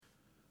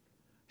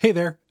Hey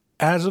there.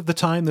 As of the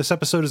time this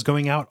episode is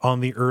going out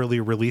on the early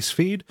release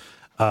feed,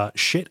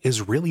 shit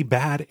is really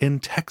bad in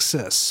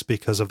Texas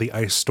because of the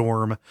ice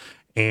storm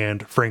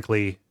and,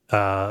 frankly,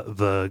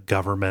 the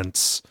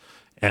government's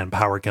and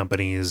power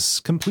companies'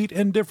 complete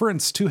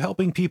indifference to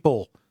helping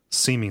people,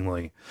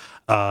 seemingly.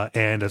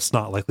 And it's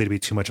not likely to be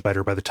too much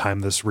better by the time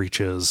this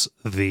reaches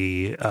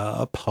the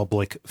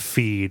public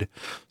feed.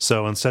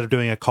 So instead of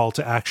doing a call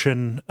to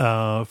action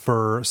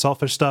for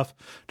selfish stuff,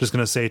 just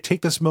going to say,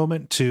 take this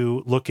moment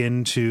to look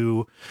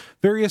into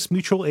various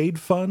mutual aid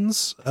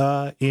funds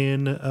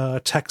in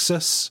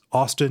Texas,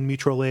 Austin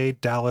Mutual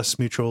Aid, Dallas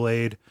Mutual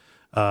Aid.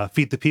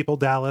 Feed the People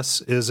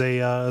Dallas is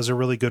a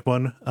really good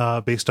one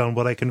based on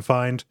what I can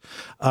find.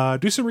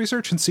 Do some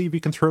research and see if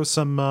you can throw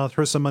some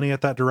money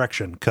at that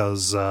direction,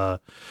 because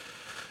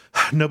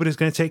nobody's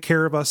going to take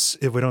care of us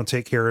if we don't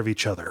take care of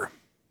each other.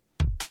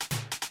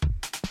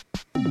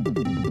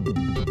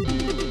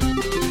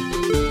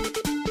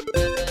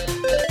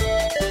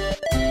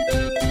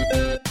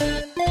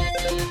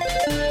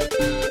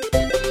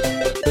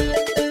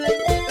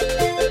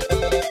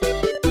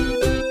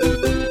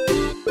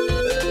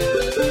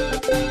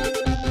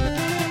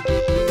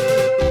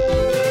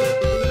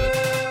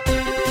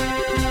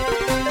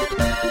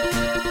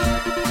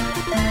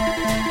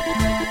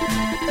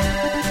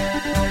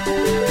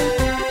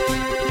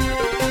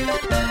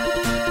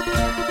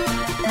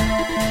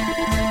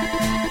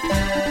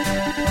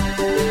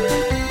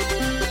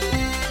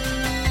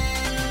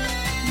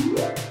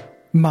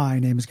 My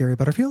name is Gary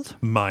Butterfield.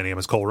 My name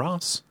is Cole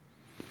Ross.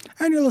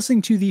 And you're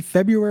listening to the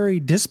February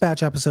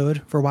Dispatch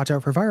episode for Watch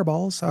Out for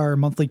Fireballs, our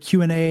monthly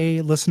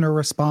Q&A, listener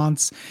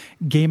response,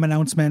 game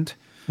announcement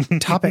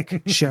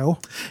topic show.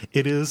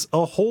 It is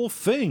a whole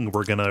thing.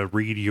 We're going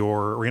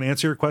to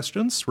answer your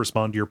questions,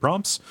 respond to your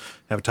prompts,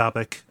 have a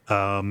topic.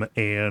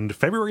 And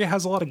February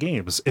has a lot of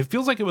games. It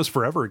feels like it was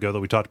forever ago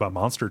that we talked about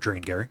Monster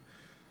Train, Gary.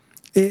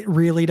 It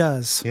really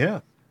does.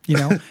 Yeah. You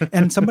know,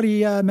 and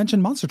somebody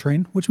mentioned Monster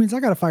Train, which means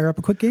I got to fire up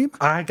a quick game.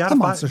 I got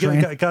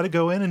to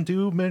go in and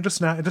do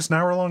just an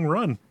hour long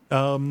run.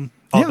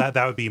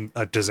 That would be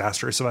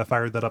disastrous if I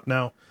fired that up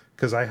now,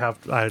 because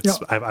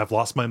I've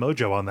lost my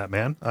mojo on that,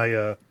 man.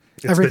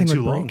 It's everything been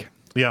too would long. break.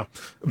 Yeah.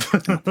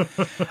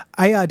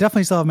 I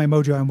definitely still have my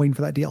mojo. I'm waiting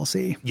for that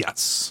DLC.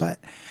 Yes. But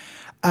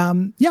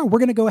we're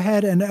going to go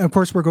ahead and, of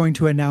course, we're going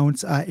to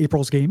announce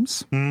April's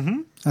games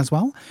as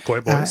well.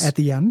 Koi Boys. At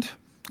the end.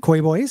 Koi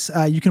Boys.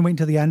 You can wait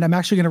until the end. I'm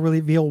actually going to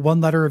reveal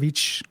one letter of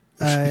each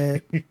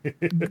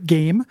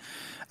game,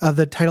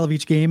 the title of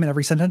each game in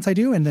every sentence I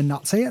do, and then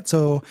not say it.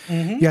 So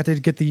you have to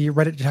get the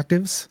Reddit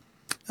detectives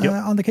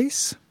on the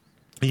case.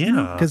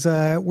 Yeah. Because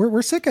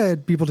we're sick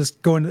of people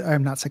just going.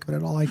 I'm not sick of it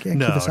at all. I can't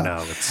keep this up. No,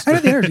 I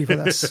have the energy for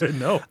this.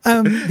 No.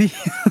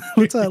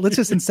 Let's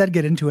just instead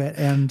get into it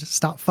and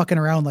stop fucking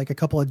around like a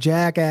couple of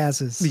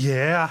jackasses.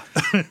 Yeah.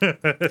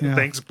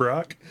 Thanks,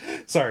 Brock.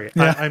 Sorry.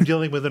 Yeah. I'm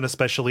dealing with an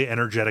especially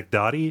energetic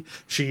Dottie.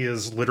 She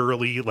is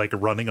literally like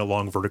running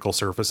along vertical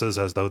surfaces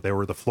as though they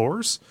were the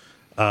floors.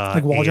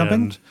 Like wall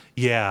jumping?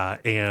 Yeah,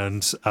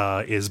 and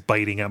is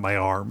biting at my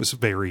arms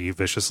very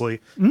viciously.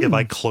 If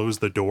I close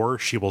the door,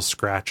 she will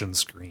scratch and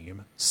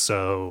scream.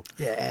 So,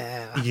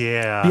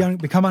 yeah.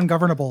 Become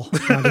ungovernable.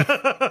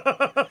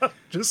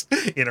 Just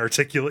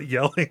inarticulate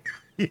yelling.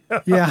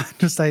 Yeah,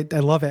 just I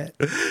love it.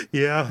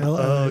 Yeah.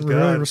 I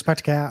really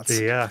respect cats.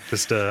 Yeah,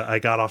 just I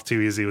got off too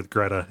easy with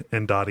Greta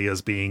and Dottie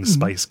as being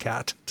Spice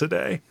Cat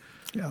today.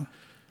 Yeah.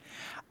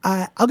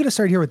 I'll get us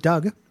started here with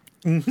Doug.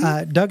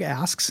 Doug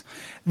asks,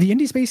 the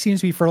indie space seems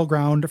to be fertile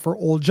ground for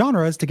old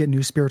genres to get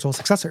new spiritual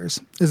successors.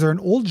 Is there an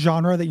old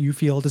genre that you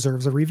feel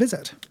deserves a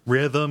revisit?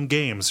 Rhythm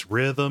games.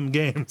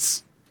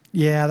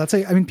 Yeah,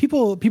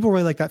 people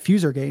really like that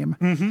Fuser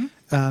game.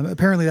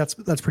 Apparently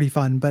that's pretty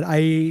fun, but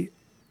I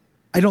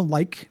don't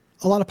like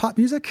a lot of pop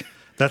music.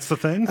 That's the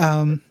thing.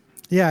 I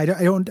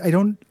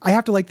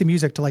have to like the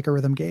music to like a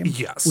rhythm game.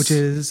 Yes. Which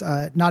is,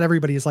 not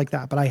everybody is like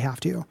that, but I have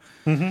to.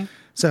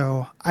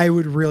 So I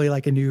would really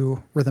like a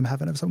new Rhythm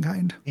Heaven of some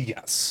kind.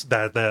 Yes,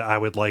 that I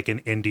would like an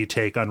indie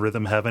take on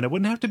Rhythm Heaven. It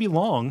wouldn't have to be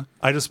long.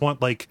 I just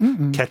want like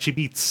catchy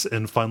beats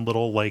and fun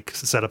little like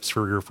setups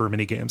for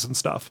mini games and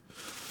stuff.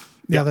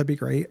 Yeah, that'd be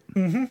great.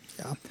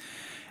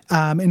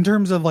 Yeah. In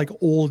terms of like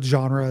old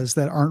genres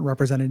that aren't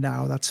represented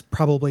now, that's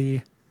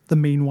probably the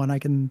main one I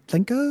can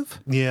think of.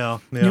 Yeah.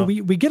 You know,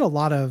 we get a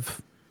lot of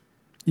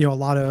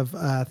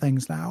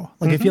things now.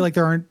 Like I feel like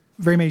there aren't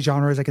very many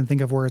genres I can think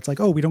of where it's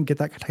like, oh, we don't get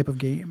that type of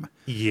game.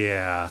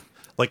 Yeah.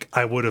 Like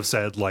I would have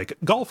said like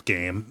golf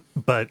game,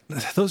 but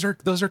those are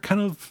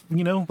kind of,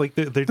 like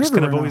they're just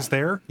kind of always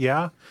there.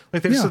 Yeah.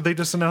 Like they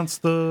just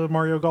announced the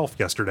Mario Golf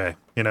yesterday,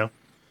 Yeah.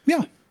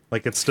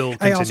 Like it's still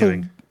continuing. I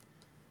also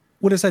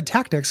would have said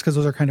tactics because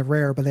those are kind of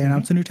rare, but they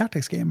announced a new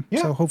tactics game.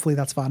 Yeah. So hopefully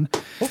that's fun.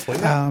 Hopefully.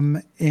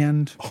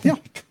 Yeah.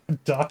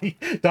 Dottie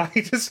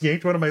just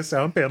yanked one of my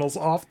sound panels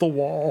off the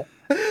wall.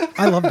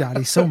 I love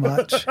Dottie so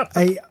much.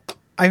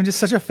 I'm just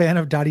such a fan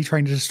of Dottie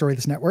trying to destroy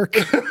this network.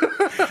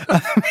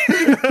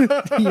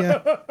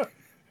 Yeah.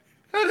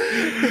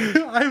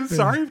 I'm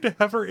sorry to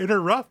have her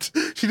interrupt.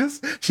 She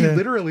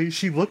literally,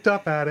 she looked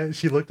up at it.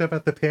 She looked up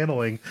at the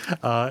paneling,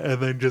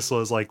 and then just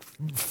was like,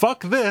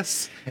 fuck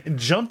this, and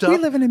jumped up. We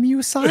live in a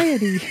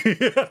muciety.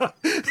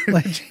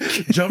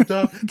 Jumped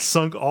up,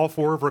 sunk all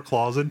four of her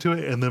claws into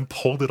it, and then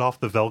pulled it off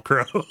the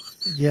Velcro.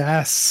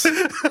 Yes.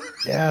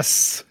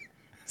 Yes.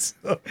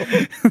 So.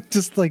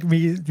 Just like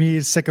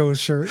me sicko's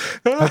shirt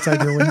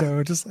outside your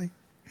window. Just like,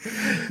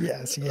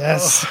 yes.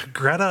 Oh,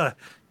 Greta,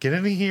 get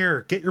in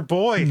here. Get your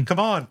boy. Come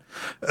on.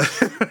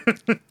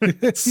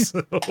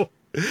 So,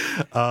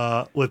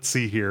 let's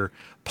see here.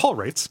 Paul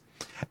writes,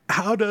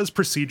 how does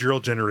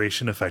procedural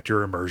generation affect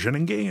your immersion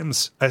in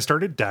games? I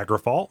started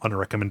Daggerfall on a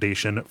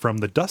recommendation from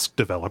the Dusk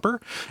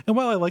developer, and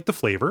while I like the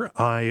flavor,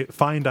 I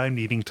find I'm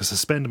needing to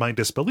suspend my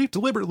disbelief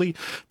deliberately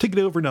to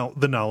get over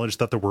the knowledge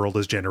that the world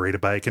is generated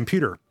by a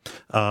computer.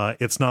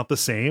 It's not the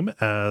same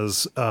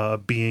as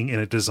being in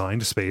a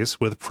designed space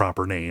with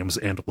proper names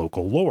and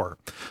local lore.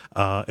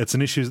 It's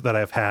an issue that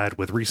I've had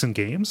with recent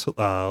games,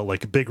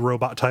 like big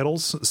robot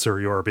titles, So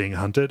You're Being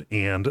Hunted,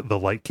 and The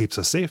Light Keeps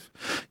Us Safe.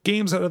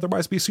 Games I'd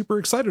otherwise be super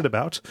excited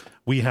about.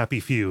 We Happy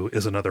Few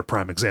is another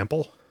prime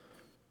example.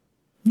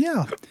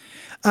 Yeah.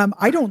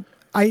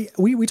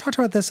 We talked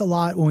about this a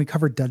lot when we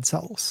covered Dead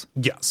Cells.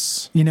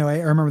 Yes. I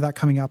remember that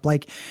coming up.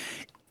 Like,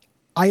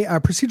 a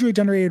procedurally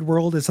generated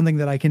world is something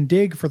that I can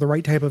dig for the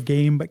right type of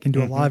game, but can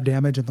do a lot of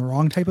damage in the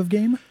wrong type of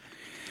game.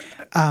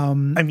 I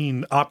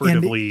mean,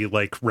 operatively,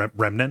 like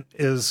Remnant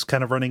is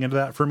kind of running into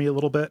that for me a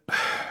little bit,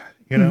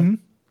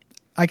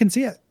 I can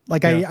see it.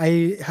 Like, yeah.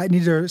 I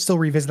need to still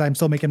revisit. I'm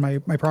still making my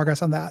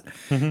progress on that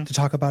to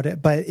talk about it.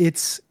 But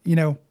it's,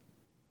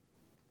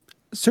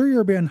 Sir,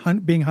 You're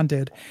Being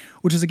Hunted,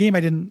 which is a game I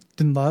didn't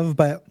love,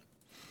 but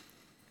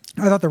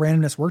I thought the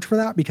randomness worked for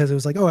that because it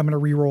was like, oh, I'm going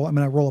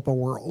to roll up a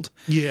world.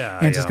 Yeah.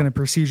 And it's just going to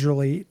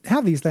procedurally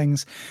have these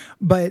things.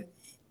 But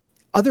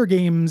other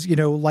games,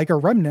 like a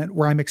Remnant,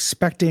 where I'm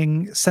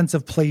expecting sense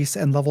of place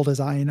and level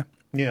design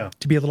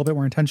to be a little bit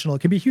more intentional, it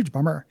can be a huge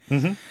bummer.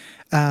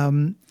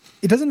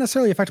 It doesn't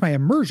necessarily affect my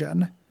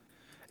immersion,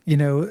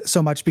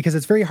 so much, because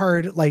it's very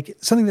hard. Like,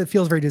 something that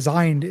feels very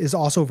designed is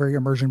also very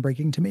immersion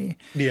breaking to me.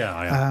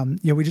 Yeah.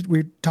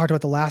 We talked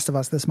about The Last of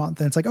Us this month,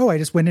 and it's like, oh, I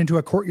just went into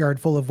a courtyard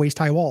full of waist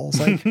high walls.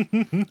 Like,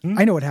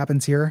 I know what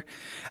happens here.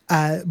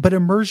 But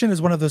immersion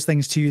is one of those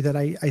things too that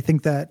I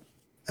think that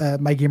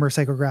my gamer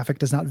psychographic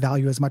does not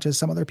value as much as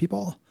some other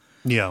people.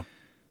 Yeah.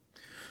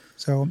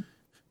 So,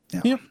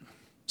 yeah.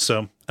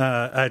 So,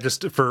 I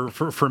just,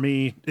 for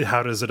me,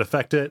 how does it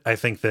affect it? I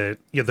think that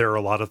there are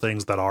a lot of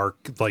things that are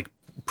like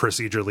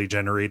procedurally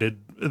generated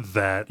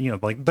that,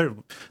 like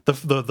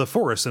the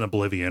forests in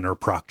Oblivion or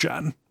proc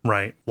gen,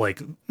 right?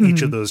 Like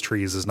each of those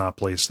trees is not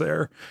placed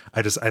there.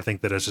 I think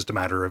that it's just a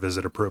matter of, is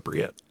it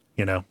appropriate,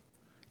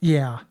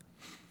 Yeah.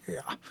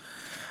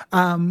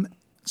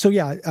 So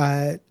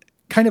yeah,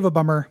 kind of a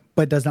bummer,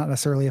 but does not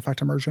necessarily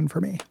affect immersion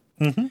for me.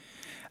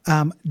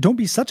 Don't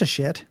be such a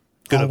shit.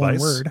 Good all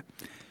advice. One word.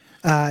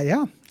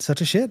 Yeah,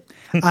 such a shit.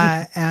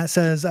 It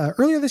says,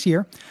 earlier this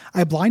year,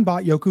 I blind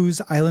bought Yoku's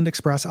Island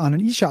Express on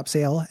an eShop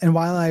sale, and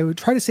while I would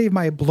try to save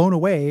my blown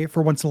away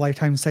for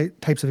once-in-a-lifetime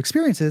types of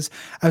experiences,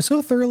 I was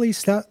so thoroughly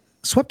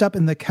swept up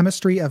in the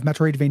chemistry of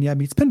Metroidvania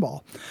meets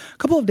pinball. A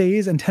couple of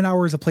days and 10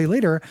 hours of play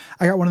later,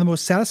 I got one of the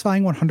most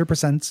satisfying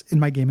 100% in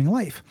my gaming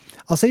life.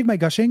 I'll save my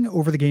gushing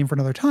over the game for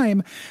another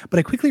time, but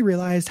I quickly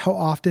realized how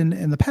often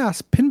in the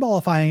past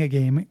pinballifying a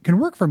game can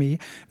work for me,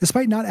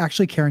 despite not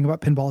actually caring about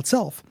pinball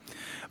itself.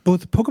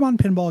 Both Pokemon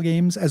pinball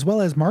games as well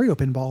as Mario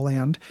Pinball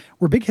Land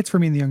were big hits for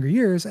me in the younger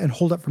years and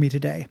hold up for me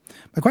today.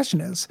 My question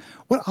is,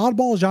 what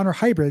oddball genre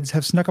hybrids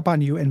have snuck up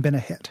on you and been a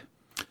hit?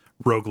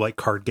 Roguelike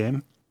card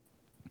game.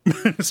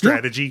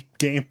 Strategy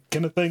game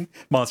kind of thing.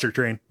 Monster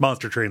Train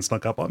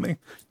snuck up on me.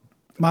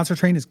 Monster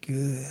Train is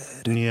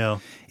good. Yeah.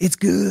 It's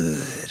good.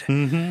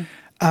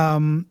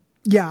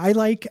 Yeah, I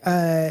like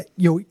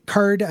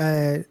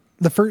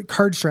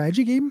card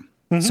strategy game.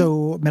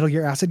 So Metal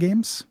Gear Acid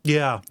games.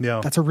 Yeah.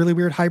 That's a really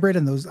weird hybrid,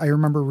 and I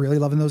remember really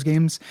loving those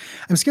games.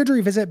 I'm scared to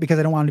revisit because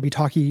I don't want it to be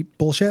talky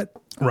bullshit.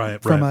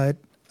 From a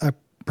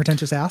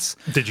pretentious ass.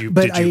 Did you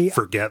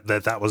forget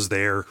that was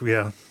there?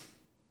 Yeah.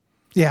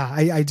 Yeah,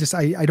 I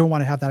don't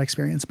want to have that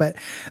experience, but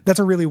that's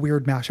a really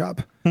weird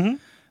mashup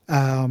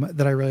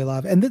that I really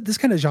love. And this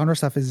kind of genre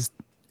stuff is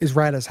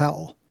rad as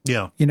hell.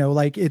 Yeah.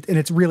 Like and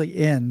it's really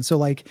in. So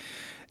like,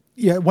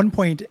 yeah, at one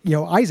point,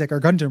 Isaac or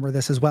Gundam were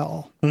this as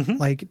well.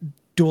 Like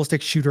dual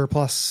stick shooter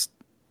plus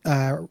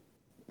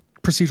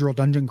procedural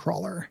dungeon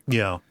crawler.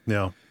 Yeah.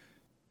 You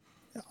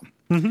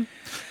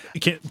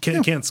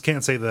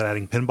can't say that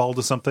adding pinball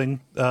to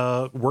something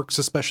works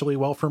especially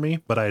well for me,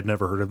 but I had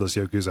never heard of this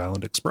Yoku's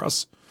Island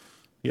Express.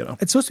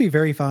 It's supposed to be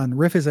very fun.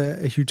 Riff is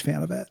a huge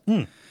fan of it.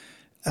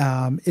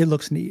 It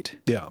looks neat.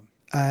 Yeah.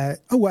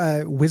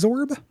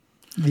 Wizorb,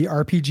 the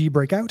RPG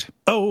Breakout.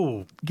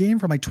 Oh, game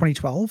from like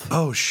 2012.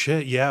 Oh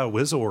shit, yeah,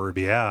 Wizorb,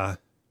 yeah.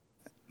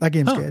 That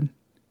game's good.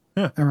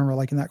 Yeah. I remember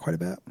liking that quite a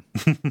bit.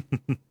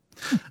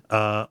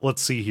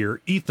 Let's see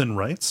here. Ethan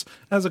writes,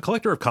 as a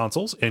collector of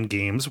consoles and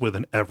games with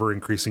an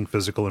ever-increasing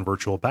physical and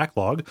virtual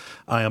backlog,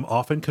 I am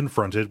often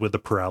confronted with the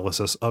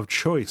paralysis of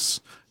choice.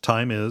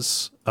 Time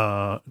is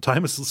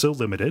so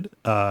limited,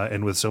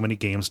 and with so many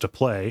games to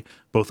play,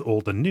 both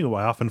old and new,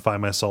 I often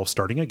find myself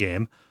starting a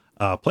game,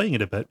 playing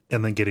it a bit,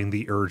 and then getting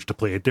the urge to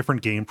play a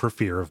different game for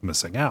fear of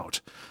missing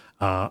out.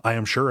 I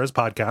am sure as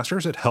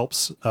podcasters, it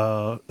helps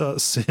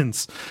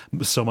since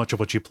so much of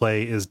what you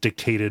play is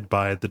dictated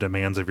by the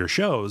demands of your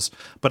shows.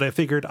 But I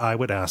figured I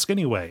would ask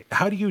anyway,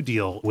 how do you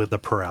deal with the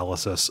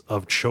paralysis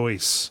of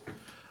choice?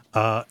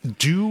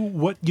 Do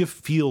what you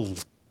feel.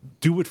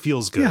 Do what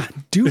feels good. Yeah,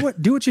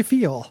 do what you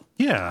feel.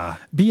 Yeah.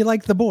 Be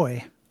like the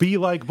boy. Be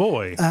like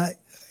boy.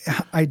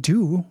 I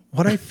do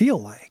what I feel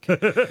like.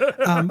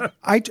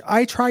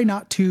 I try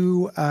not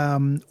to,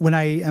 when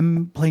I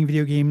am playing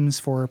video games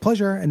for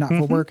pleasure and not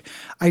for work,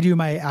 I do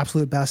my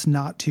absolute best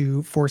not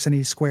to force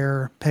any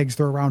square pegs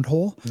through a round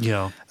hole.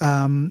 Yeah.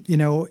 You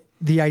know,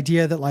 the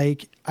idea that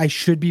like I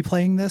should be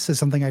playing this is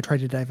something I try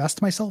to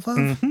divest myself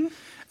of.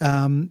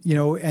 You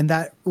know, and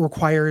that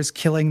requires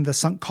killing the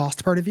sunk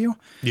cost part of you.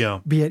 Yeah.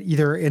 Be it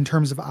either in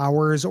terms of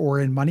hours or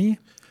in money.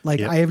 Like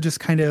I have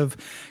just kind of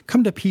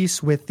come to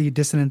peace with the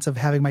dissonance of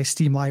having my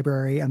Steam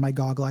library and my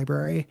GOG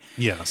library.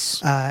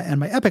 Yes.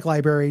 And my Epic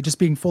library just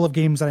being full of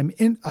games that I'm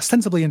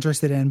ostensibly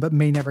interested in, but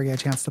may never get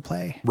a chance to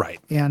play. Right.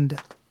 And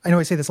I know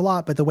I say this a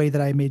lot, but the way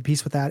that I made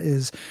peace with that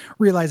is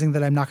realizing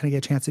that I'm not going to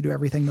get a chance to do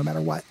everything no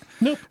matter what.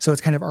 Nope. So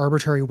it's kind of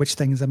arbitrary which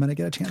things I'm going to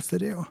get a chance to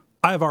do.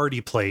 I've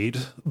already played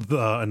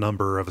a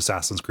number of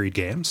Assassin's Creed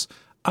games.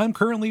 I'm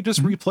currently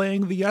just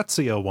replaying the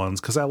Ezio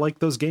ones because I like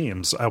those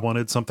games. I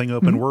wanted something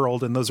open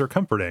world, and those are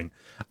comforting.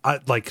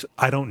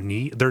 I don't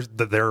need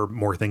there are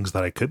more things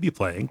that I could be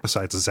playing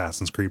besides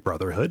Assassin's Creed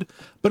Brotherhood,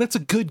 but it's a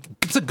good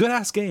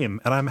ass game,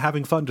 and I'm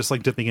having fun just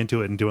like dipping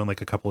into it and doing like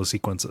a couple of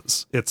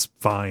sequences. It's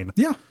fine.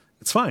 Yeah.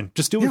 It's fine.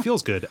 Just do what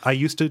feels good. I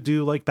used to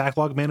do like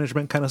backlog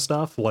management kind of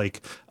stuff.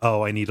 Like,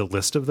 oh, I need a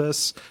list of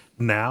this.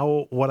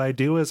 Now what I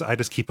do is I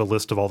just keep a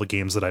list of all the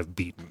games that I've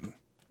beaten.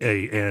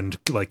 And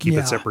like keep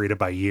it separated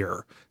by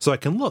year, so I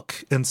can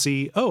look and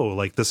see, oh,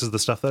 like this is the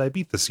stuff that I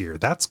beat this year.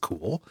 That's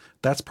cool.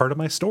 That's part of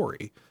my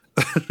story.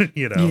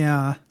 You know?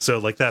 Yeah. So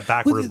like that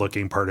backward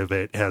looking part of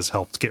it has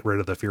helped get rid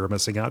of the fear of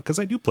missing out because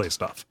I do play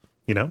stuff,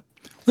 you know?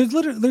 There's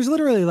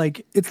literally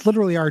like, it's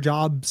literally our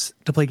jobs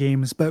to play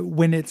games, but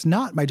when it's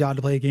not my job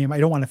to play a game, I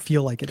don't want to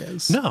feel like it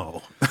is.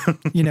 No.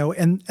 You know,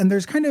 and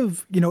there's kind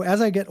of, you know, as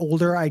I get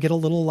older, I get a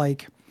little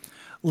like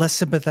less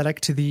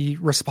sympathetic to the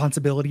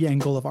responsibility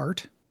angle of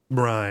art.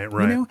 Right.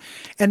 You know?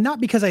 And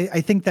not because I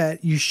think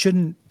that you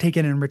shouldn't take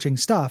in enriching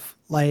stuff,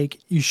 like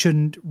you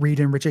shouldn't read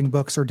enriching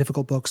books or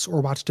difficult books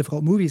or watch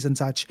difficult movies and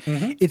such.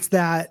 It's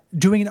that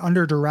doing it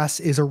under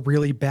duress is a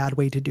really bad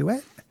way to do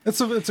it.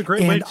 It's a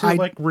great way to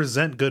like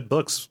resent good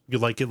books. You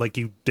like it like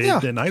you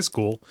did in high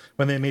school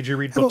when they made you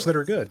read books that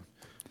are good.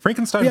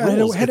 Frankenstein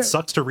rules. It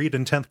sucks to read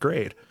in 10th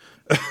grade.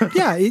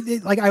 Yeah,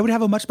 like I would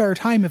have a much better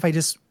time if I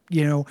just,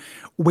 you know,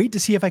 wait to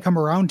see if I come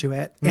around to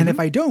it. And if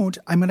I don't,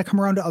 I'm going to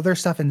come around to other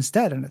stuff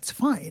instead, and it's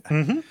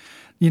fine.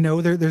 You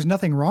know, there's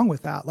nothing wrong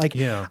with that. Like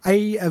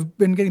I have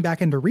been getting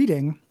back into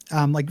reading,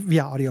 like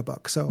via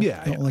audiobook. So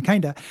only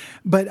kind of,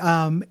 but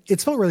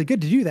it's felt really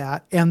good to do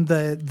that. And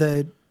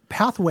the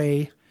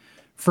pathway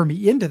for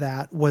me into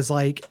that was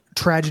like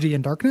tragedy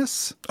and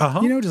darkness,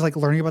 you know, just like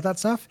learning about that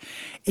stuff.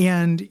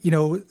 And, you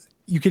know,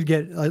 you could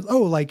get like,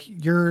 oh, like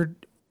you're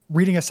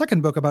reading a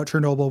second book about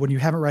Chernobyl when you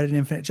haven't read an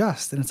Infinite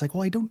Jest. And it's like,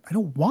 well, I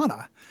don't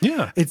wanna.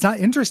 Yeah. It's not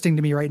interesting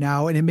to me right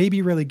now. And it may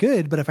be really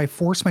good, but if I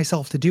force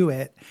myself to do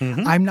it,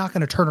 I'm not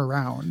going to turn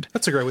around.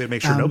 That's a great way to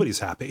make sure nobody's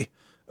happy.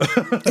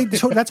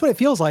 So that's what it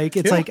feels like.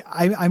 It's like,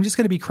 I'm just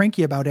going to be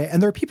cranky about it.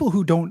 And there are people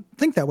who don't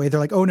think that way. They're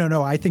like, oh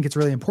no, I think it's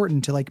really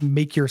important to like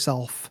make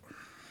yourself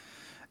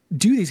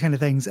do these kind of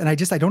things, and I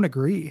don't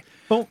agree.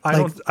 Well, I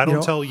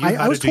don't tell you.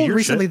 I was told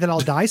recently that I'll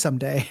die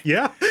someday.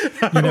 Yeah,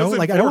 you know,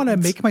 like I don't want to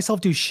make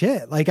myself do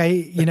shit. Like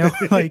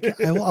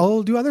like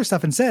I'll do other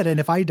stuff instead. And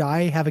if I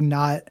die having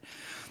not,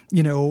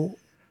 you know,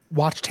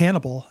 watched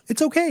Hannibal,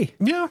 it's okay.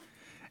 Yeah,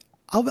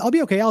 I'll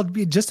be okay. I'll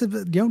be just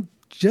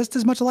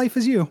as much a life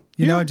as you.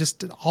 You know,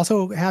 just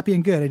also happy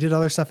and good. I did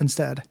other stuff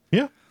instead.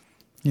 Yeah,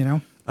 you know.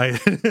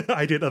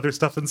 I did other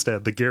stuff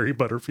instead. The Gary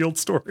Butterfield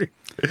story.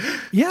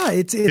 Yeah,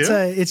 it's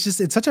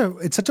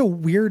such a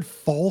weird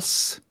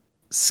false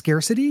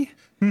scarcity.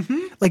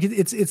 Like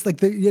it's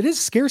like it is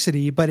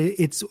scarcity, but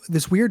it's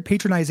this weird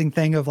patronizing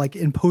thing of like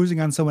imposing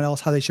on someone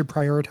else how they should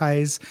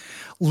prioritize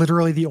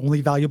literally the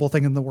only valuable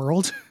thing in the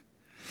world.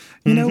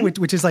 You know,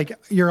 which is like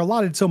you're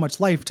allotted so much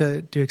life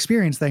to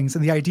experience things,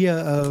 and the idea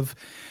of,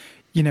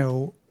 you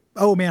know,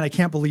 oh man, I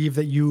can't believe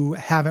that you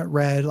haven't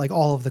read like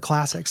all of the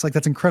classics. Like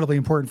that's incredibly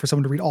important for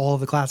someone to read all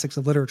of the classics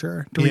of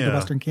literature, to read the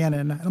Western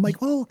canon. And I'm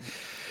like, well,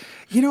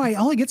 you know, I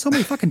only get so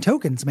many fucking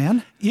tokens,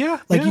 man.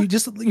 Yeah. Like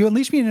you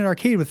unleash me in an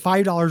arcade with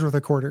 $5 worth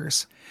of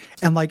quarters.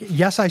 And like,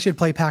 yes, I should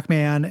play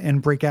Pac-Man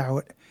and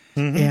Breakout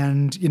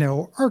and,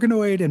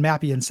 Arkanoid and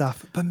Mappy and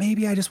stuff. But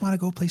maybe I just want to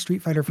go play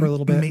Street Fighter for a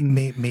little bit.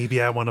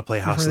 Maybe I want to play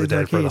House of the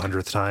Dead for the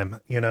 100th time,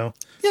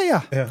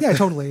 Yeah,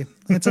 totally.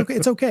 It's okay.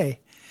 It's okay.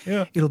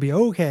 Yeah. It'll be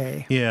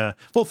okay. Yeah.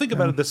 Well, think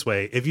about it this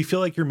way. If you feel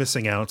like you're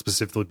missing out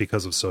specifically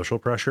because of social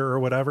pressure or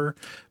whatever,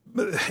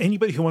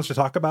 anybody who wants to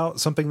talk about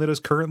something that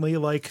is currently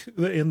like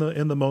in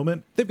the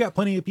moment, they've got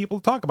plenty of people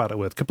to talk about it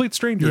with, complete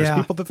strangers,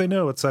 people that they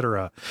know,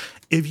 etc.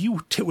 If you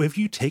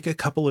take a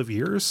couple of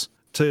years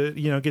to,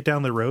 get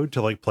down the road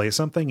to like play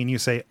something and you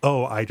say,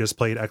 oh, I just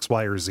played X,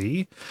 Y, or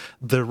Z,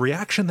 the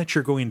reaction that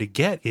you're going to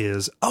get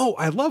is, oh,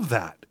 I love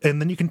that. And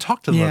then you can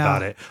talk to them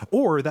about it.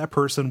 Or that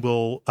person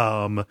will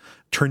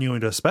turn you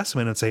into a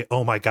specimen and say,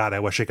 oh my God, I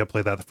wish I could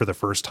play that for the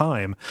first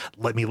time.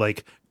 Let me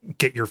like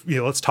get your,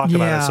 let's talk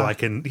about it so I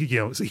can,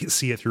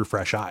 see it through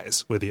fresh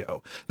eyes with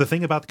you. The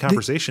thing about the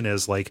conversation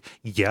is like,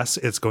 yes,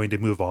 it's going to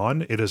move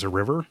on. It is a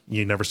river.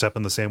 You never step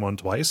in the same one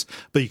twice,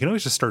 but you can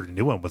always just start a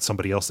new one with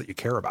somebody else that you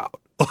care about.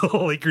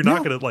 Like you're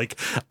not going to like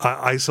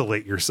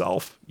isolate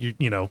yourself.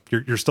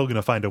 You're still going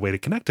to find a way to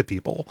connect to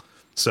people.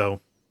 So.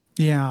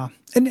 Yeah.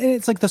 And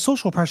it's like the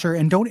social pressure,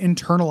 and don't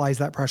internalize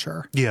that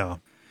pressure. Yeah.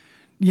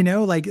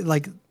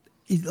 Like,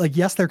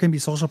 yes, there can be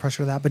social pressure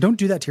to that, but don't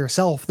do that to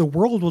yourself. The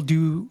world will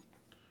do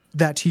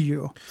that to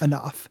you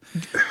enough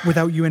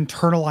without you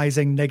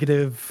internalizing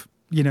negative,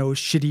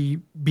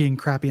 shitty, being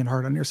crappy and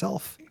hard on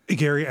yourself.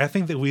 Gary, I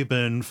think that we've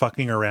been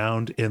fucking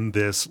around in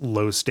this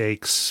low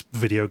stakes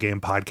video game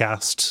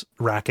podcast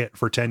racket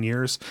for 10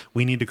 years.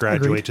 We need to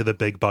graduate to the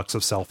big bucks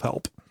of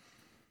self-help.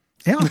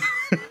 Yeah.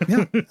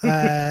 Yeah.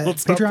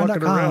 Let's stop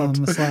fucking around.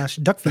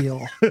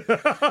 Patreon.com/Duckfeel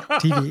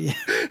TV.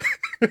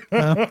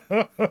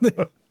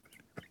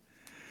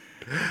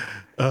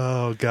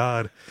 Oh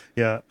God.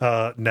 Yeah.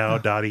 Now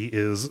Dottie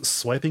is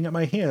swiping at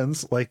my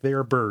hands like they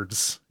are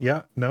birds.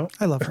 Yeah. No,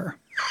 I love her.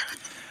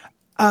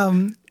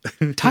 Time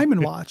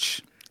and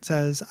Watch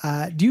says,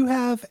 do you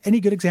have any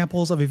good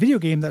examples of a video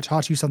game that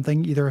taught you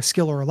something, either a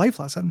skill or a life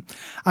lesson?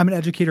 I'm an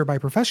educator by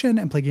profession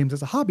and play games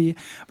as a hobby,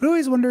 but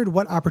always wondered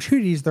what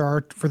opportunities there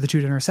are for the two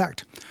to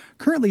intersect.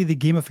 Currently, the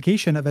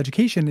gamification of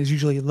education is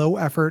usually low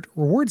effort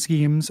reward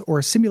schemes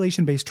or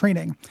simulation based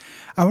training.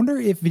 I wonder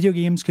if video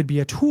games could be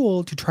a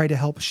tool to try to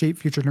help shape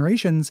future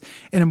generations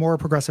in a more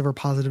progressive or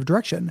positive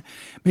direction.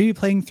 Maybe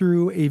playing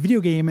through a video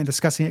game and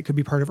discussing it could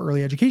be part of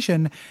early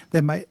education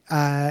that might,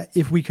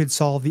 if we could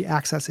solve the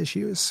access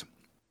issues.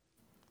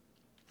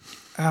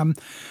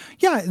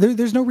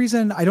 There's no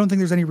reason. I don't think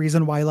there's any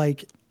reason why,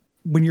 like,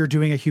 when you're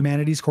doing a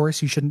humanities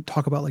course, you shouldn't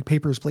talk about like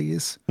Papers,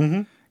 Please,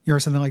 or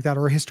something like that,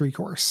 or a history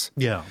course.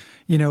 Yeah.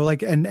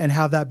 And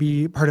have that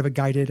be part of a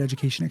guided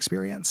education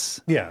experience.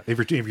 Yeah. If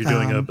you're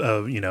doing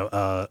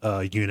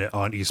a unit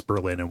on East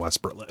Berlin and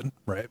West Berlin,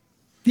 right?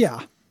 Yeah.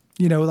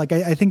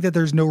 I think that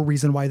there's no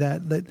reason why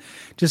that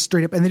just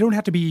straight up, and they don't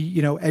have to be,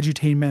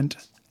 edutainment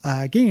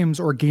games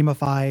or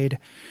gamified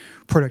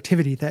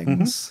productivity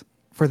things.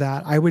 For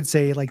that, I would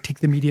say like take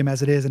the medium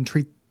as it is and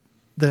treat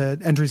the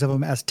entries of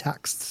them as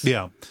texts.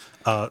 Yeah.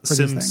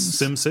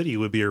 Sim City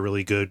would be a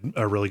really good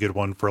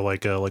one for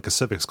like a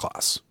civics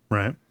class,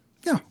 right?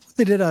 Yeah.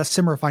 They did a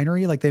Sim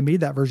Refinery, like they made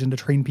that version to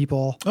train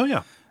people. Oh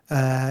yeah.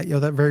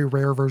 That very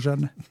rare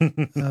version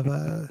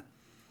of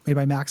made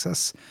by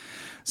Maxis.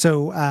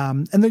 So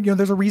and then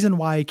there's a reason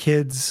why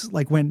kids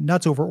like went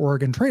nuts over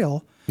Oregon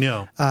Trail.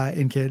 Yeah.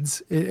 In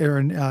kids or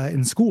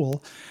in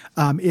school.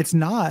 It's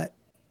not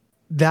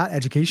that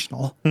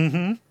educational,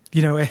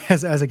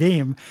 as a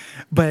game,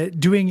 but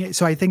doing it.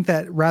 So I think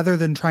that rather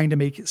than trying to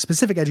make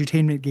specific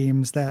edutainment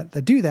games that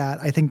do that,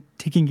 I think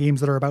taking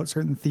games that are about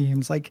certain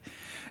themes, like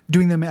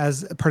doing them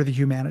as part of the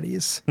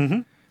humanities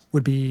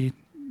would be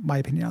my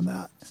opinion on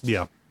that.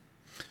 Yeah.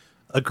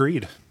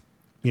 Agreed.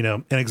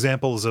 And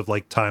examples of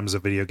like times a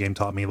video game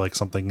taught me like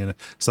something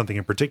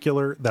in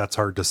particular, that's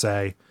hard to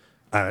say.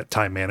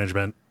 Time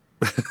management.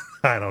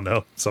 I don't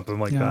know. Something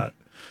like that.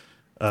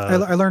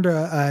 I learned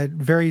a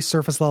very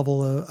surface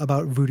level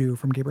about voodoo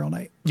from Gabriel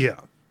Knight.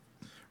 Yeah.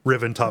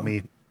 Riven taught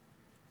me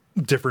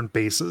different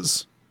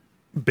bases,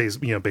 base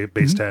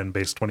 10,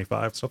 base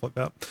 25, stuff like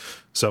that.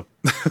 So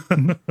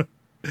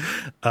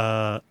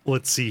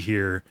let's see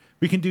here.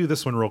 We can do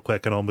this one real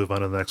quick and I'll move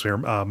on to the next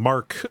one.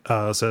 Mark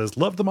says,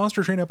 love the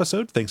Monster Train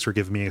episode. Thanks for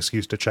giving me an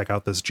excuse to check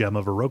out this gem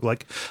of a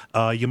roguelike.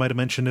 You might have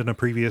mentioned in a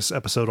previous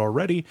episode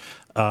already,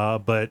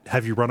 but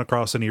have you run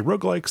across any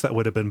roguelikes that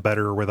would have been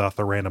better without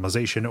the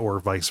randomization or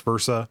vice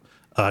versa?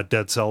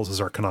 Dead Cells is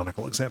our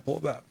canonical example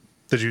of that.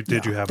 Did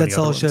you have Dead any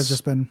Cells other should have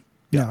just been,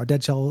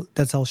 Dead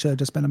Cells should have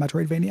just been a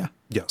Metroidvania.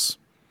 Yes.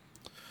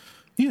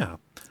 Yeah.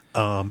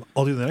 I'll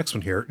do the next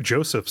one here.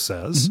 Joseph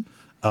says,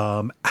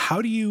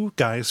 how do you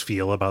guys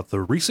feel about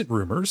the recent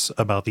rumors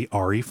about the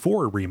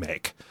RE4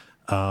 remake?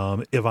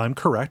 If I'm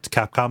correct,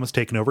 Capcom has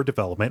taken over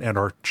development and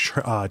are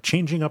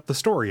changing up the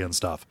story and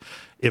stuff.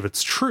 If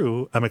it's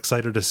true, I'm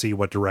excited to see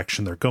what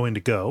direction they're going to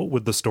go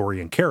with the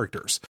story and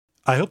characters.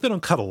 I hope they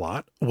don't cut a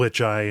lot, which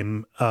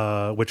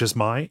is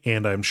my,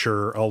 and I'm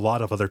sure a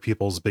lot of other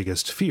people's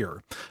biggest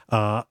fear.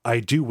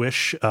 I do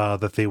wish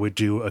that they would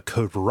do a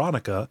Code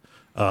Veronica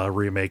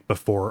remake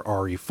before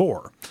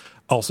RE4.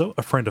 Also,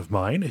 a friend of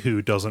mine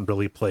who doesn't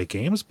really play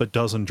games but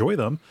does enjoy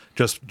them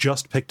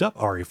just picked up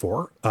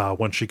RE4.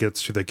 Once she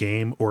gets to the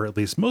game, or at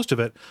least most of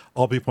it,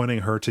 I'll be pointing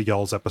her to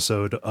y'all's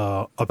episode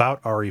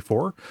about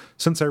RE4,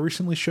 since I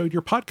recently showed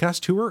your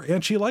podcast to her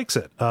and she likes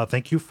it.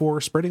 Thank you for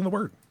spreading the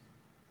word.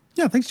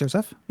 Yeah, thanks,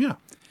 Joseph. Yeah.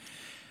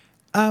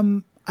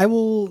 I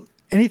will,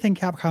 anything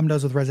Capcom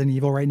does with Resident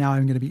Evil right now,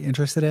 I'm going to be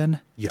interested in.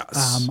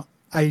 Yes.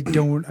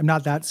 I'm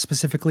not that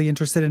specifically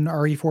interested in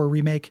RE4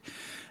 remake,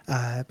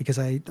 because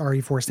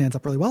RE4 stands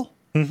up really well.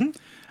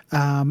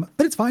 But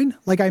it's fine.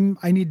 Like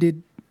I need to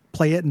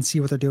play it and see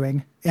what they're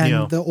doing.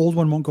 And the old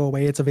one won't go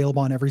away. It's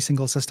available on every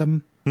single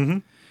system.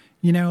 You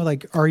know,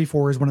 like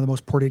RE4 is one of the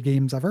most ported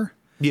games ever.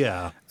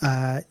 Yeah.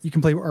 You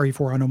can play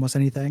RE4 on almost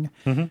anything.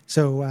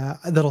 So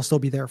that'll still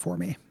be there for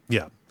me.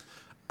 Yeah.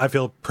 I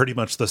feel pretty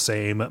much the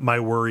same. My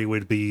worry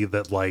would be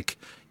that, like,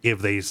 if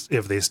they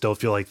still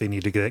feel like they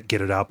need to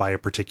get it out by a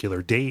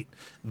particular date,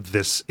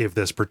 if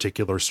this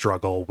particular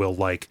struggle will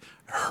like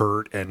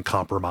hurt and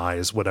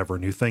compromise whatever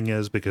new thing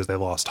is, because they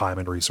lost time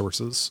and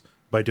resources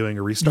by doing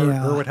a restart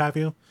or what have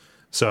you.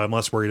 So I'm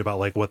less worried about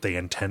like what they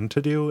intend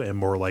to do and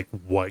more like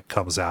what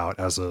comes out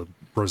as a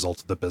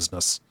result of the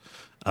business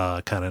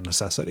kind of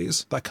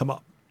necessities that come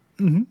up.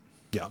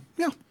 Yeah.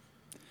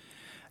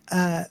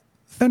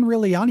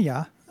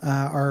 Fenriliania,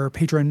 our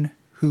patron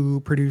who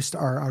produced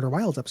our Outer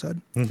Wilds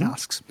episode,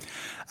 asks,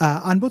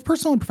 on both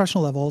personal and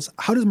professional levels,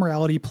 how does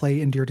morality play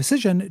into your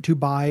decision to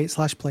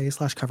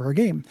buy/play/cover a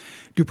game?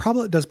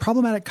 Does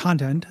problematic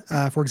content,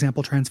 for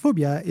example,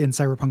 transphobia in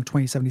Cyberpunk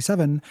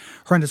 2077,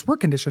 horrendous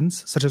work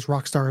conditions, such as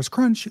Rockstar's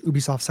crunch,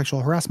 Ubisoft's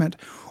sexual harassment,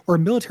 or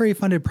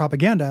military-funded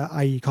propaganda,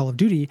 i.e. Call of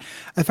Duty,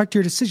 affect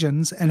your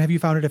decisions, and have you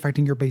found it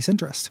affecting your base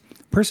interest?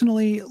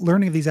 Personally,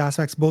 learning of these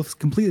aspects both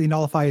completely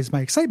nullifies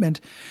my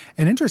excitement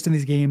and interest in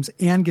these games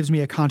and gives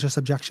me a conscious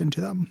objection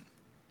to them.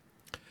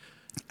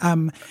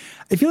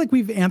 I feel like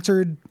we've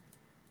answered,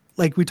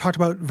 like we talked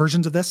about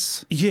versions of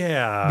this.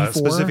 Yeah,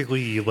 before.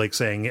 Specifically like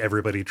saying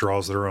everybody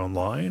draws their own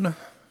line.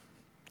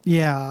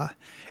 Yeah.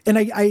 And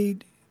I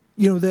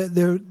you know,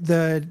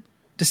 the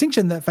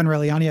distinction that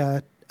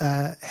Fenriliania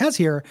has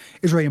here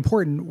is really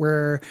important,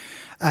 where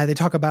they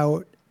talk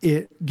about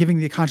it giving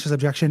the conscious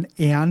objection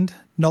and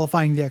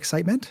nullifying the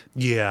excitement.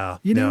 Yeah.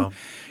 You know,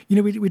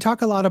 we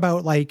talk a lot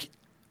about like,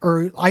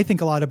 or I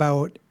think a lot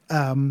about,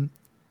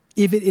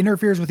 if it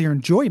interferes with your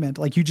enjoyment,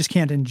 like you just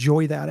can't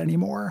enjoy that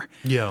anymore.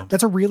 Yeah.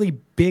 That's a really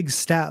big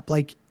step.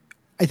 Like,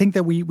 I think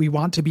that we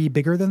want to be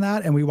bigger than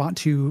that. And we want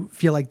to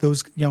feel like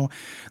those, you know,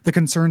 the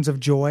concerns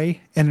of joy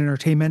and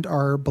entertainment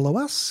are below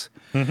us,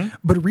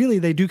 but really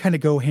they do kind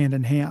of go hand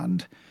in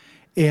hand.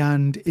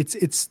 And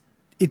it's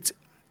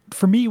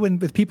for me,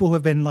 with people who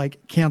have been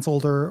like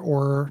canceled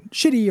or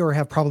shitty or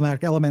have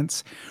problematic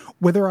elements,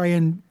 whether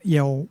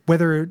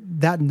whether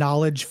that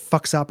knowledge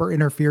fucks up or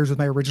interferes with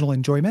my original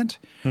enjoyment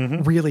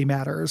really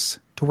matters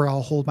to where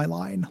I'll hold my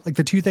line. Like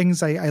the two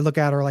things I look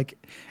at are like,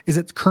 is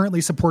it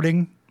currently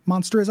supporting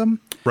monsterism?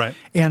 Right.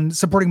 And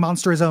supporting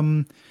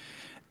monsterism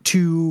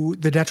to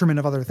the detriment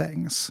of other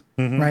things,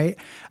 right?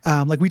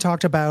 Like we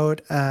talked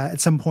about at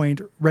some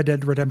point, Red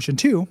Dead Redemption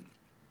 2.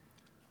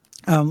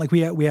 Like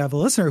we have a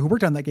listener who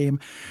worked on that game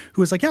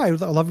who was like, yeah,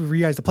 I'd love for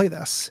you guys to play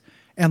this.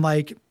 And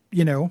like,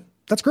 you know,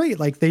 that's great.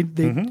 Like they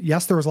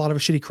yes, there was a lot of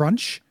shitty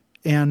crunch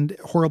and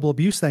horrible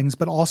abuse things,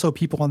 but also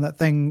people on that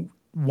thing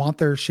want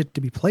their shit to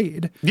be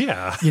played.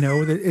 Yeah. You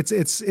know, it's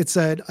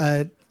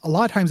a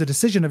lot of times a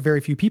decision of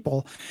very few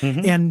people.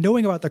 And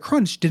knowing about the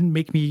crunch didn't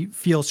make me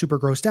feel super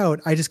grossed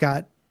out. I just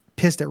got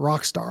pissed at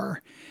Rockstar.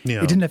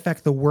 Yeah. It didn't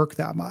affect the work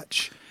that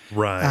much.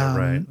 Right.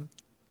 Right.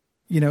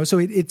 You know, so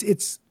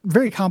it's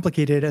very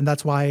complicated, and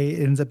that's why it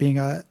ends up being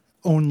a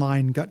own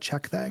line gut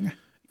check thing.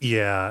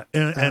 Yeah,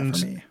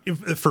 and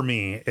for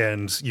me,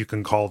 and you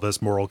can call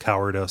this moral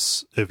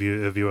cowardice if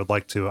you would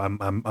like to.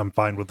 I'm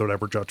fine with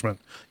whatever judgment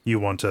you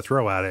want to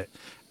throw at it.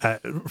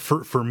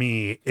 For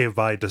me, if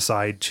I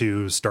decide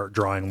to start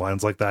drawing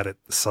lines like that, it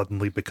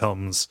suddenly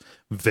becomes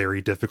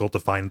very difficult to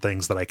find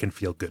things that I can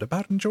feel good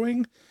about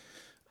enjoying.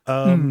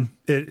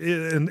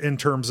 In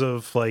terms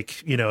of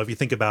like, you know, if you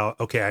think about,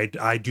 okay,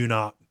 I do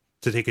not,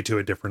 to take it to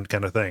a different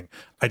kind of thing,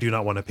 I do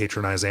not want to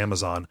patronize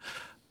Amazon.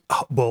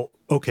 Well,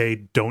 okay,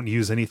 don't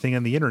use anything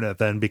on the internet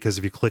then, because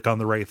if you click on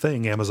the right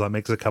thing, Amazon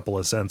makes a couple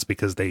of cents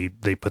because they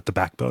put the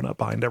backbone up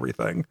behind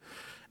everything.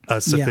 A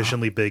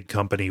sufficiently big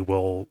company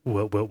will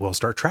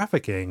start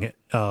trafficking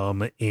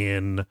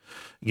in,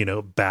 you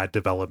know, bad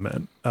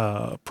development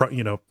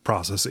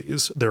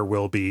processes. There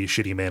will be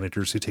shitty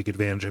managers who take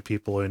advantage of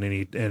people in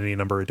any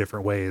number of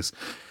different ways,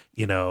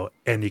 you know,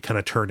 and you kind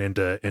of turn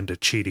into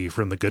Cheaty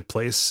from The Good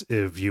Place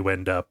if you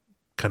end up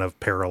kind of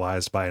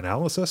paralyzed by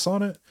analysis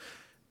on it.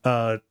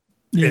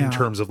 In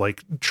terms of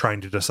like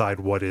trying to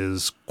decide what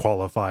is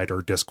qualified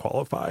or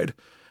disqualified.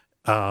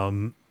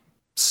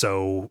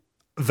 So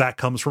that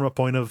comes from a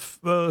point of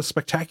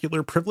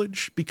spectacular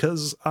privilege,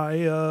 because I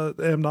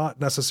am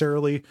not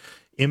necessarily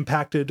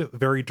impacted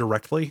very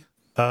directly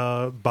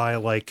by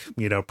like,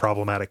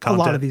 problematic A content.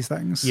 lot of these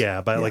things.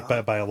 Yeah,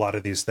 by a lot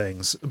of these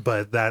things.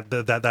 But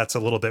that's a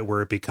little bit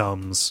where it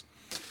becomes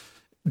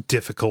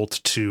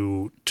difficult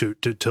to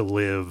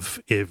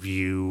live if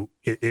you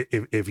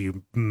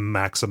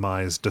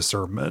maximize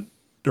discernment,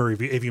 or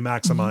if you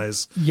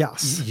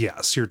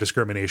maximize your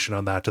discrimination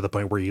on that to the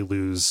point where you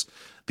lose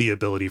the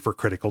ability for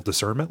critical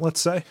discernment, let's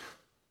say.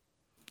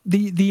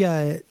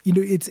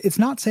 It's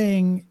not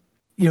saying,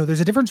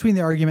 there's a difference between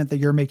the argument that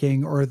you're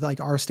making or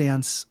like our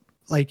stance.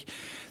 Like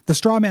the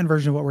straw man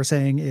version of what we're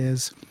saying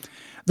is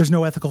there's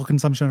no ethical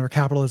consumption under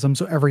capitalism,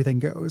 so everything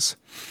goes.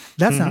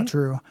 That's not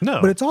true.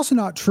 No. But it's also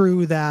not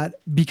true that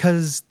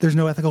because there's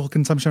no ethical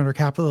consumption under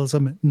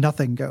capitalism,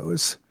 nothing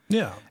goes.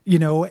 Yeah.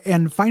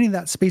 And finding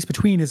that space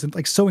between isn't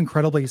like so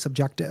incredibly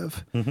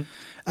subjective.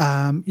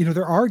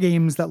 There are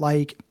games that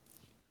like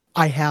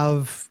I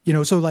have,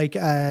 so like,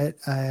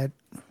 what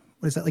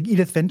is that? Like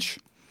Edith Finch.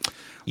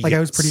 Like, yes.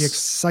 I was pretty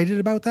excited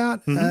about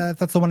that.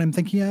 That's the one I'm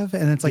thinking of.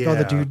 And it's like, oh,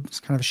 the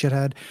dude's kind of a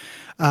shithead.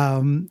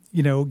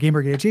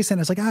 Gamergate adjacent.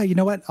 It's like, you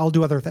know what? I'll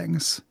do other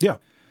things. Yeah.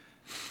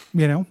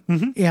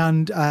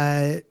 And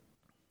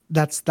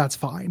that's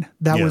fine.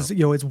 That was,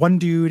 it's one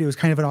dude. It was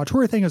kind of an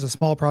auteur thing. It was a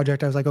small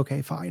project. I was like,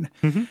 okay, fine.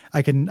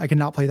 I can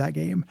not play that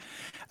game.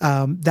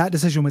 That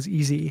decision was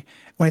easy.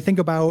 When I think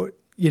about,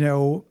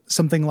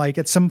 something like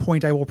at some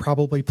point I will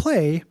probably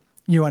play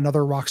another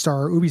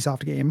Rockstar or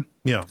Ubisoft game,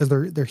 because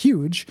they're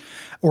huge,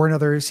 or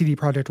another CD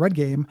Projekt Red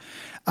game.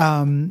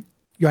 I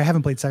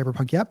haven't played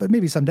Cyberpunk yet, but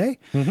maybe someday.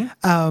 They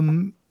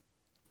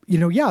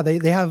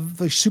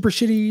have like super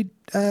shitty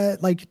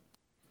like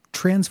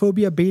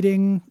transphobia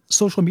baiting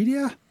social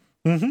media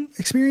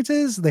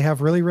experiences. They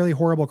have really, really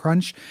horrible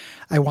crunch.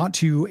 I want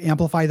to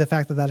amplify the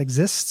fact that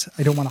exists.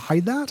 I don't want to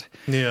hide that.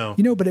 Yeah.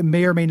 But it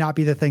may or may not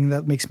be the thing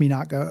that makes me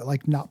not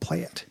play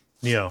it.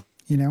 Yeah.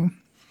 Yeah.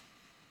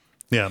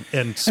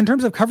 And in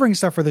terms of covering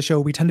stuff for the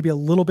show, we tend to be a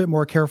little bit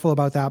more careful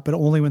about that, but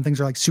only when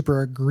things are like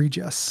super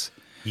egregious.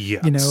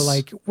 Yes.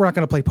 Like we're not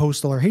going to play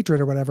Postal or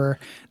Hatred or whatever,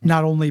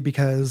 not only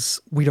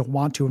because we don't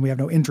want to and we have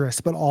no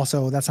interest, but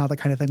also that's not the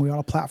kind of thing we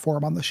want to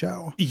platform on the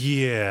show.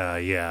 Yeah.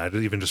 Yeah.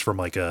 Even just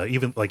from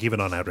even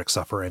on Abject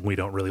Suffering, we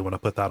don't really want to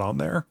put that on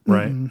there.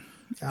 Right.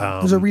 Yeah.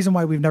 There's a reason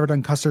why we've never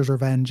done Custer's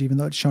Revenge, even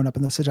though it's shown up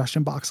in the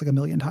suggestion box like a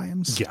million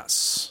times.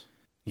 Yes.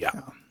 Yeah.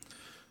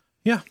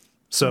 Yeah.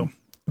 So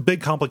big,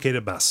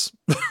 complicated mess.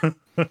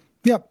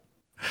 Yep.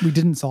 We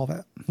didn't solve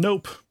it.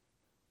 Nope.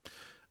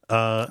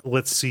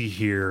 Let's see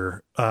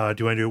here.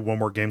 Do I do one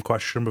more game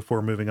question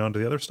before moving on to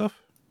the other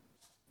stuff?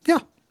 Yeah.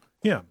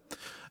 Yeah.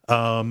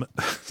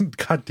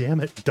 God damn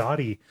it,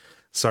 Dottie.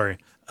 Sorry.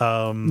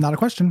 Not a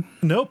question.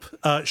 Nope.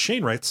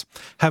 Shane writes,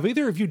 have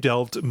either of you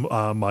delved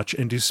much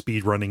into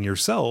speedrunning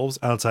yourselves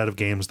outside of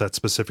games that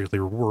specifically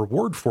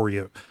reward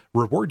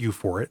you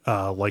for it,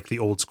 like the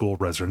old school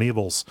Resident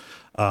Evils?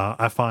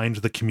 I find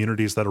the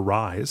communities that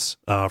arise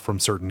from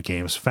certain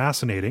games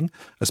fascinating,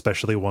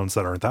 especially ones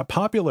that aren't that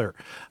popular.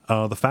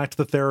 The fact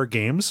that there are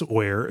games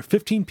where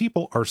 15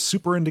 people are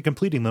super into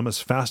completing them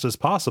as fast as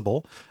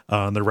possible,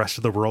 and the rest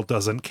of the world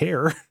doesn't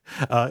care,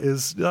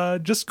 is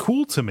just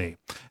cool to me.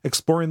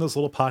 Exploring those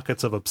little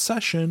pockets of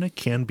obsession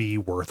can be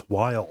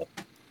worthwhile.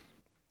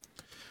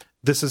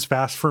 This is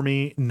fast for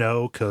me?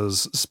 No,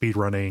 because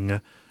speedrunning,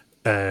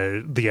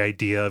 the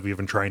idea of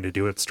even trying to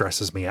do it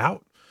stresses me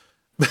out.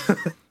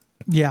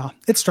 Yeah,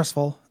 it's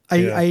stressful.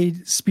 I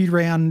speed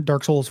ran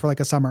Dark Souls for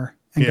like a summer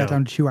and got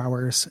down to 2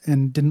 hours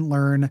and didn't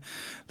learn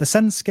the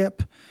send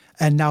skip.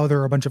 And now there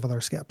are a bunch of other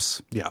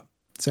skips. Yeah.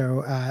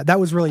 So that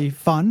was really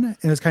fun.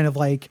 It was kind of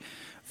like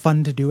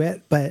fun to do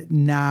it. But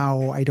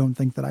now I don't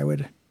think that I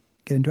would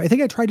get into it. I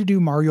think I tried to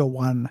do Mario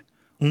 1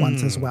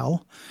 once as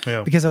well.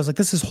 Yeah. Because I was like,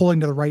 this is holding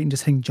to the right and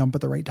just hitting jump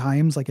at the right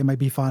times. Like it might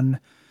be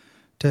fun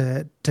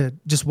to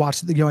just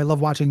watch. I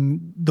love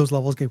watching those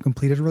levels get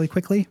completed really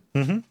quickly.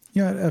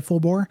 At full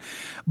bore,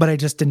 but I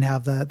just didn't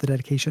have the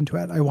dedication to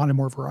it. I wanted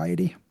more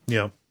variety.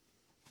 Yeah.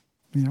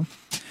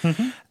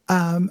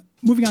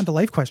 Moving on to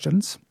life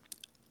questions.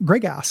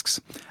 Greg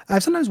asks,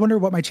 I've sometimes wondered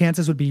what my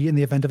chances would be in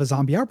the event of a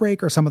zombie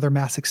outbreak or some other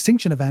mass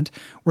extinction event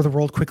where the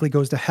world quickly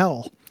goes to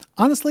hell.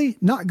 Honestly,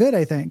 not good,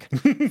 I think.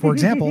 For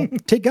example,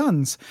 take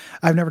guns.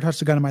 I've never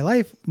touched a gun in my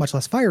life, much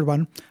less fired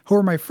one.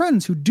 However, my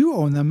friends who do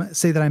own them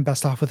say that I'm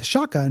best off with a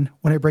shotgun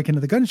when I break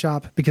into the gun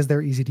shop because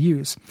they're easy to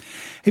use.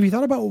 Have you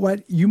thought about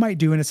what you might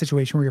do in a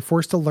situation where you're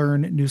forced to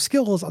learn new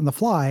skills on the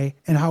fly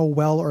and how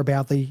well or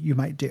badly you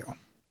might do?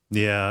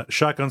 Yeah,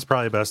 shotgun's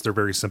probably best. They're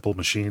very simple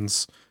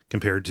machines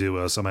compared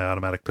to a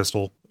semi-automatic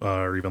pistol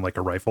or even like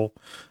a rifle.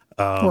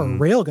 Or a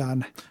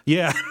railgun.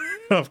 Yeah.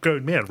 Oh,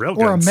 good man, railguns.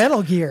 Or a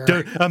Metal Gear.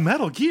 A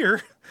Metal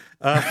Gear.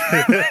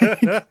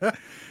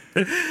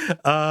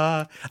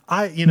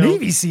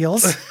 Navy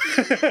SEALs.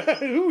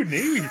 Ooh,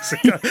 Navy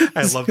SEALs.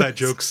 I love that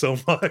joke so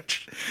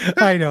much.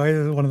 I know, it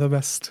is one of the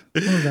best.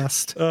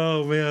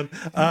 Oh man.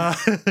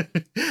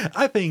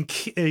 I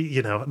think,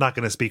 not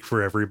going to speak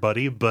for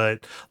everybody,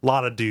 but a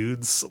lot of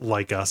dudes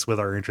like us with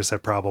our interests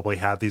have probably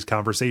had these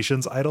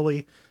conversations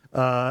idly,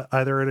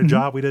 either at a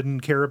job we didn't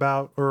care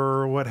about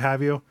or what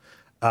have you.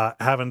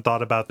 Haven't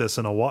thought about this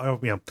in a while.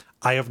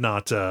 I have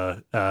not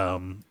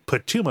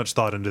put too much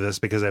thought into this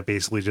because I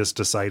basically just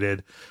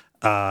decided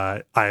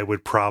I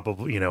would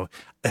probably,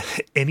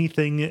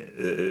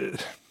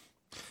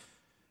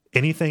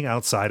 anything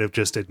outside of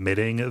just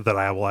admitting that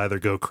I will either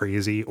go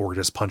crazy or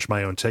just punch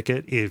my own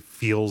ticket, it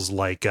feels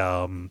like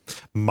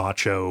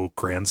macho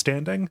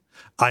grandstanding.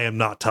 I am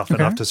not tough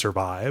enough to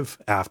survive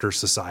after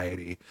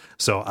society,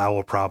 so I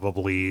will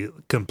probably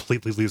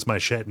completely lose my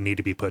shit and need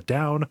to be put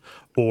down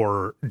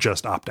or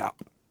just opt out.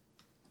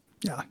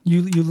 Yeah,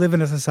 you live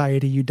in a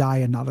society, you die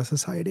in not a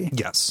society.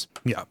 Yes.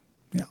 Yeah.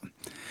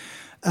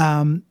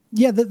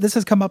 This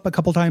has come up a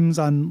couple times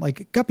on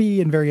like Guppy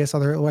and various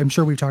other. I'm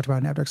sure we've talked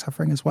about in Abject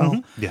Suffering as well.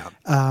 Mm-hmm.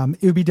 Yeah.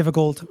 It would be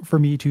difficult for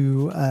me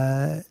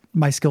to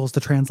my skills to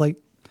translate.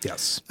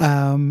 Yes.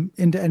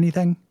 Into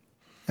anything.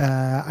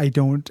 I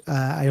don't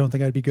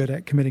think I'd be good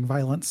at committing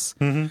violence,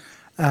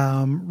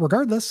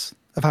 regardless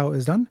of how it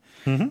was done.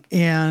 Mm-hmm.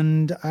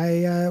 And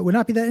I would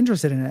not be that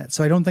interested in it.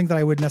 So I don't think that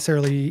I would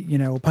necessarily,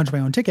 punch my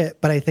own ticket,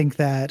 but I think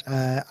that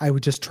I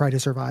would just try to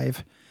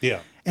survive.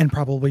 Yeah. And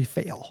probably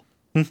fail.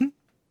 Mm-hmm.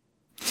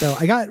 So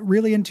I got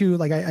really into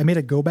like I made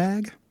a go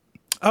bag.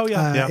 Oh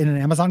yeah, in an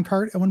Amazon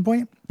cart at one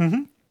point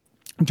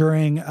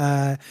during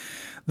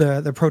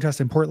the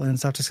protest in Portland and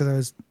stuff, just because I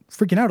was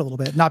freaking out a little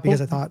bit. Not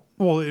because I thought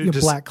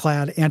black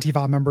clad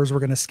Antifa members were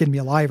going to skin me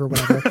alive or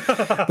whatever,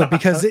 but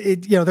because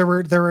there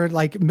were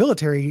like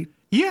military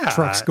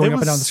trucks going up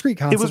and down the street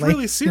constantly. It was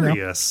really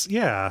serious.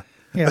 Yeah.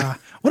 Yeah.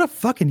 What a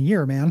fucking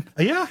year, man.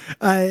 Yeah.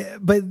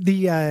 But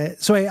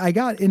so I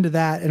got into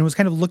that and was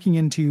kind of looking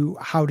into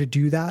how to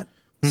do that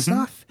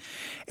stuff,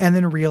 and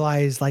then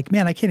realized like,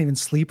 man, I can't even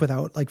sleep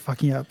without like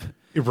fucking up.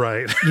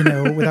 Right.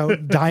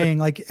 Without dying.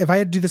 Like if I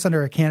had to do this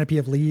under a canopy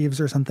of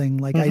leaves or something,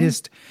 like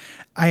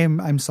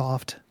I'm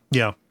soft.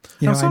 Yeah.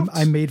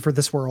 I'm made for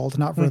this world,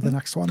 not for the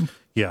next one.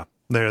 Yeah.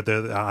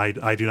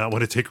 I do not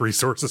want to take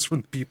resources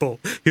from the people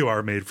who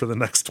are made for the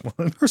next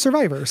one. Or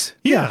survivors.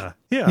 Yeah.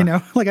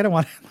 Yeah. Like I don't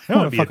want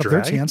to fuck up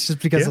their chance just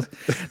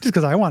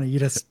because I want to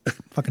eat a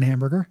fucking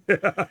hamburger.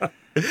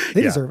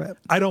 They deserve it.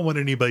 I don't want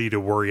anybody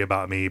to worry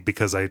about me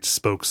because I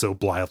spoke so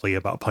blithely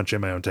about punching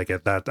my own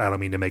ticket. That I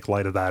don't mean to make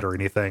light of that or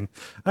anything.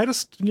 I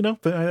just,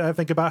 I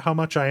think about how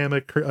much I am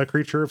a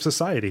creature of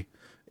society.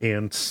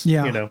 And,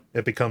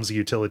 it becomes a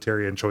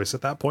utilitarian choice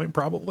at that point,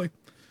 probably.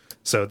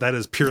 So that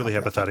is purely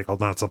hypothetical,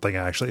 not something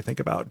I actually think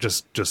about,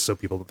 just so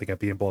people don't think I'm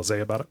being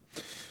blasé about it.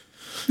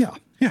 Yeah.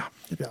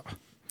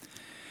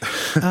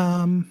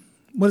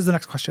 What is the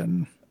next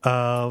question?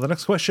 The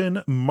next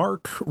question,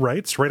 Mark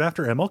writes, right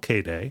after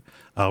MLK Day,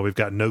 we've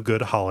got no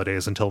good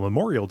holidays until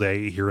Memorial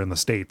Day here in the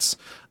States.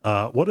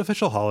 What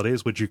official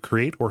holidays would you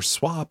create or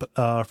swap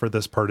for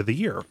this part of the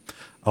year?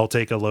 I'll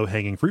take a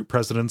low-hanging fruit.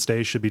 President's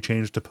Day should be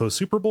changed to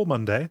post-Super Bowl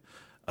Monday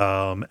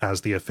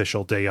as the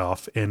official day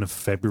off in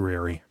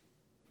February.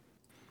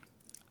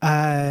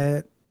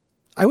 I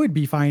would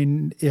be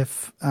fine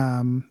if,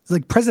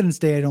 like President's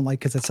Day, I don't like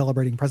because it's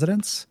celebrating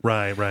presidents.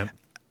 Right.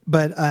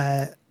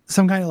 But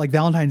some kind of like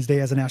Valentine's Day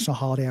as a national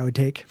holiday, I would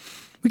take.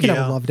 We could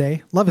have a love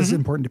day. Love is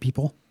important to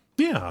people.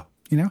 Yeah.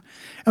 And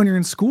when you're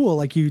in school,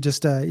 like you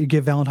just, you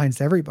give Valentine's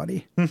to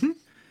everybody. Mm-hmm.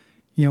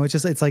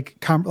 It's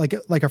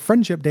like a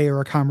friendship day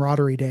or a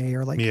camaraderie day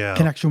or like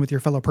connection with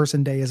your fellow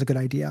person day is a good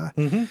idea.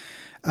 Mm-hmm.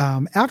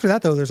 After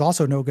that, though, there's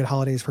also no good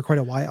holidays for quite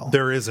a while.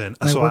 There isn't.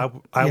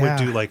 So I would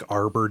do like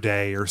Arbor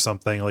Day or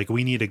something. Like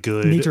we need a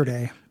good Nature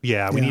Day.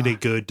 Yeah, we need a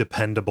good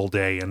dependable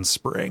day in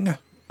spring.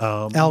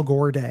 Al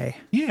Gore Day.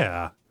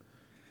 Yeah.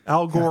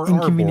 Al Gore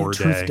Inconvenient Arbor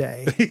Truth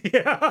Day.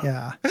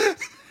 Yeah.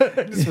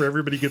 Just where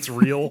everybody gets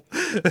real.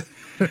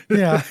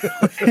 Yeah.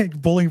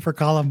 Bowling for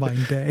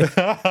Columbine Day.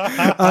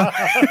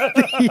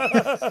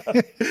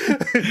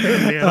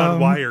 Man on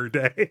Wire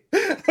Day.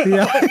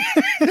 Yeah.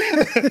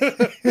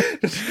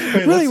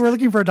 Really, we're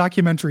looking for a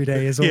documentary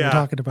day is what we're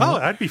talking about.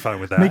 Oh, I'd be fine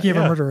with that. Making of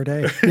a Murderer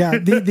Day. Yeah.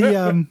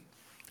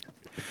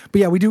 But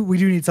yeah, we do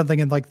need something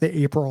in like the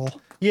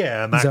April.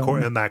 Yeah, in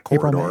that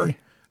corridor.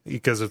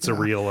 Because it's a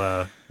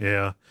real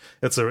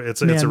it's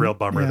a real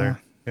bummer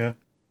there. Yeah.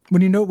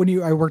 When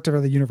I worked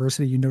at the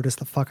university, you noticed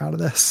the fuck out of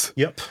this.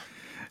 Yep.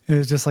 It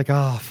was just like,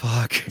 oh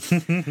fuck.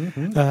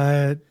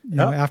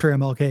 After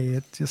MLK,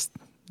 it's just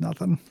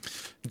nothing.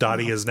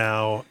 Dottie is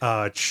now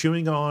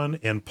chewing on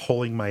and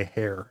pulling my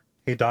hair.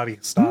 Hey Dottie,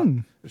 stop.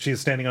 She's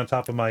standing on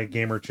top of my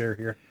gamer chair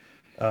here.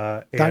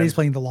 Dottie's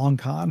playing the long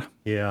con.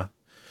 Yeah.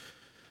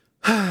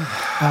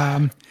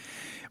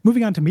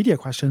 Moving on to media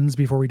questions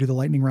before we do the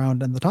lightning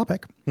round and the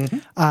topic.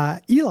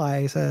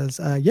 Eli says,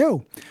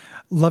 yo,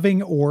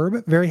 loving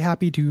Orb. Very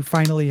happy to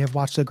finally have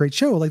watched a great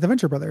show like The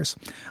Venture Brothers.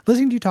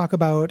 Listening to you talk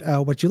about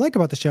what you like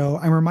about the show,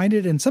 I'm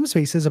reminded in some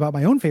spaces about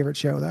my own favorite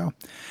show, though.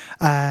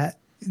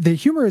 The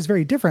humor is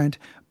very different,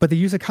 but the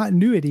use of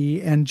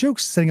continuity and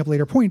jokes setting up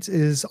later points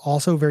is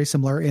also very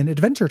similar in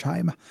Adventure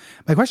Time.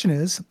 My question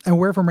is, I'm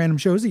aware from random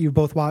shows that you've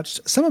both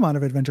watched some amount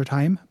of Adventure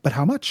Time, but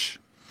how much?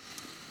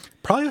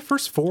 Probably the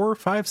first 4 or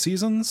 5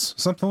 seasons,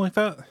 something like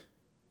that.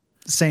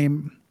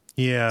 Same.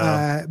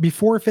 Yeah.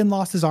 Before Finn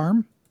lost his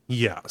arm.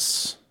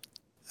 Yes.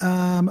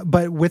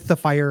 but with the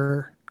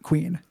Fire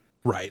Queen,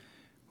 Right.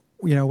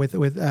 with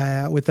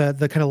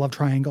the kind of love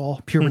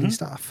triangle puberty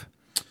stuff.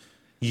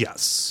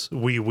 Yes,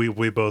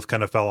 we both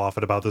kind of fell off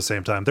at about the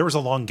same time. There was a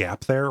long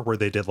gap there where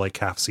they did like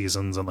half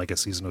seasons and like a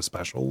season of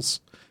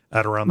specials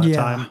at around that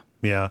time.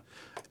 Yeah.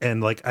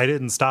 And like I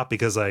didn't stop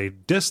because I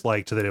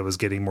disliked that it was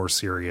getting more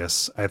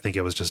serious. I think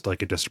it was just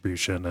like a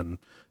distribution and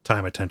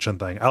time attention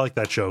thing. I like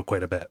that show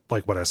quite a bit,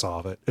 like what I saw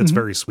of it. It's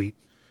very sweet,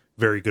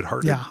 very good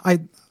hearted. Yeah,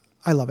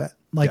 I love it.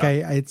 Like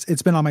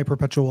it's been on my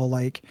perpetual,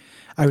 like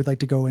I would like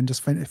to go and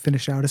just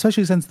finish out,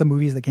 especially since the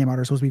movies that came out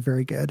are supposed to be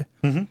very good.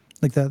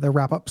 Like the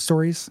wrap up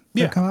stories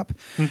that come up.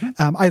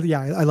 I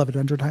love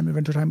Adventure Time.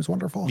 Adventure Time is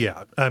wonderful.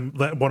 Yeah.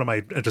 One of my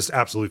just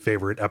absolute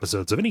favorite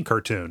episodes of any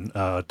cartoon,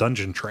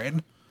 Dungeon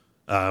Train,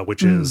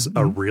 which is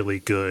a really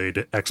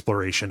good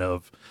exploration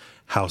of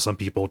how some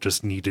people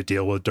just need to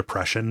deal with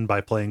depression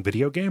by playing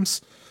video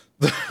games.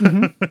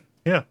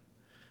 Yeah.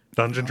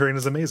 Dungeon Train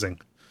is amazing.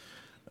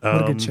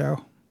 What a good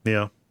show.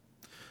 Yeah.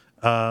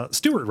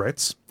 Stuart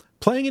writes,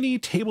 playing any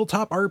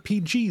tabletop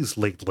RPGs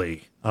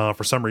lately?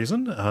 For some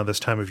reason, this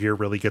time of year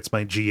really gets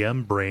my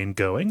GM brain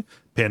going,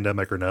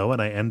 pandemic or no,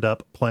 and I end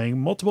up playing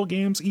multiple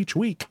games each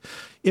week.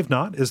 If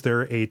not, is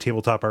there a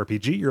tabletop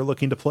RPG you're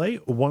looking to play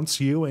once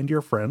you and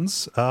your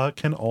friends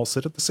can all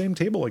sit at the same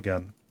table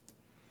again?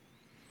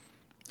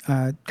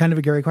 Kind of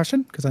a Gary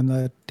question, because I'm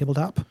the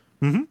tabletop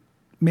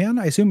man.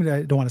 I assume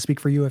I don't want to speak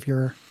for you if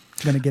you're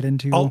going to get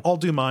into. I'll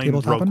do mine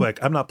real quick.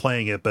 I'm not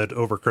playing it, but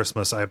over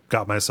Christmas I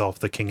got myself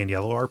the King and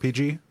Yellow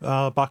RPG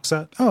box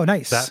set. Oh,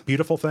 nice! That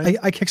beautiful thing.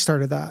 I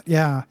kickstarted that.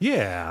 Yeah,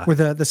 yeah. Where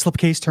the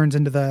slipcase turns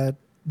into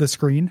the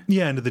screen.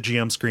 Yeah, into the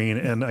GM screen,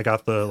 and I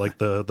got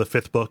the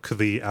fifth book,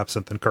 the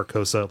Absinthe and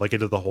Carcosa. Like I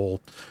did the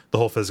whole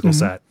physical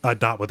set,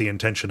 not with the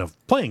intention of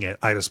playing it.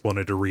 I just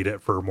wanted to read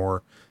it for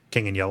more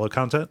King and Yellow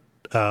content.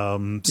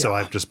 So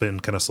I've just been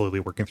kind of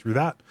slowly working through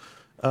that.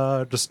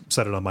 Just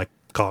set it on my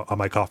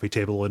coffee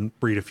table and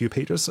read a few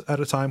pages at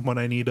a time when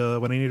I need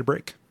a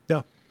break.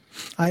 Yeah,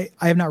 I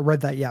have not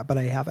read that yet, but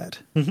I have it.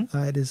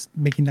 It is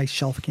making nice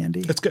shelf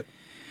candy. It's good.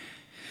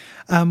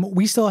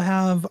 We still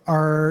have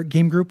our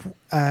game group.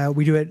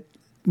 We do it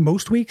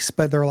most weeks,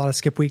 but there are a lot of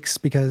skip weeks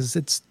because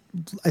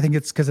I think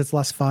it's because it's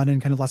less fun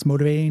and kind of less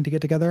motivating to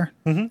get together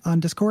on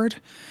Discord.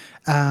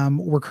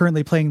 We're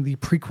currently playing the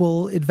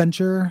prequel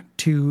adventure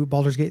to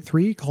Baldur's Gate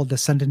 3 called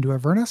Descent into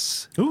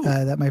Avernus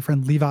that my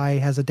friend Levi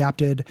has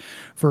adapted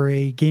for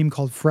a game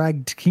called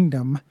Fragged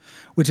Kingdom,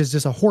 which is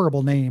just a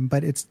horrible name,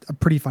 but it's a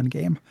pretty fun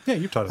game. Yeah,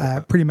 you've taught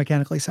it. Pretty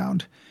mechanically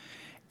sound.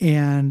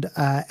 And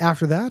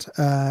after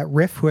that,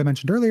 Riff, who I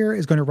mentioned earlier,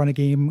 is going to run a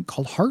game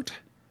called Heart,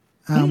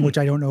 which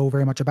I don't know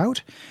very much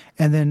about.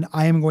 And then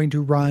I am going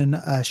to run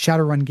a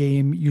Shadowrun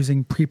game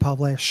using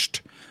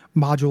pre-published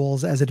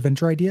modules as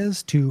adventure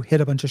ideas to hit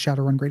a bunch of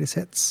Shadowrun greatest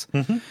hits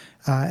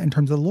in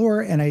terms of the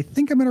lore. And I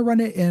think I'm going to run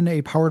it in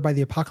a Powered by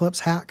the Apocalypse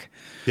hack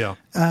of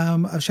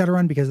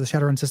Shadowrun, because the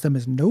Shadowrun system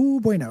is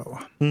no bueno.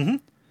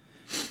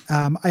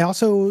 I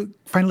also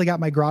finally got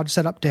my garage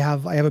set up I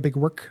have a big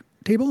work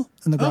table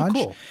in the garage.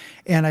 Cool.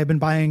 And I've been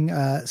buying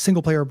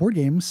single player board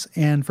games.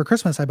 And for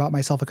Christmas, I bought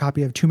myself a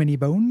copy of Too Many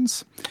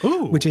Bones,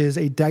 which is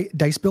a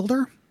dice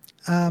builder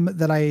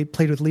that I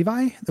played with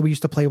Levi, that we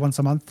used to play once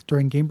a month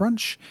during Game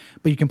Brunch,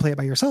 but you can play it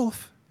by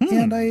yourself.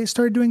 And I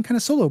started doing kind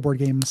of solo board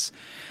games,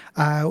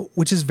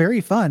 which is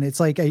very fun. It's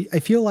like, I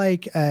feel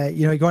like,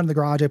 you go out in the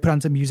garage, I put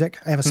on some music.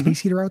 I have a space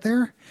heater out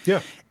there.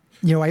 Yeah.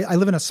 I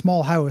live in a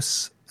small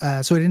house,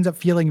 so it ends up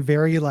feeling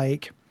very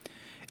like,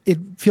 it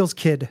feels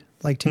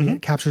like to me.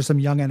 It captures some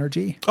young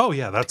energy. Oh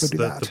yeah, that's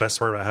the best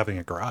part about having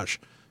a garage.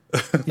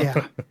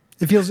 Yeah.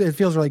 It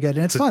feels really good,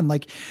 and it's fun.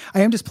 Like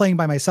I am just playing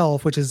by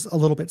myself, which is a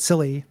little bit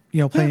silly,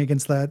 playing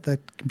against the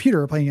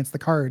computer or playing against the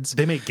cards.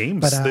 They make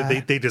games.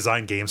 But, they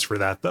design games for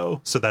that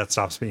though, so that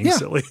stops being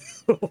silly.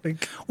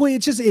 Well,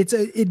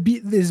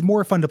 it's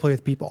more fun to play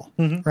with people,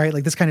 right?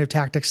 Like this kind of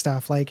tactics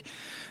stuff. Like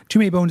Too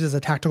Many Bones is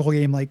a tactical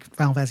game, like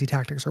Final Fantasy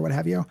Tactics or what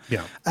have you.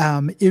 Yeah.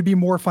 It'd be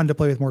more fun to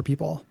play with more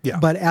people. Yeah.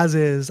 But as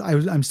is,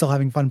 I'm still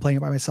having fun playing it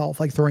by myself,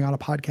 like throwing on a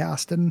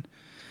podcast and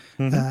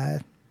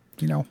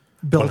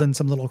building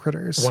some little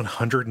critters.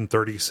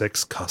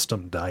 136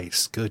 custom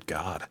dice. Good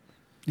God.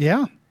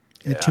 Yeah.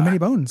 Too Many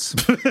Bones.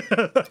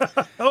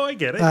 Oh, I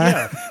get it.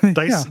 Yeah.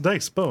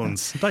 Dice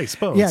bones.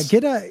 Yeah.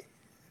 Get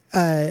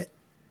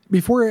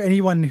before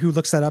anyone who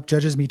looks that up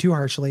judges me too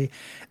harshly,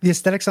 the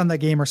aesthetics on that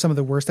game are some of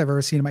the worst I've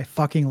ever seen in my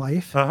fucking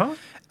life. I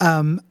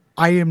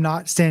am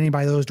not standing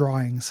by those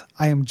drawings.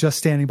 I am just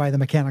standing by the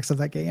mechanics of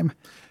that game.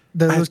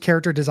 Those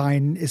character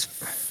design is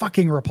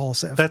fucking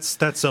repulsive. That's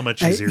so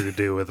much easier to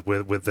do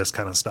with this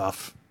kind of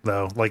stuff,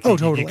 though. Like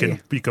totally. you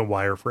can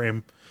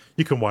wireframe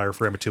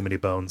a Too Many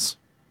Bones.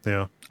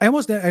 Yeah. I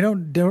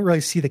don't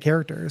really see the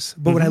characters,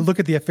 but when I look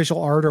at the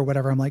official art or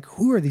whatever, I'm like,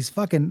 who are these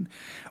fucking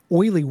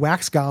oily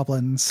wax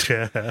goblins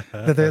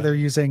that they're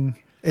using?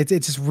 It's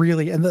just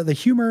really, and the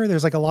humor,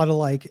 there's like a lot of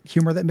like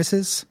humor that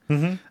misses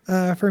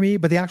for me,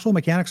 but the actual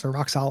mechanics are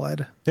rock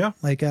solid. Yeah.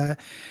 Like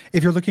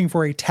if you're looking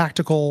for a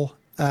tactical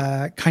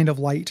kind of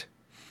light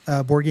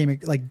board game,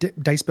 like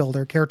dice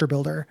builder, character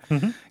builder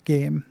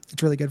game.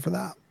 It's really good for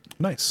that.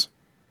 Nice.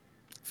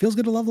 Feels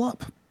good to level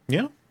up.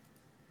 Yeah.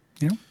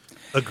 You know?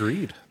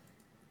 Agreed.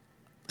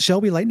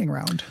 Shall we lightning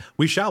round?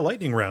 We shall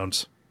lightning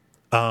round.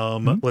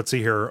 Let's see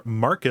here.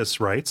 Marcus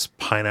writes,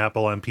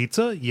 pineapple on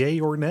pizza, yay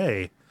or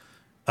nay?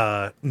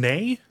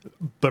 Nay,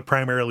 but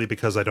primarily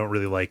because I don't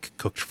really like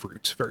cooked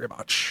fruit very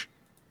much.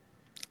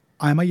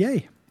 I'm a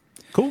yay.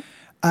 Cool.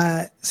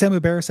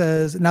 Samu Bear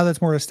says, now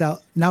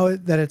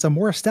that it's a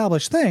more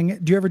established thing,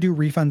 do you ever do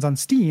refunds on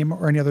Steam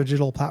or any other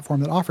digital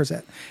platform that offers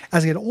it?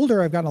 As I get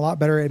older, I've gotten a lot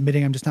better at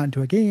admitting I'm just not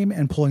into a game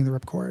and pulling the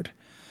ripcord.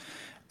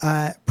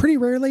 Pretty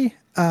rarely.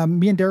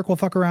 Me and Derek will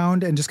fuck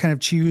around and just kind of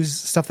choose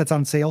stuff that's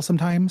on sale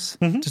sometimes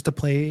just to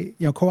play,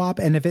 co-op.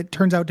 And if it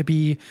turns out to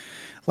be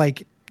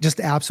like just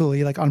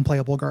absolutely like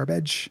unplayable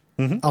garbage,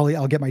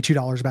 I'll get my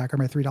 $2 back or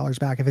my $3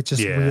 back if it's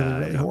just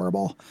really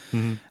horrible.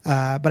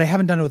 But I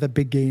haven't done it with a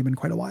big game in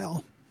quite a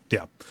while.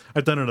 Yeah.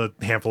 I've done it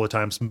a handful of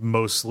times,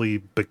 mostly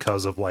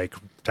because of like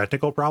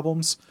technical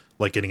problems,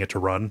 like getting it to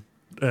run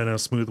in a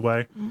smooth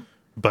way.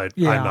 But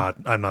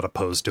I'm not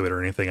opposed to it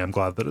or anything. I'm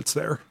glad that it's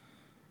there.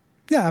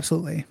 Yeah,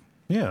 absolutely.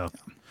 Yeah.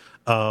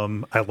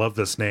 I love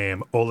this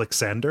name.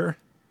 Alexander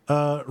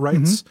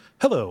writes,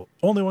 hello,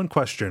 only one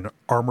question.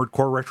 Armored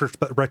Core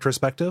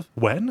retrospective.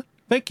 When?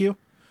 Thank you.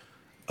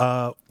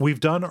 We've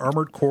done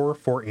Armored Core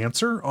for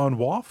Answer on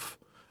WoF.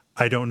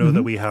 I don't know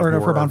that we have or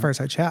more for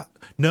Bonfireside Chat.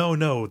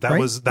 No, that right?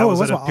 was at a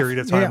WoF. period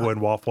of time when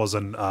WoF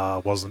wasn't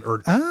when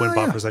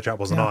Bonfireside Chat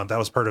wasn't on. That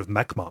was part of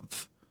Mech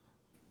Month.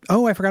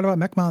 Oh, I forgot about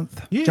Mech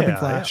Month. Yeah, Jumping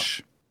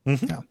Flash.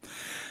 Yeah.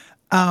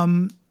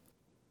 I'm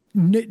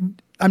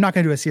not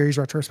going to do a series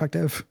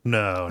retrospective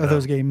of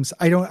those games.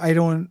 I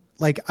don't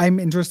like, I'm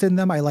interested in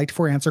them. I liked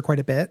For Answer quite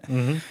a bit.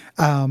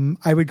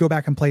 I would go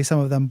back and play some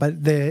of them,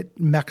 but the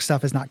mech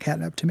stuff is not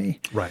catnip to me.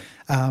 Right.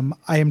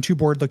 I am too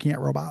bored looking at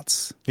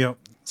robots. Yep.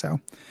 So,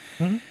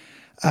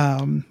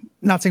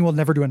 not saying we'll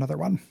never do another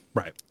one.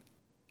 Right.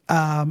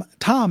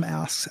 Tom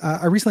asks,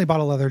 I recently bought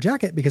a leather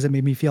jacket because it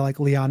made me feel like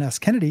Leon S.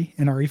 Kennedy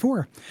in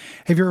RE4.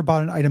 Have you ever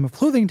bought an item of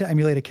clothing to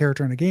emulate a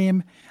character in a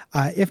game?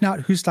 If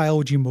not, whose style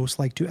would you most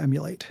like to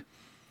emulate?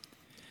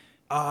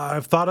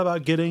 I've thought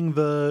about getting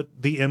the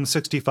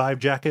M65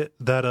 jacket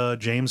that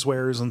James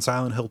wears in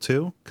Silent Hill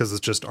 2 because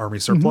it's just army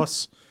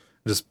surplus.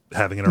 Just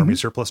having an army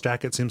surplus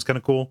jacket seems kind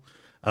of cool.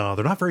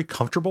 They're not very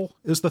comfortable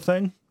is the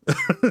thing.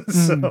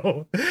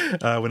 So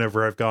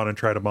whenever I've gone and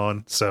tried them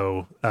on,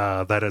 so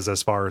that is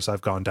as far as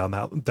I've gone down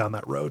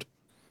that road.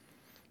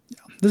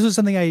 This was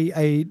something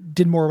I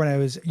did more when I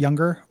was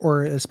younger,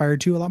 or aspired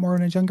to a lot more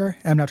when I was younger.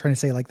 I'm not trying to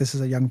say like this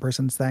is a young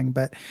person's thing,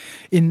 but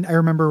I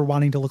remember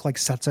wanting to look like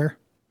Setzer.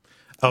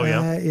 Oh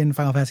yeah, in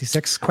Final Fantasy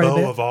VI quite a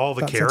bit. Oh, of all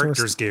the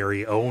characters,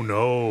 Gary. Oh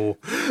no.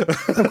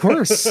 Of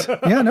course.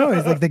 Yeah, no,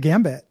 it's like the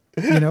Gambit.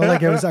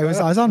 Like I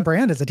was on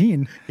brand as a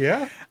teen.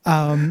 Yeah.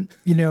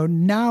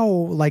 Now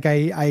like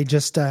I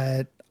just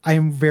I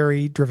am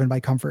very driven by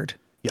comfort.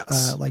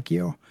 Yes. Like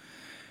you.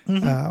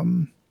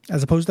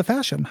 As opposed to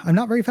fashion. I'm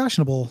not very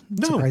fashionable,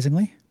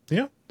 surprisingly.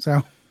 Yeah.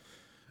 So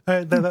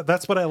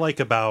that's what I like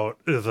about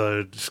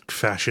the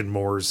fashion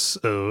mores,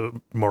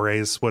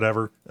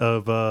 whatever,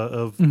 of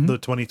the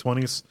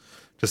 2020s.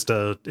 Just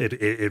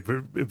it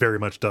very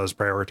much does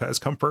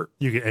prioritize comfort.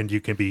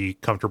 You can be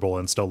comfortable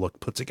and still look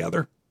put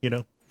together.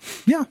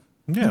 Yeah.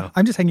 Yeah.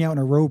 I'm just hanging out in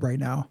a robe right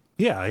now.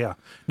 Yeah.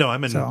 No,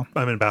 I'm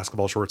in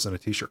basketball shorts and a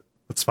t-shirt.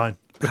 That's fine.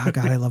 Oh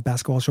God, I love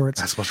basketball shorts.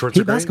 Basketball shorts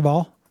are great.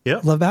 Basketball. Yeah.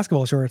 Love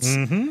basketball shorts.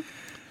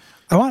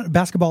 I want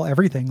basketball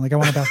everything. Like I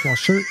want a basketball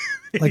shirt.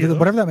 Like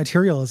whatever that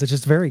material is, it's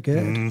just very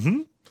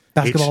good.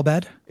 Basketball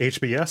bed.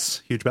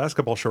 HBS, huge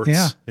basketball shorts.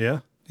 Yeah.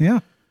 Yeah.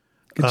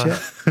 Good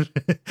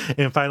shit.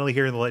 And finally,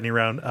 here in the lightning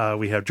round,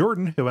 we have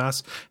Jordan who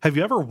asks, have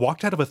you ever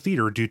walked out of a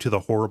theater due to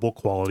the horrible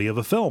quality of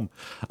a film?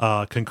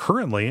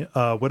 Concurrently,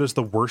 what is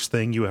the worst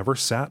thing you ever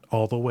sat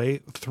all the way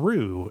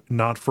through?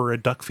 Not for a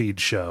duck feed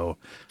show.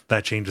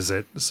 That changes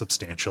it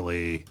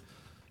substantially.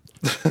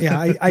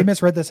 Yeah, I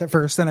misread this at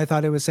first, and I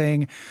thought it was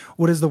saying,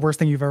 what is the worst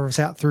thing you've ever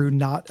sat through,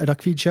 not a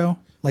duck feed show?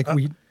 Like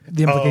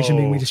the implication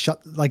being we just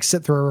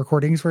sit through our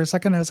recordings for a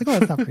second. And I was like, oh,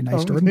 that's not very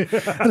nice, Jordan.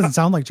 That doesn't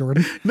sound like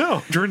Jordan.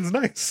 No, Jordan's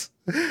nice.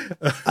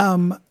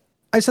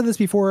 I said this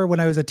before when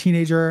I was a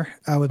teenager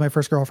with my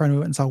first girlfriend. We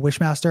went and saw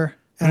Wishmaster,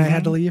 and I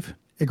had to leave.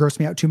 It grossed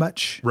me out too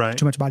much. Right.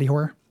 Too much body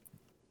horror.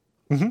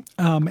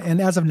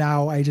 And as of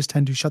now, I just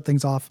tend to shut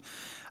things off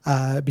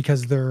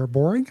because they're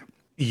boring.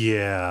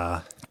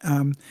 Yeah.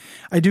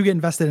 I do get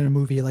invested in a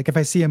movie. Like if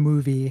I see a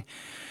movie,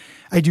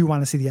 I do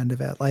want to see the end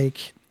of it.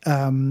 Like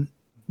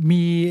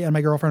me and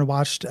my girlfriend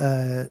watched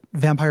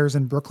Vampires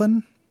in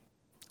Brooklyn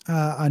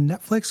on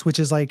Netflix, which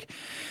is like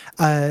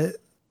a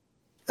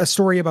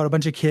story about a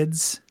bunch of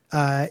kids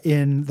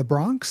in the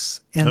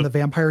Bronx, and the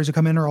vampires who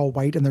come in are all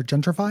white and they're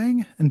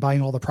gentrifying and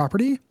buying all the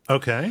property.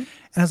 Okay. And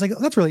I was like,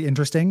 that's really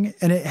interesting.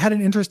 And it had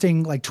an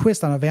interesting like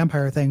twist on a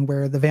vampire thing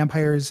where the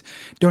vampires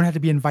don't have to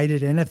be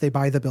invited in if they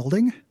buy the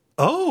building.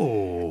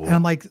 Oh. And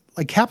I'm like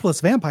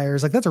capitalist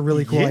vampires, like that's a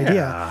really cool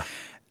idea.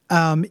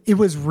 It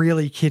was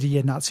really kiddie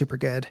and not super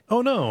good.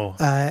 Oh no.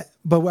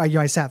 But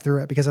I sat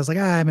through it because I was like,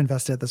 I'm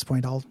invested at this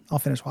point. I'll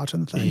finish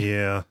watching the thing.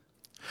 Yeah.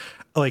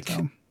 Like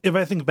if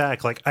I think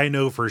back, like I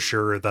know for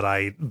sure that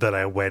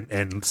I went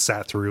and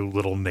sat through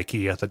Little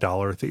Nicky at the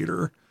Dollar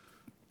Theater.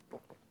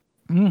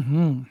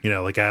 Mm-hmm. You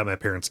know, like I had my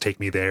parents take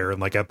me there,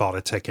 and like I bought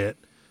a ticket,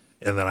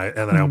 and then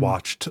I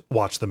watched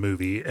the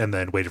movie, and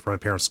then waited for my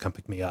parents to come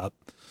pick me up.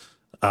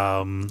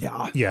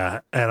 Yeah,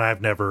 and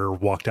I've never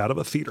walked out of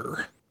a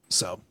theater,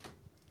 so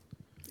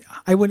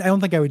I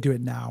don't think I would do it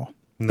now.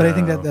 But I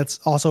think that's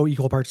also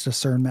equal parts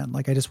discernment.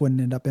 Like I just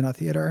wouldn't end up in a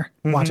theater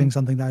watching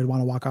something that I'd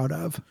want to walk out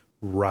of.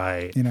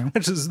 Right. You know,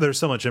 it's just, there's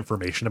so much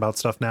information about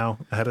stuff now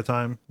ahead of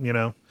time. You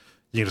know,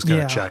 you can just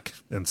kind of check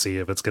and see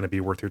if it's going to be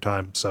worth your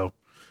time. So,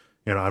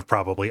 you know, I've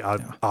probably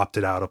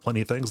opted out of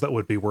plenty of things that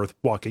would be worth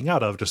walking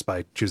out of just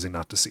by choosing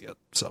not to see it.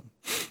 So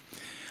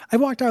I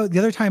walked out. The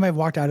other time I've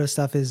walked out of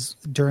stuff is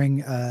during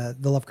the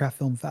Lovecraft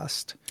Film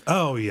Fest.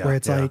 Oh yeah. Where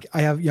it's like,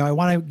 I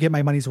want to get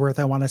my money's worth.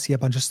 I want to see a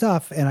bunch of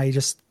stuff. And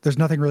there's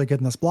nothing really good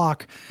in this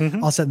block.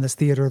 I'll sit in this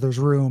theater, there's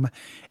room.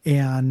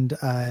 And,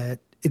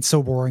 it's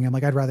so boring. I'm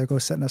like, I'd rather go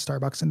sit in a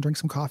Starbucks and drink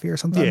some coffee or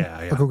something.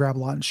 Or go grab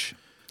lunch.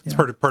 It's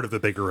part of a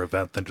bigger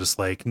event than just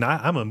like,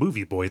 I'm a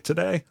movie boy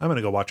today. I'm going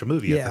to go watch a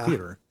movie at the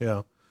theater.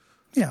 Yeah.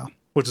 Yeah.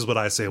 Which is what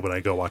I say when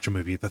I go watch a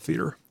movie at the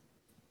theater.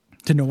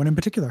 To no one in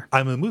particular.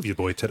 I'm a movie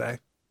boy today.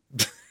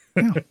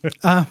 To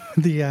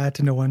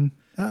no one.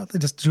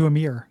 Just to a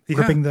mirror,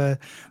 gripping the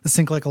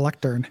sink like a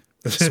lectern,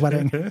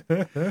 sweating.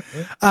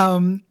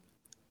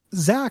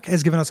 Zach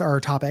has given us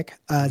our topic.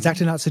 Zach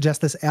did not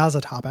suggest this as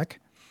a topic,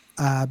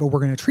 but we're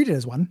going to treat it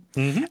as one.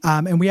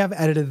 And we have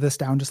edited this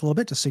down just a little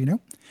bit, just so you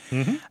know.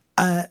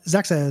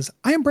 Zach says,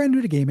 I am brand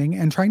new to gaming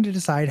and trying to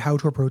decide how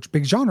to approach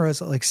big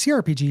genres like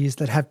CRPGs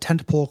that have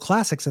tentpole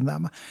classics in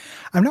them.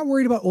 I'm not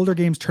worried about older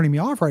games turning me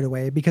off right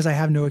away because I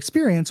have no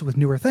experience with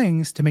newer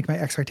things to make my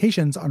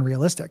expectations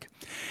unrealistic.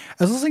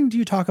 I was listening to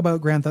you talk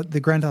about the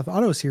Grand Theft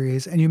Auto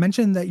series, and you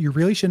mentioned that you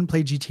really shouldn't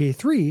play GTA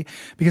 3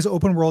 because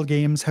open world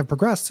games have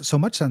progressed so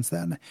much since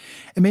then.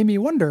 It made me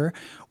wonder,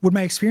 would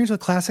my experience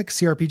with classic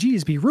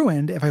CRPGs be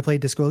ruined if I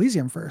played Disco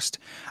Elysium first?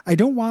 I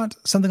don't want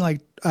something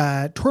like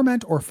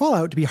Torment or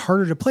Fallout to be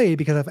harder to play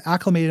because I've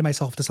acclimated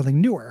myself to something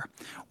newer.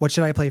 What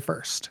should I play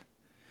first?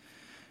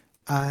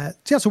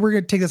 So we're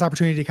going to take this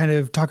opportunity to kind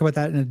of talk about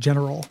that in a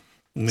general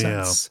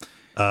sense.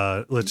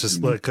 Let's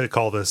just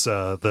call this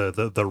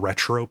the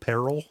retro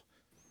peril.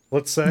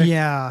 Let's say,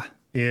 yeah.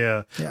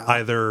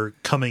 Either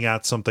coming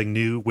at something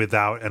new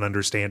without an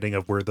understanding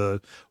of where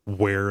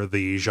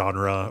the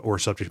genre or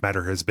subject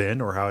matter has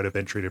been or how it had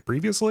been treated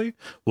previously.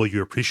 Will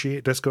you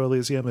appreciate Disco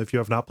Elysium if you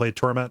have not played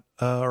Torment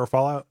or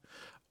Fallout?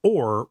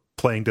 Or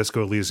playing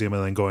Disco Elysium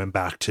and then going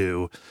back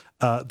to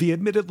the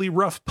admittedly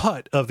rough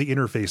putt of the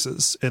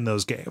interfaces in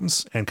those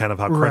games and kind of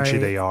how crunchy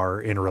they are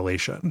in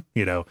relation.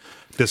 You know,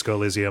 Disco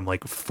Elysium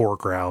like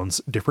foregrounds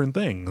different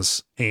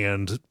things,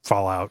 and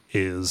Fallout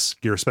is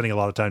you're spending a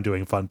lot of time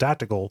doing fun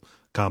tactical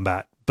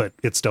combat, but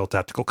it's still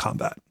tactical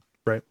combat,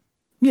 right?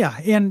 Yeah,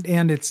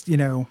 and it's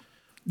when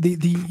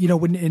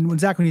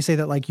Zach, when you say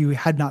that like you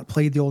had not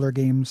played the older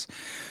games,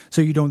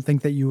 so you don't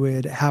think that you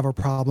would have a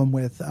problem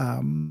with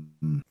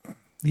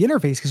the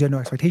interface because you have no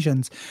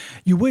expectations,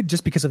 you would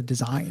just because of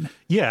design.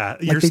 Yeah,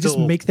 like they just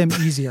make them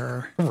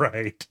easier,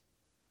 right?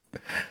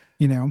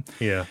 You know.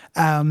 Yeah.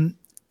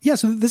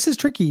 So this is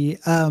tricky.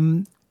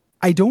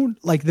 I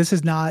don't like this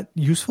is not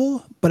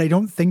useful, but I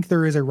don't think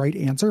there is a right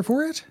answer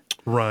for it.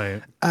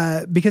 Right.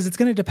 Because it's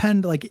going to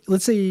depend. Like,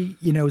 let's say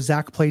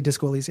Zach played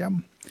Disco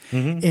Elysium,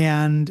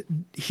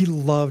 and he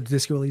loved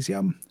Disco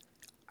Elysium.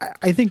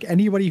 I think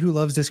anybody who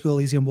loves Disco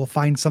Elysium will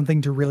find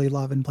something to really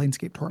love in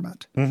Planescape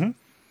Torment.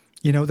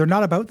 They're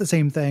not about the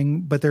same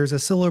thing, but there's a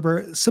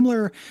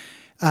similar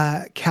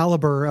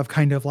caliber of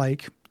kind of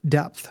like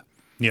depth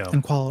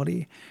and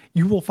quality.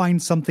 You will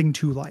find something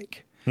to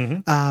like.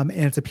 And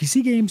it's a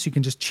PC game, so you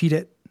can just cheat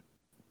it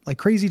like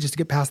crazy just to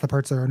get past the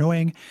parts that are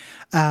annoying.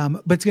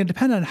 But it's going to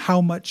depend on how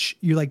much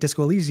you like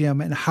Disco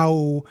Elysium and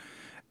how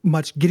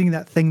much getting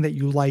that thing that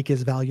you like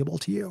is valuable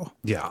to you.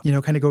 Yeah.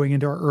 Kind of going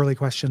into our early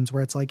questions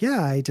where it's like,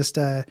 I just,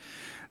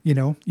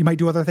 you might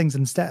do other things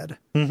instead.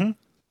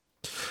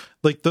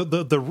 Like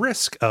the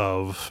risk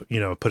of,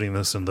 putting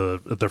this in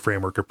the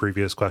framework of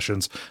previous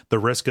questions, the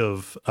risk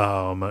of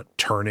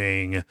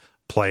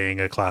playing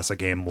a classic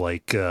game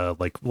like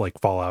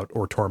Fallout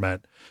or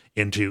Torment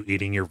into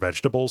eating your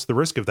vegetables, the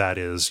risk of that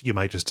is you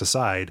might just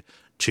decide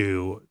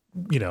to,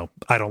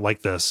 I don't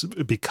like this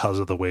because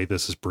of the way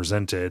this is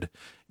presented,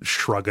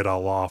 shrug it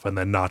all off, and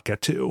then not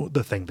get to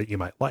the thing that you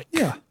might like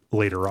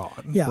later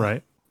on. Yeah.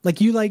 Right.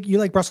 Like you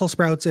like Brussels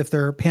sprouts if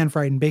they're pan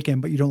fried in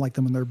bacon, but you don't like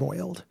them when they're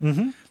boiled.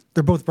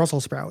 They're both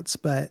Brussels sprouts,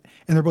 and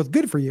they're both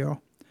good for you,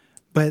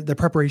 but the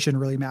preparation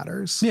really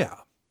matters. Yeah.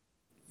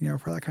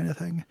 For that kind of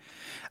thing.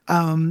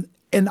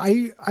 And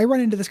I run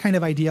into this kind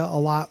of idea a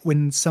lot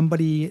when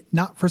somebody,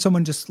 not for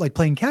someone just like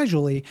playing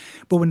casually,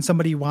 but when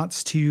somebody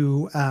wants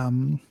to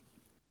kind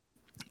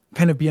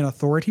of be an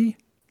authority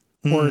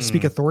or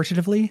speak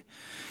authoritatively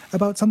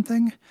about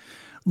something,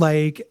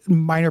 like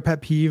minor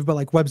pet peeve, but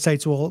like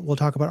websites will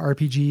talk about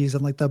RPGs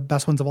and like the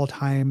best ones of all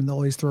time, and they'll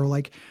always throw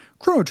like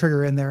Chrono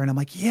Trigger in there, and I'm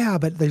like, yeah,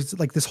 but there's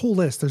like this whole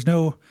list. There's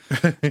no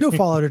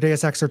Fallout or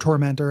Deus Ex or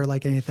Torment or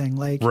like anything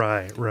like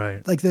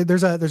right. Like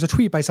there's a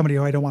tweet by somebody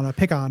who I don't want to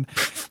pick on,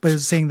 but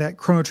it's saying that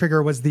Chrono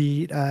Trigger was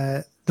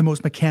the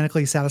most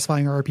mechanically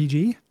satisfying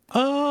RPG.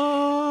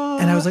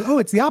 And I was like, oh,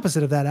 it's the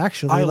opposite of that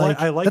actually.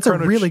 I like that's a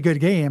really good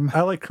game.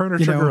 I like Chrono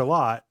Trigger a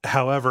lot.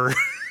 However.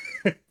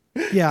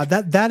 Yeah,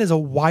 that is a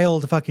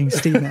wild fucking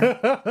statement.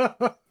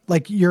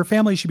 Like your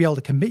family should be able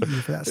to commit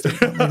you for that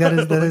statement. Like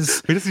that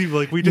is.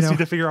 We just need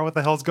to figure out what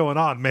the hell's going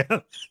on,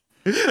 man.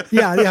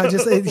 Yeah.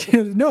 Just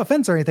no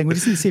offense or anything. We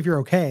just need to see if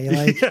you're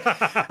okay.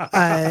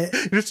 Like,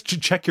 just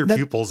check your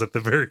pupils at the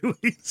very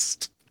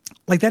least.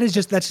 Like that's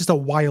just a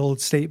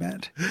wild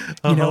statement,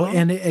 you know,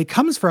 and it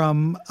comes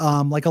from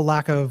like a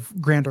lack of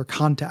grander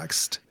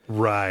context.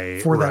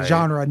 Right. For that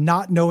genre,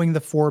 not knowing the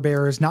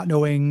forebears, not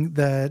knowing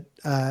the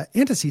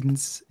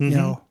antecedents, you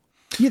know,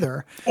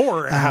 either.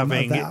 Or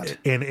having an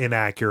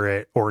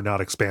inaccurate or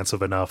not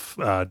expansive enough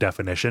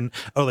definition.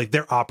 Oh, like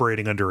they're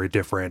operating under a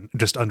different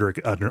definition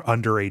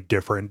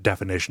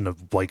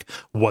of like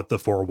what the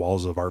four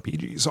walls of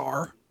RPGs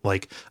are.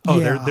 Like,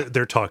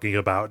 they're talking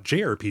about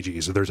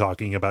JRPGs, or they're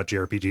talking about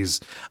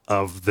JRPGs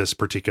of this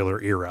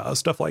particular era,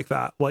 stuff like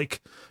that.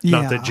 Like,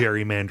 not that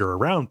gerrymander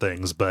around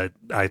things, but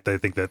I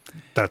think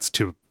that's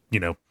too, you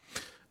know,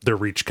 their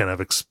reach kind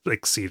of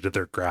exceeded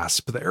their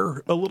grasp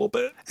there a little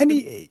bit. And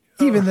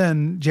even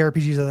then,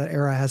 JRPGs of that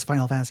era has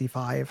Final Fantasy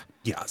V.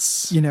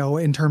 Yes. You know,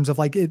 in terms of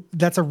like,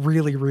 that's a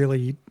really,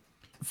 really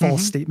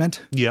false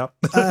statement. Yep.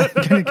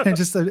 kind of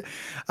just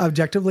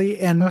objectively.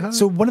 And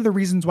so one of the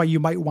reasons why you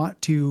might want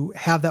to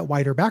have that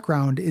wider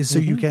background is so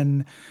you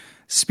can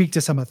speak to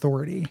some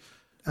authority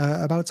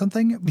about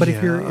something. But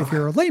if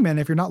you're a layman,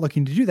 if you're not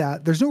looking to do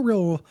that, there's no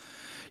real,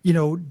 you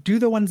know, do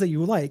the ones that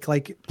you like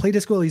play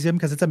Disco Elysium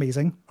because it's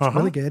amazing. It's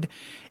really good.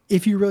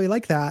 If you really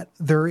like that,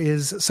 there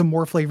is some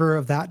more flavor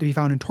of that to be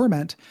found in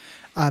Torment.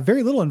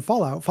 Very little in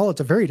Fallout. Fallout's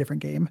a very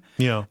different game.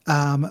 Yeah.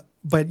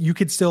 But you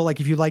could still, like,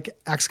 if you like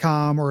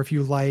XCOM, or if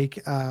you like,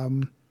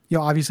 you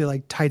know, obviously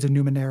like Tides of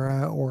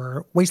Numenera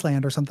or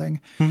Wasteland or something,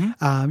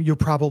 you'll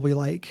probably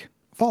like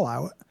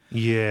Fallout.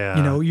 Yeah.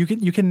 You know,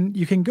 you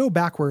can go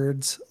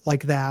backwards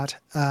like that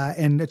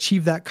and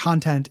achieve that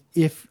content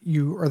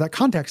that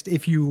context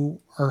if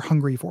you are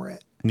hungry for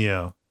it.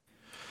 Yeah.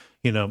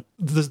 You know,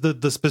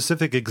 the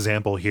specific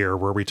example here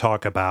where we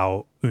talk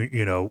about,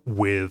 you know,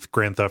 with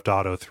Grand Theft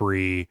Auto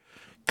 3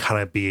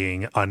 kind of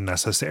being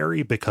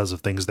unnecessary because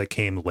of things that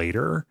came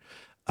later,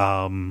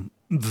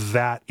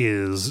 that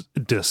is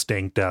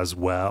distinct as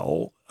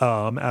well,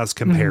 as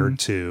compared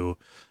to,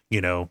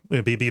 you know,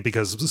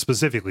 because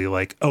specifically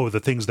like, oh, the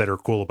things that are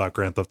cool about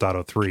Grand Theft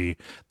Auto 3,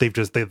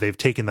 they've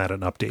taken that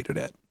and updated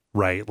it,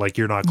 right? Like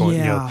you're not going,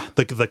 you know,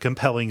 the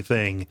compelling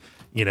thing,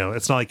 you know,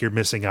 it's not like you're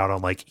missing out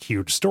on like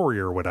huge story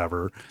or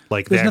whatever.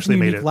 Like there's they actually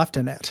made it left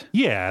in it.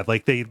 Yeah,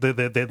 like they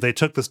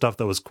took the stuff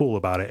that was cool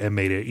about it and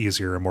made it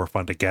easier and more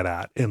fun to get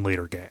at in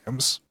later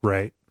games,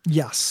 right?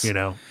 Yes. You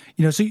know,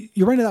 so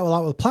you run into that a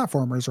lot with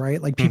platformers,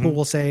 right? Like people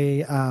will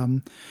say,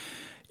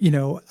 you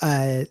know,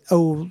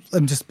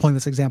 I'm just pulling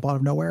this example out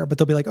of nowhere, but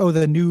they'll be like, oh,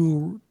 the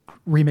new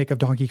remake of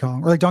Donkey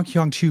Kong, or like Donkey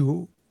Kong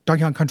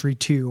Country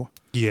 2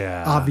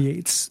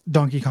 obviates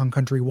Donkey Kong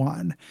Country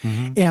 1.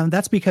 And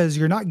that's because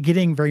you're not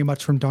getting very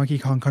much from Donkey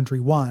Kong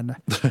Country 1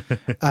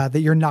 that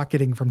you're not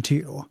getting from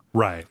 2.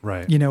 Right.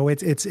 You know,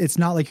 it's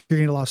not like you're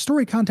getting a lot of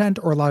story content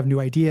or a lot of new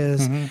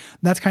ideas.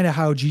 That's kind of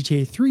how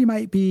GTA 3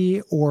 might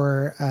be,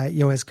 or, you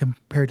know, as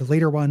compared to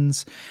later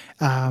ones.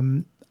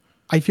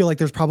 I feel like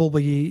there's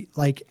probably,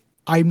 like,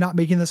 I'm not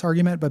making this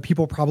argument, but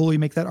people probably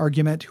make that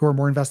argument who are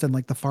more invested in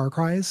like the Far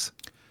Cries.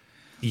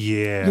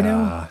 Yeah. You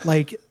know,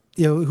 like,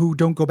 you know, who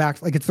don't go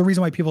back. Like, it's the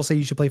reason why people say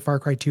you should play Far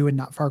Cry 2 and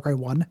not Far Cry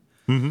 1.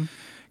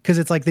 Because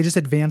it's like they just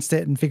advanced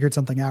it and figured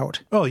something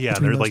out. Oh, yeah.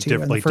 They're like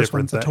different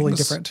things. Totally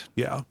different.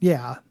 Yeah.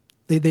 Yeah.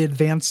 They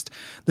advanced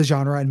the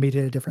genre and made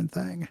it a different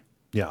thing.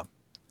 Yeah.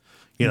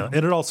 You know,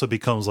 and it also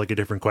becomes like a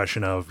different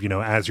question of, you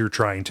know, as you're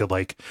trying to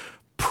like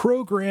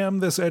program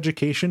this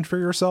education for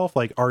yourself,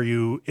 like, are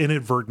you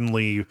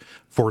inadvertently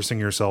forcing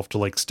yourself to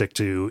like stick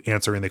to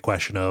answering the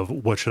question of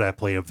what should I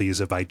play of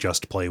these if I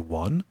just play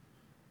one?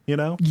 You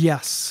know?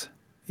 Yes.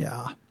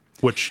 Yeah.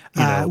 Which,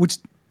 you know,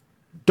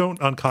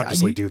 don't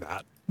unconsciously do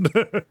that.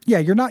 Yeah.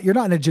 You're not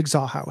in a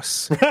jigsaw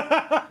house.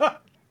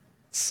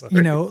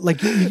 You know,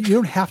 like you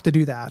don't have to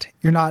do that.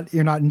 You're not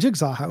in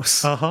Jigsaw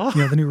House. You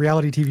know, the new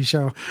reality TV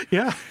show.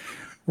 Yeah.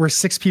 Where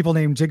 6 people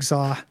named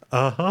Jigsaw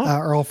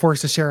are all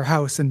forced to share a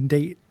house and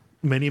date.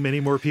 Many, many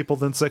more people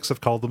than 6 have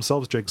called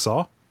themselves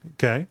Jigsaw.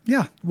 Okay.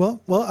 Yeah.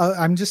 Well,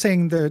 I'm just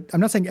saying that I'm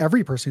not saying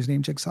every person who's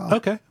named Jigsaw.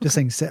 Okay. Just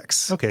saying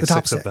 6. Okay. The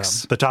top 6 of them.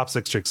 The top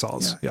 6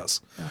 Jigsaws. Yeah.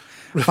 Yes.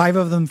 Yeah. 5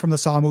 of them from the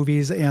Saw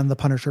movies and the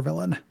Punisher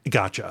villain.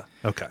 Gotcha.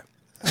 Okay.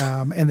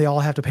 And they all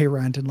have to pay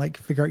rent and like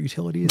figure out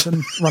utilities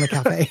and run a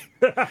cafe.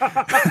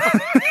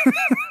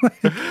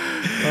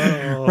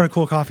 Run a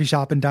cool coffee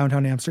shop in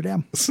downtown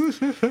Amsterdam.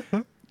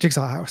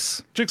 Jigsaw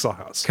House. Jigsaw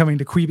House. Coming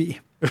to Quibi.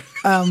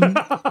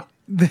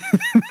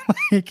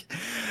 Like,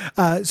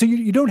 so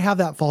you don't have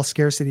that false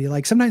scarcity.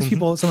 Like sometimes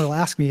someone will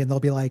ask me and they'll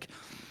be like,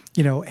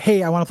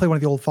 hey, I want to play one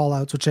of the old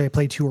Fallouts, which I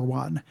play 2 or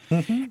 1.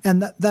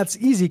 And that's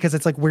easy because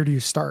it's like, where do you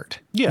start?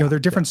 Yeah. They're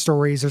different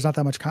stories. There's not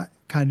that much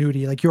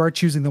continuity. Like you are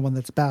choosing the one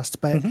that's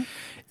best. But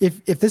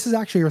if this is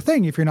actually your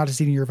thing, if you're not just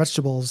eating your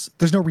vegetables,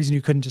 there's no reason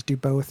you couldn't just do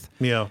both.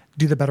 Yeah.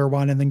 Do the better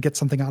one and then get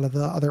something out of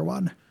the other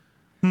one.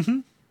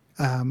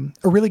 A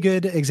really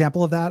good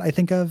example of that I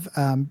think of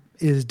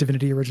is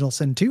Divinity Original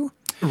Sin 2.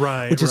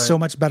 Right. Which is so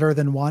much better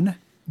than 1.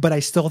 But I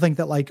still think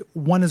that like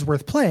 1 is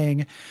worth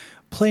playing.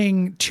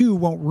 Playing 2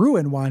 won't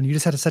ruin 1. You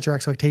just have to set your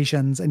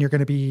expectations and you're going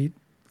to be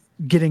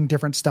getting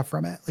different stuff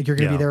from it. Like you're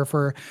going to be there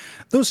for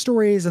those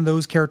stories and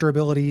those character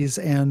abilities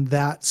and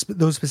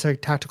those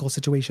specific tactical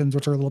situations,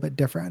 which are a little bit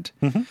different.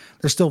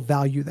 There's still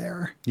value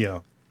there. Yeah.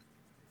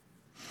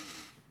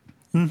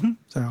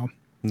 So,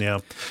 yeah.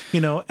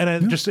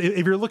 And just,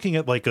 if you're looking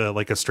at like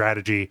a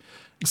strategy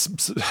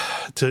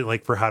to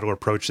like for how to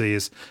approach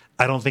these,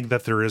 I don't think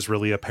that there is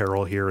really a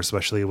peril here,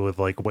 especially with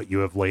like what you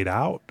have laid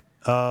out,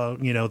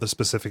 the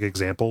specific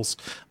examples,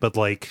 but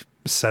like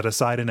set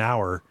aside an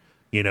hour,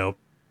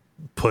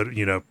 put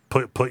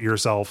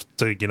yourself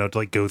to, to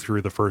like go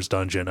through the first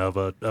dungeon of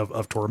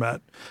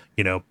Torment,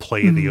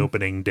 play the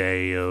opening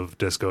day of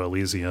Disco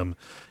Elysium,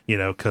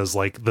 cause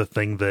like the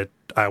thing that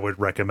I would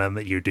recommend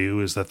that you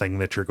do is the thing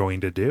that you're going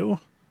to do.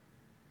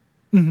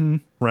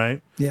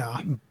 Right.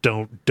 Yeah.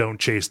 Don't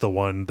chase the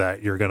one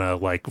that you're gonna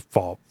like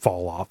fall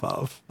off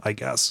of, I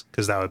guess,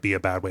 because that would be a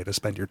bad way to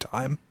spend your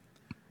time.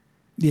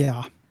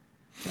 Yeah.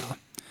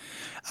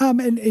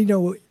 And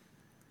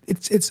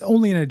it's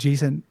only an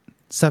adjacent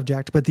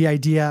subject, but the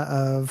idea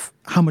of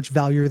how much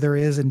value there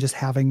is in just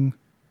having,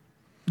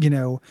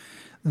 the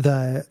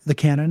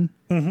canon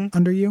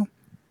under you,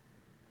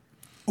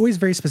 always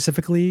very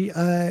specifically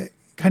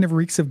kind of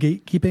reeks of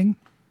gatekeeping.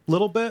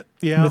 Little bit,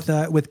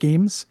 yeah. With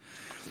games.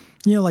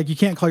 Like you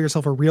can't call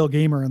yourself a real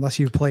gamer unless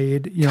you've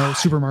played,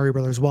 Super Mario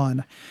Brothers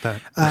 1.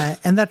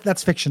 And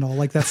that's fictional.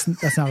 Like that's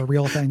not a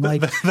real thing.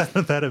 Like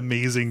that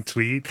amazing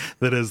tweet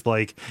that is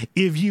like,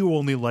 if you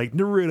only like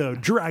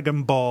Naruto,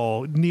 Dragon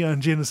Ball,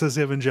 Neon Genesis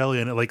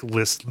Evangelion, it like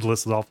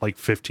lists off like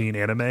 15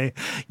 anime.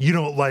 You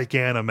don't like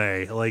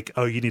anime. Like,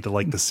 oh, you need to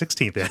like the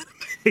 16th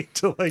anime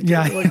to like,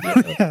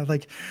 yeah.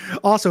 Like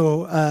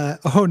also,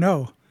 oh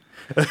no.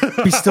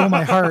 Be still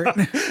my heart.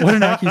 What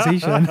an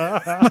accusation.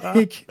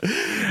 Like,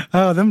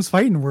 oh, them's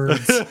fighting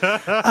words.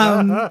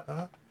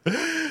 But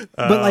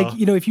like,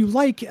 if you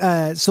like,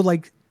 so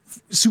like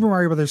Super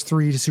Mario Brothers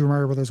 3 to Super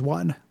Mario Brothers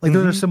 1, like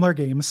those are similar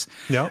games.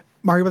 Yeah.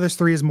 Mario Brothers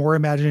 3 is more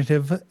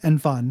imaginative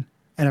and fun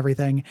and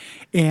everything.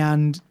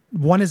 And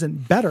 1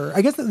 isn't better.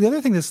 I guess the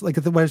other thing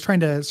what I was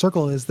trying to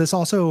circle is this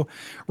also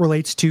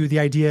relates to the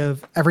idea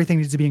of everything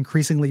needs to be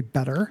increasingly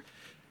better.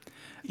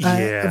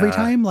 Every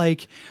time,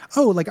 like,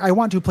 oh, like I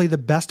want to play the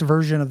best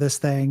version of this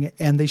thing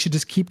and they should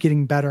just keep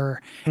getting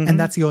better. And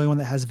that's the only one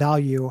that has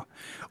value.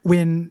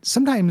 When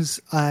sometimes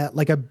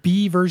like a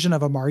B version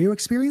of a Mario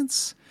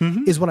experience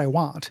is what I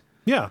want.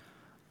 Yeah.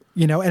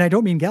 And I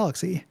don't mean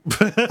Galaxy.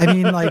 I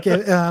mean, like,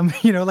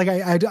 like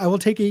I will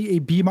take a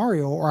B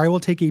Mario or I will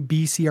take a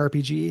B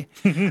CRPG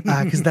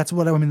because that's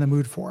what I'm in the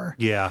mood for.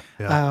 Yeah.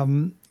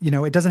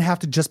 It doesn't have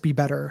to just be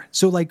better.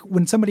 So like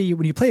when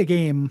you play a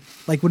game,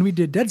 like when we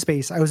did Dead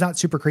Space, I was not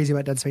super crazy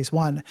about Dead Space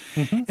 1.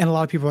 And a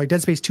lot of people are like,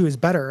 Dead Space 2 is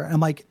better. And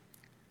I'm like,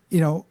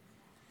 cool.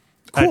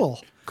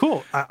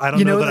 Cool. I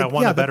don't know that I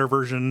want a better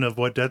version of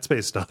what Dead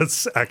Space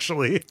does,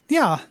 actually.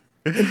 Yeah.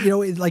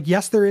 And, like,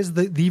 yes, there is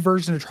the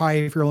version to try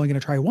if you're only going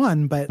to try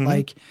one, but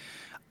like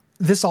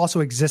this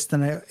also exists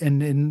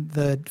in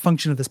the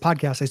function of this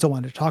podcast. I still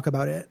wanted to talk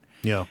about it.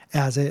 Yeah.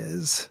 As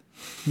is,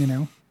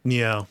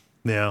 Yeah.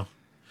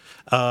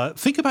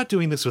 Think about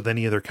doing this with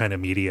any other kind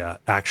of media,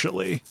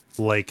 actually.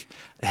 Like,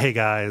 hey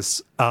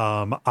guys,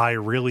 I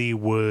really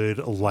would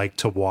like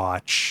to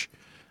watch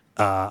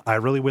Hereditary.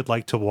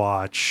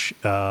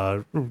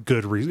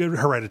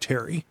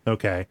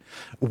 Okay.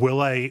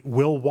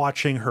 Will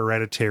watching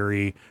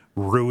Hereditary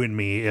ruin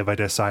me if I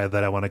decide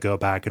that I want to go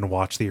back and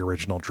watch the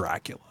original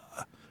Dracula?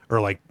 Or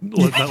like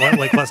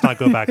let's not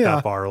go back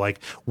that far. Like,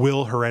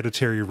 will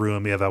Hereditary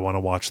ruin me if I want to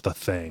watch The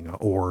Thing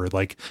or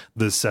like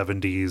the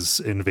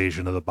 70s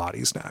Invasion of the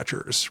Body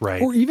Snatchers,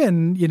 right? Or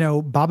even,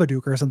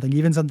 Babadook or something,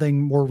 even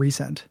something more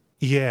recent.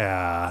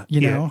 Yeah.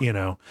 Different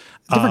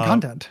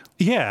content.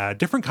 Yeah.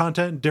 Different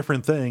content,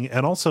 different thing.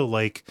 And also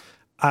like,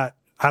 I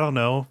don't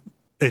know.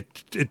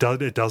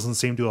 It doesn't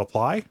seem to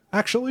apply,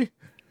 actually.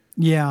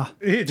 Yeah.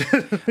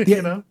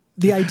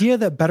 The idea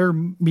that better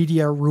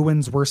media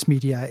ruins worse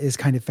media is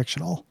kind of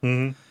fictional.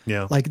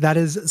 Yeah. Like that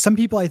is, some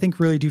people I think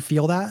really do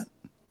feel that,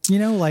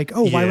 like,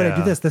 oh, why would I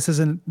do this? This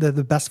isn't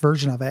the best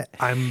version of it.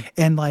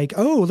 And like,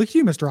 oh, look at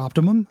you, Mr.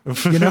 Optimum,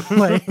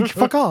 like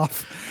fuck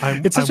off.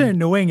 It's such an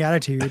annoying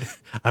attitude.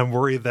 I'm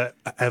worried that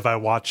if I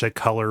watch a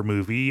color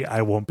movie,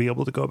 I won't be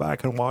able to go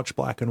back and watch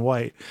black and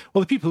white.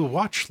 Well, the people who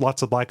watch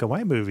lots of black and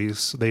white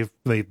movies,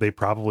 they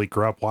probably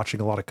grew up watching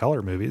a lot of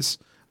color movies.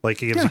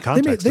 Like, it gives Yeah, you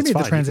context. they made the fine.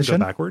 You can transition.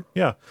 go backward.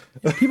 Yeah.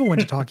 People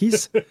went to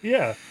talkies.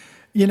 Yeah.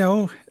 You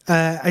know,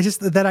 I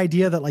just, that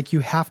idea that like you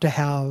have to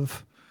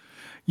have,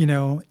 you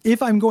know,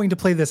 if I'm going to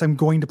play this, I'm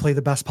going to play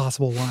the best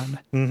possible one.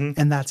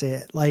 And that's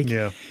it. Like,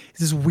 Yeah.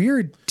 this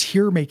weird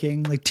tier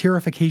making, like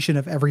tierification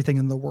of everything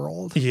in the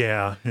world.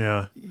 Yeah.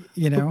 Yeah.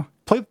 You know?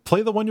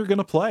 Play the one you're going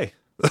to play.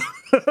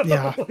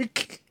 Yeah.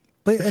 Like,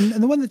 And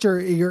the one that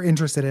you're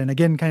interested in,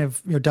 again, kind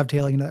of, you know,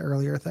 dovetailing into the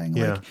earlier thing.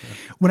 Yeah, Like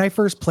when I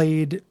first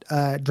played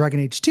Dragon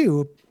Age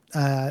 2,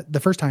 the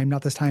first time,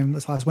 not this time,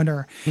 this last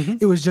winter,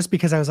 it was just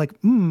because I was like,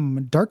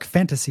 dark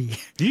fantasy.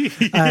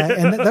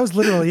 And that was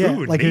literally it.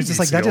 Ooh, like, it was just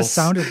like, that just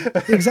sounded,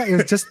 exactly. It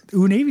was just,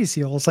 Navy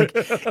SEALs. Like,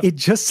 it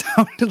just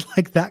sounded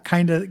like that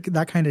kind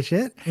of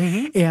shit.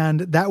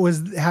 And that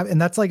was,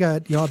 and that's like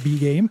a, you know, a B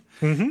game.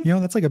 You know,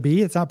 that's like a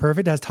B. It's not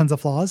perfect. It has tons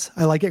of flaws.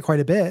 I like it quite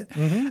a bit.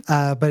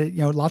 But it,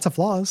 you know, lots of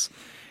flaws.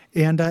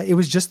 And it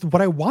was just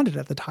what I wanted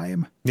at the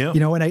time. Yeah. You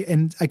know,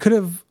 and I could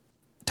have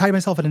tied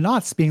myself into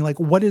knots being like,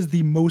 what is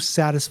the most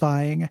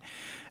satisfying,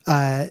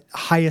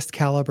 highest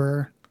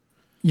caliber,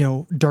 you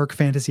know, dark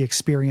fantasy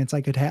experience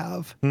I could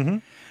have.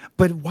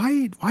 But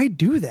why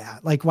do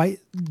that? Like, why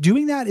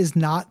doing that is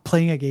not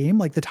playing a game.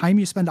 Like, the time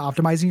you spend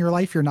optimizing your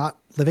life, you're not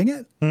living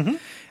it.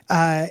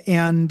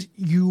 And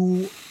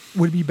you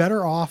would be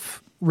better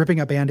off ripping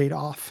a Band-Aid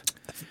off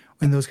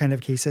in those kind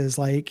of cases.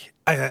 Like,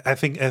 I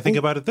think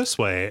about it this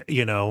way,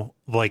 you know,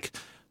 like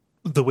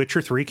The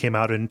Witcher 3 came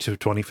out into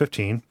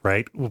 2015,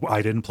 right?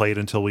 I didn't play it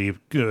until we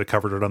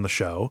covered it on the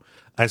show.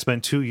 I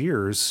spent 2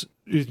 years,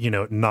 you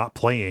know, not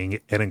playing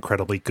an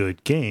incredibly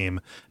good game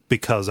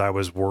because I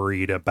was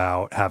worried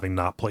about having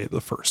not played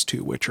the first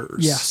two Witchers.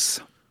 yes,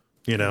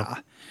 You know?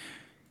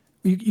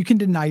 you can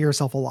deny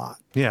yourself a lot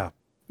Yeah.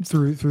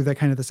 through that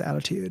kind of this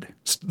attitude.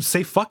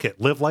 Say fuck it.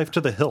 Live life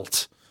to the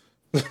hilt.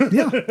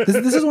 Yeah,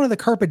 this is one of the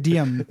carpe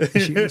diem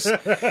issues.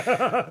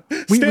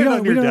 We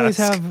don't always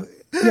have.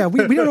 Yeah,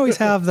 we don't always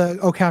have the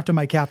 "Oh Captain,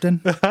 My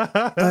Captain"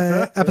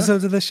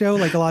 episodes of this show.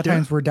 Like, a lot of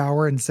times we're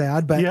dour and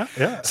sad, but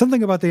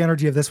something about the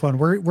energy of this one,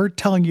 we're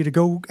telling you to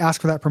go ask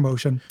for that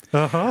promotion.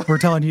 We're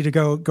telling you to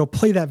go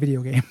play that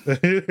video game.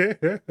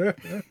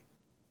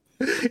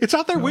 It's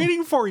out there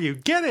waiting for you.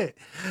 Get it.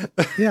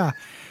 Yeah,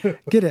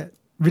 get it.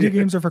 Video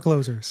games are for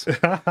closers.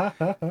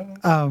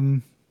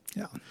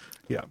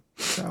 Yeah.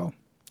 So.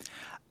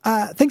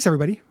 Thanks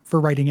everybody for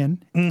writing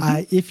in.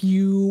 If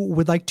you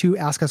would like to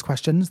ask us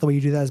questions, the way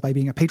you do that is by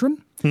being a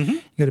patron.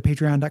 You go to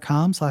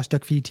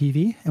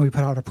patreon.com/duckfeedtv and we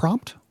put out a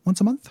prompt once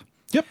a month.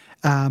 Yep.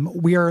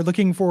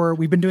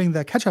 We've been doing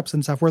the catch-ups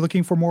and stuff. We're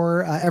looking for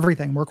more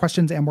everything, more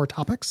questions and more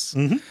topics.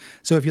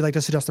 So if you'd like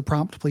to suggest a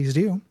prompt, please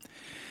do.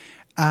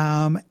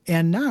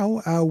 And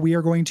now we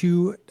are going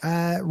to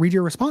read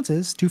your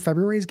responses to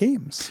February's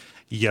games.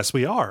 Yes,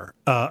 we are.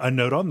 A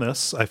note on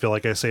this. I feel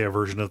like I say a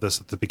version of this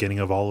at the beginning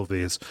of all of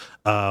these.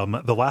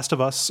 The Last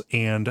of Us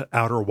and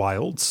Outer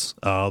Wilds.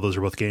 Those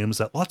are both games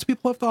that lots of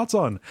people have thoughts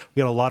on.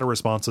 We got a lot of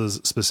responses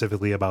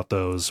specifically about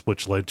those,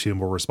 which led to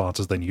more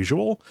responses than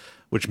usual,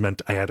 which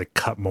meant I had to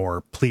cut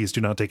more. Please do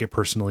not take it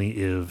personally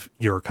if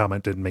your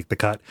comment didn't make the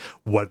cut.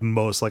 What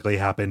most likely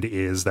happened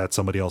is that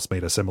somebody else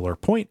made a similar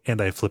point and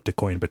I flipped a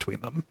coin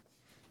between them.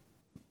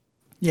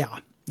 Yeah.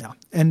 Yeah.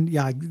 And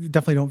yeah, I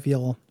definitely don't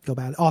feel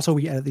bad. Also,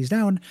 we edit these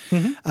down,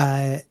 you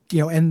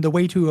know, and the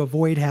way to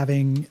avoid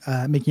having,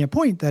 making a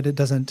point that it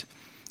doesn't,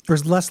 or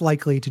is less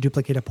likely to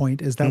duplicate a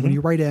point is that when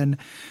you write in,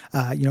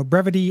 you know,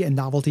 brevity and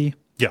novelty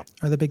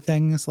are the big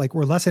things. Like,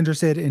 we're less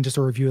interested in just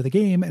a review of the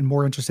game and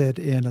more interested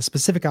in a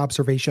specific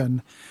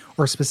observation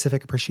or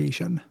specific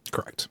appreciation.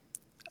 Correct.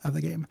 Of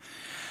the game.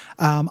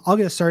 I'll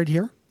get us started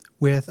here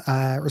with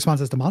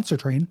responses to Monster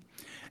Train.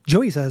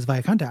 Joey says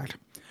via contact,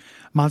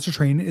 Monster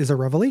Train is a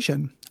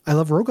revelation. I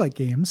love roguelike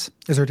games.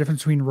 Is there a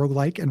difference between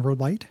roguelike and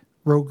roguelite?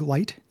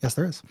 Roguelite? Yes,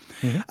 there is.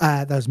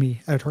 That was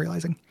me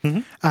editorializing.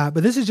 But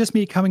this is just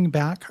me coming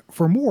back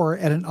for more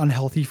at an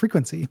unhealthy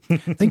frequency.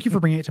 Thank you for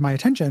bringing it to my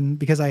attention,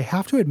 because I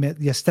have to admit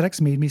the aesthetics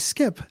made me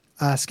skip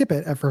it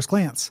at first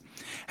glance.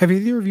 Have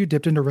either of you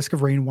dipped into Risk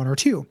of Rain 1 or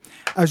 2?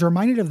 I was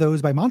reminded of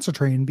those by Monster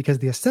Train because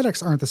the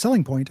aesthetics aren't the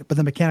selling point, but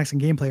the mechanics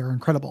and gameplay are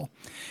incredible.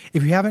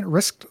 If you haven't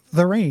risked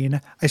the rain,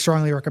 I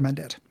strongly recommend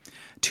it.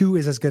 2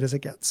 is as good as it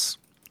gets.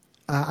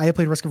 I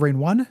played Risk of Rain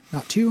 1,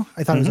 not 2.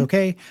 I thought it was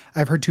okay.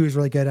 I've heard 2 is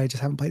really good. I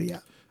just haven't played it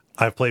yet.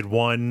 I've played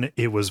 1.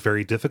 It was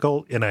very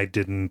difficult, and I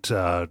didn't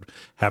have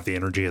the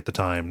energy at the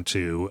time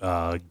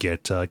to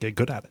get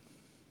good at it.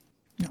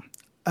 Yeah.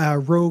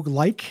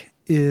 Roguelike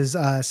is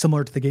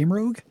similar to the game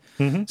Rogue.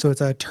 So it's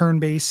a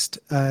turn-based,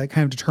 kind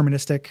of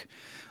deterministic,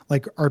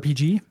 like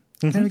RPG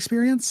kind of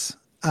experience.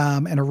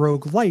 And a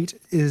roguelite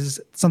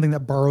is something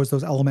that borrows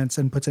those elements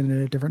and puts it in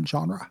a different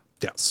genre.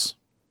 Yes.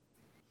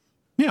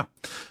 Yeah.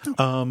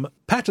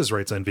 Patches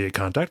writes in via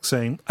contact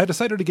saying, I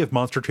decided to give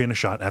Monster Train a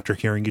shot after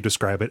hearing you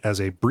describe it as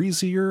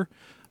breezier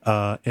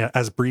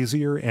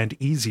and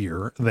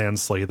easier than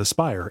Slay the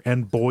Spire.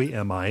 And boy,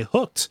 am I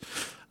hooked.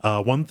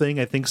 One thing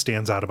I think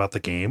stands out about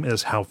the game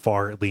is how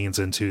far it leans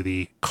into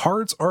the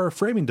cards are a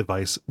framing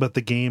device, but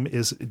the game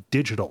is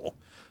digital.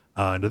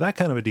 into that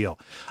kind of a deal.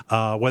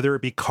 Whether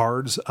it be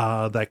cards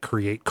that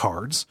create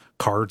cards,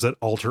 cards that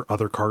alter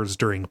other cards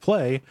during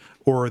play,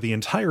 or the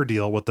entire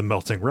deal with the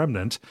melting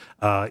remnant,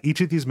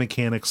 each of these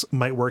mechanics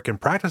might work in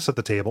practice at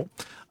the table,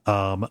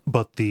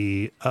 but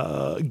the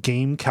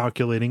game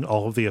calculating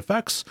all of the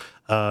effects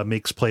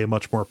makes play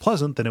much more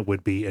pleasant than it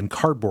would be in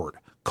cardboard.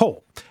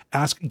 Cole,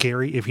 ask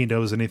Gary if he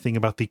knows anything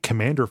about the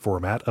commander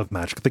format of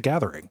Magic the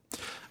Gathering.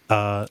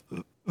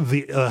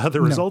 The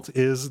result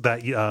is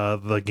that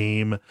the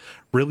game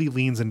really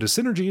leans into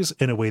synergies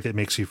in a way that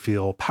makes you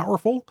feel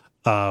powerful,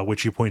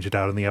 which you pointed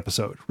out in the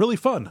episode. Really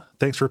fun.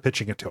 Thanks for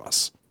pitching it to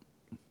us.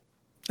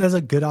 That's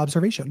a good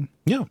observation.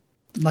 Yeah.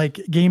 Like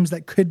games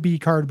that could be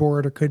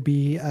cardboard or could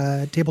be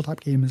tabletop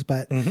games,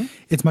 but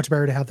it's much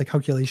better to have the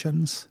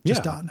calculations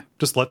just done.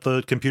 Just let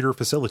the computer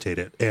facilitate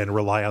it and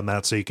rely on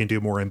that so you can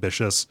do more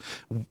ambitious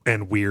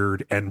and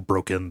weird and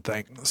broken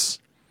things.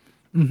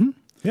 Mm-hmm.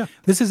 Yeah.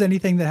 This is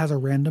anything that has a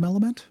random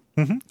element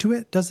to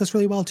it. Does this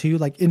really well too.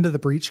 Like Into the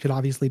Breach could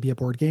obviously be a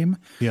board game.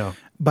 Yeah.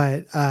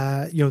 But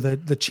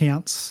the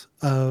chance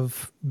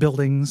of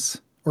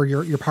buildings or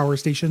your power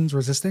stations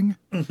resisting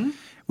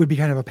would be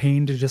kind of a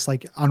pain to just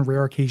like on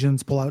rare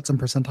occasions pull out some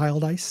percentile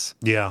dice.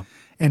 Yeah.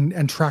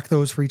 And track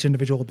those for each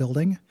individual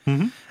building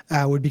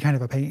would be kind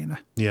of a pain.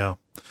 Yeah.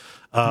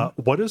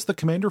 What is the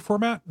commander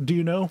format? Do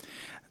you know?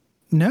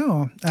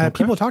 No.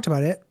 People talked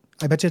about it.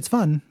 I bet you it's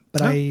fun,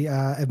 but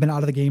I've been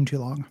out of the game too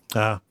long.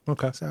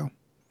 Okay. So,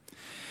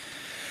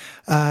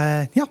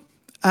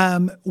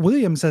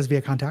 William says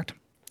via contact,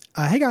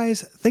 hey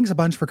guys, thanks a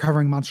bunch for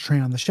covering Monster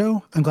Train on the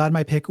show. I'm glad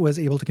my pick was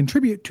able to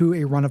contribute to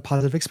a run of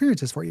positive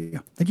experiences for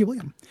you. Thank you,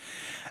 William.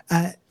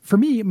 For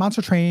me,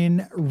 Monster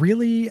Train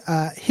really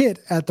hit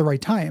at the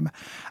right time.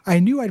 I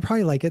knew I'd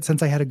probably like it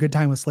since I had a good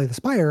time with Slay the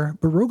Spire,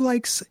 but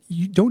roguelikes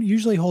don't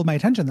usually hold my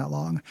attention that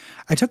long.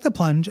 I took the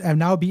plunge and have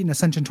now beaten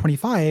Ascension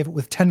 25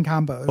 with 10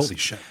 combos. Holy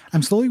shit.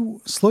 I'm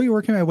slowly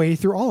working my way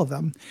through all of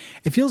them.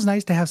 It feels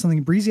nice to have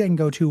something breezy I can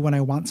go to when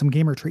I want some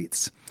gamer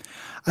treats.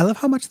 I love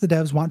how much the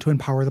devs want to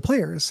empower the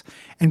players,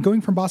 and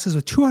going from bosses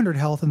with 200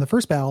 health in the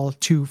first battle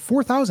to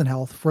 4,000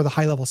 health for the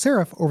high-level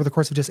Seraph over the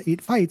course of just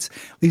 8 fights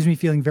leaves me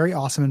feeling very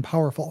awesome and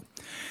powerful.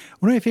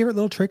 One of my favorite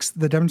little tricks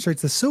that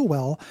demonstrates this so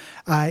well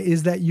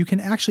is that you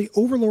can actually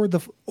overload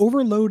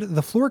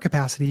the floor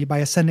capacity by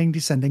ascending,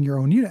 descending your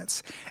own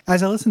units.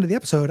 As I listened to the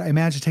episode, I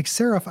managed to take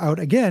Seraph out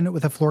again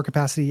with a floor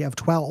capacity of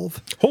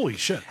 12. Holy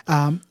shit.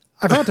 I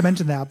forgot to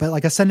mention that, but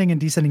like ascending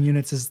and descending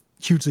units is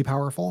hugely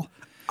powerful.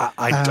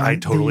 I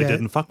totally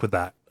didn't fuck with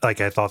that.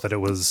 Like I thought that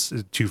it was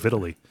too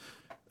fiddly.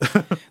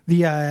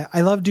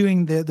 I love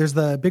doing there's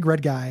the big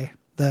red guy,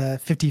 the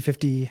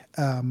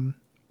 50/50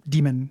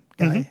 demon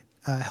guy,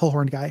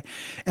 hellhorn guy,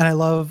 and I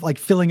love like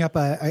filling up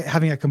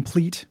having a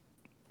complete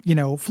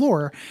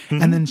floor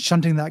and then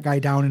shunting that guy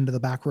down into the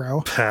back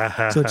row.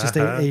 So it's just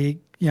a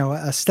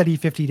steady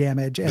 50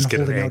 damage and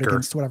holding out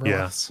against whatever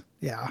else.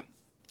 Yeah,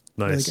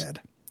 nice. Really good.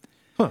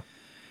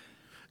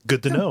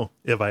 Good to know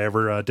if I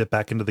ever dip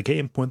back into the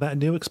game when that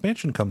new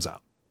expansion comes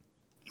out.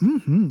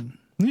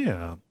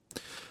 Yeah.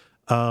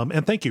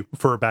 And thank you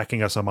for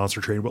backing us on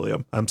Monster Train,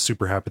 William. I'm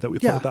super happy that we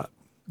played that.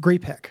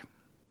 Great pick.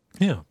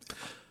 Yeah.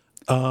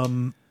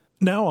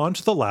 Now on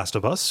to The Last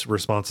of Us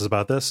responses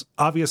about this.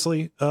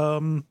 Obviously,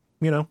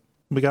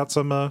 we got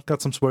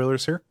some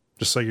spoilers here,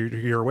 just so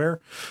you're aware.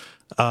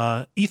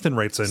 Ethan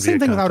writes in same via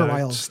thing contact. with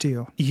Outer Wilds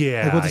too.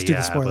 Yeah, like we'll just do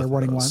the spoiler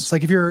warning once.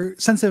 Like if you're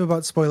sensitive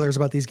about spoilers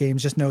about these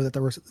games, just know that the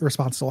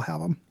response will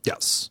have them.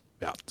 Yes.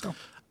 Yeah. So.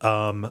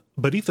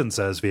 But Ethan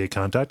says via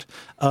contact,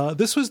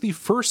 this was the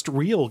first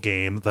real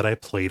game that I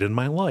played in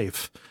my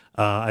life.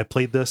 I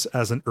played this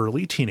as an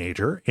early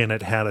teenager, and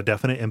it had a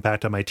definite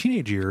impact on my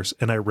teenage years,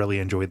 and I really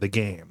enjoyed the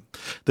game.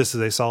 This is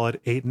a solid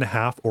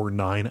 8.5 or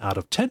 9 out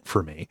of 10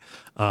 for me.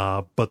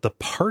 But the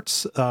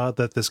parts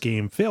that this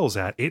game fails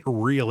at, it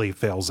really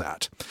fails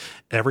at.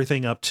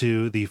 Everything up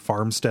to the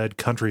farmstead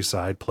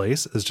countryside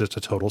place is just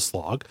a total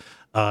slog,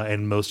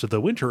 and most of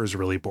the winter is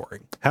really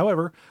boring.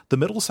 However, the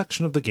middle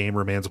section of the game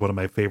remains one of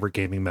my favorite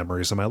gaming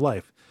memories of my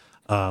life.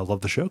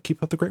 Love the show.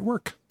 Keep up the great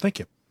work. Thank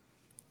you.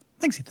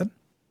 Thanks, Ethan.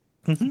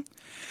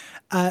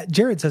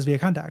 Jared says via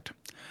contact,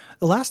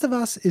 The Last of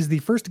Us is the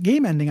first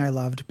game ending I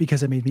loved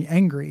because it made me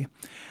angry.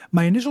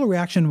 My initial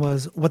reaction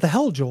was, what the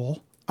hell,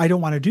 Joel? I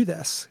don't want to do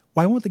this.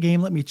 Why won't the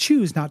game let me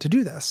choose not to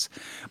do this?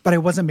 But I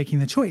wasn't making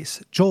the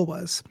choice. Joel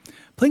was.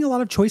 Playing a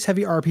lot of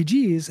choice-heavy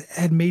RPGs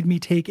had made me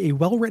take a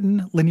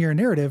well-written linear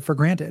narrative for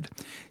granted.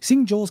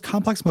 Seeing Joel's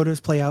complex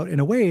motives play out in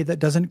a way that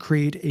doesn't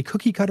create a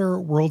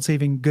cookie-cutter,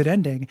 world-saving good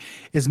ending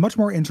is much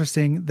more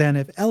interesting than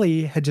if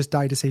Ellie had just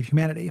died to save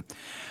humanity.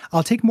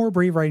 I'll take more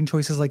brave writing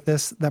choices like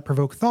this that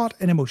provoke thought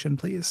and emotion,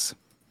 please.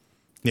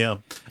 Yeah.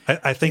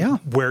 I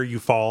think where you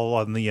fall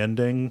on the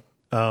ending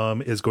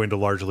is going to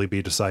largely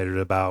be decided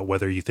about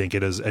whether you think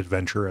it is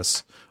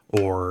adventurous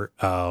or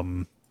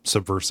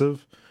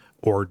subversive,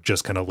 or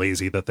just kind of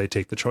lazy that they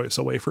take the choice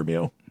away from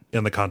you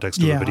in the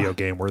context of a video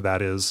game where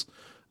that is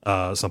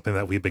something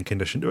that we've been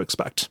conditioned to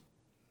expect.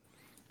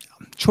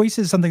 Choice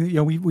is something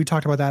that, we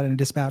talked about that in a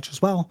dispatch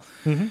as well,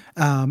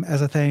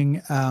 as a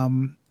thing.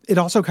 it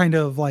also kind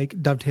of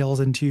like dovetails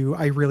into,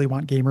 I really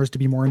want gamers to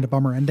be more into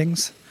bummer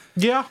endings.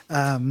 Yeah.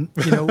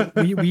 You know,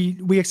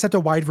 we accept a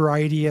wide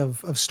variety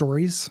of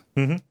stories,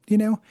 you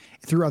know,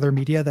 through other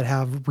media that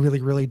have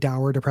really, really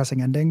dour,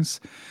 depressing endings.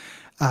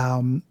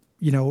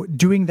 You know,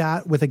 doing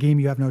that with a game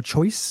you have no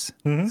choice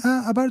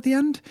about at the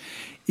end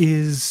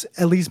is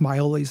at least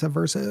mildly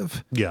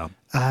subversive. Yeah.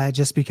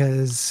 Just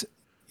because,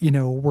 you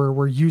know, we're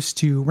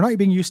not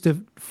being used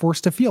to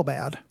forced to feel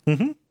bad,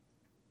 you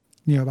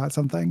know, about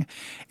something.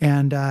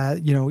 And,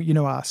 you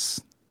know us,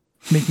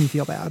 make me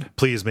feel bad.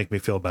 Please make me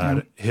feel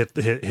bad. Yeah. Hit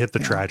the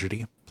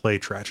tragedy. Play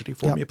tragedy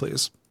for me,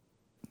 please.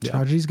 Yeah.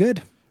 Tragedy's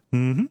good.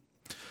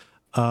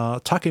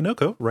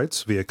 Takenoko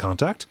writes via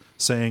contact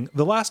saying,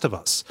 The Last of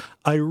Us.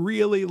 I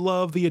really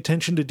love the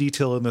attention to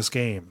detail in this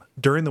game.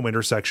 During the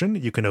winter section,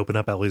 you can open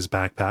up Ellie's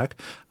backpack,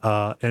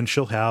 and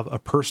she'll have a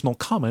personal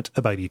comment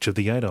about each of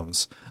the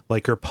items,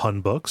 like her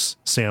pun books,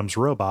 Sam's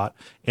robot,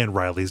 and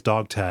Riley's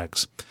dog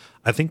tags.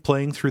 I think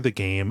playing through the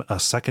game a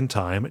second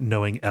time,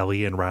 knowing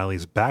Ellie and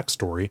Riley's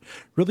backstory,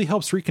 really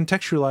helps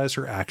recontextualize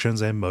her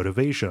actions and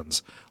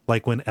motivations.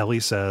 Like when Ellie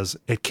says,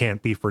 it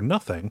can't be for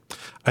nothing,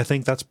 I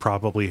think that's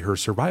probably her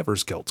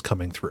survivor's guilt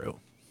coming through.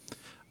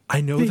 I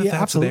know that that's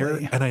absolutely.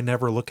 there, and I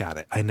never look at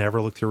it. I never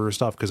look through her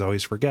stuff because I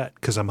always forget,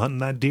 because I'm hunting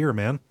that deer,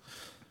 man.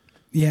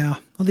 Yeah.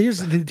 Well,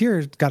 the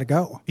deer's got to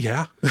go.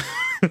 Yeah.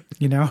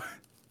 You know?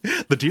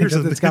 The deer's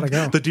it's got to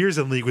go. The deer's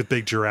in league with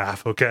Big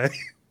Giraffe, okay?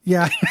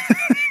 Yeah.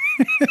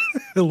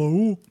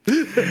 Hello.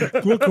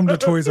 Welcome to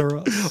Toys R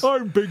Us.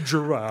 I'm Big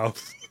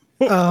Giraffe.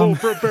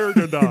 Prepare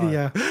to die.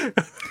 Yeah.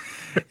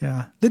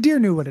 Yeah. The deer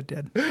knew what it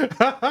did.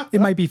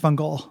 It might be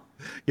fungal.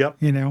 Yep.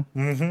 You know?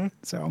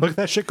 So Look at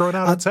that shit growing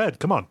out of its head.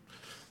 Come on.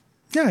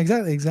 yeah,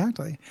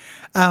 exactly.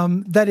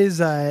 That is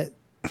a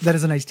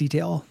nice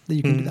detail that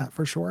you can do that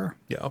for sure.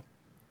 Yeah.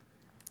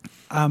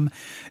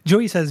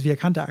 Joey says via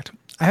contact,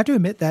 I have to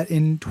admit that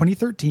in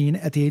 2013,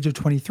 at the age of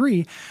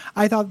 23,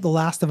 I thought The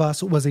Last of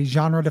Us was a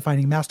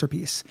genre-defining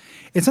masterpiece.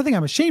 It's something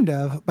I'm ashamed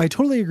of, but I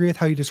totally agree with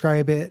how you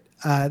describe it,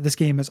 this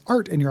game as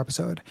art in your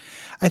episode.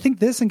 I think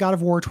this and God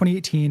of War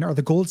 2018 are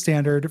the gold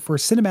standard for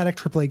cinematic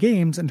AAA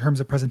games in terms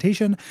of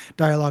presentation,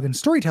 dialogue, and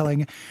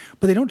storytelling,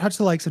 but they don't touch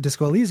the likes of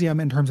Disco Elysium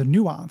in terms of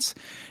nuance.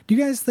 Do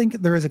you guys think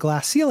there is a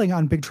glass ceiling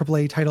on big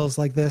AAA titles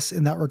like this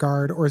in that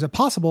regard, or is it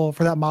possible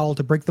for that model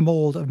to break the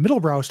mold of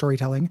middlebrow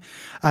storytelling?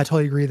 I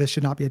totally agree this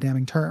should not be a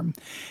damning term.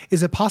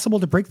 Is it possible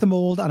to break the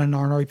mold on a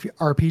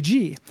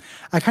non-RPG?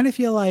 I kind of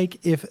feel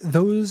like if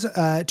those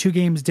two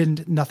games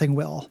didn't, nothing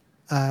will.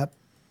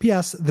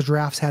 P.S. The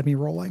giraffes had me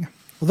rolling.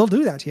 Well, they'll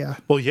do that to you.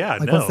 Well, yeah,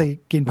 like once they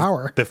gain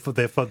power. They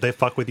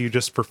fuck with you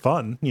just for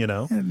fun, you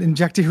know? And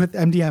inject you with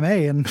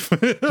MDMA and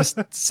just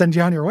send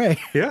you on your way.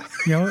 Yeah.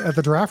 You know, at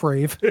the giraffe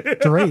rave.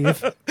 To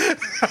rave.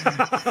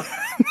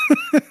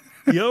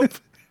 Yep.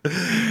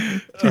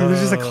 Dude, there's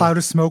just a cloud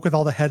of smoke with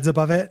all the heads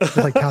above it, with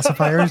like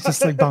pacifiers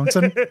just like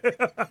bouncing.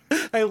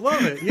 I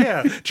love it.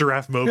 Yeah.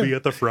 Giraffe Moby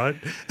at the front.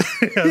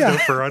 Has no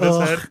fur on his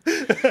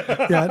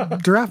head. Yeah.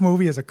 Giraffe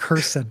Moby is a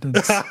curse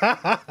sentence.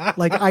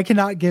 Like, I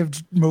cannot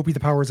give Moby the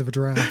powers of a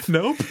giraffe.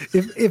 Nope.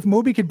 If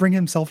Moby could bring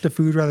himself to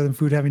food rather than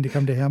food having to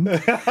come to him,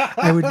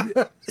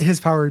 his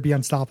power would be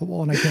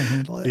unstoppable, and I can't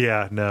handle it.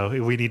 Yeah, no.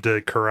 We need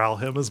to corral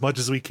him as much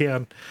as we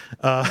can.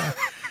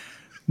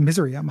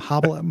 Misery him,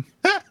 hobble him.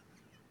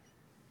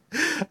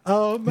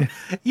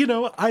 You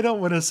know, I don't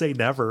want to say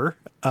never.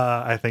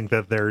 I think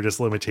that there are just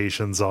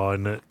limitations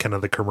on kind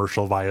of the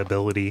commercial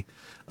viability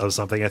of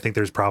something. I think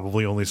there's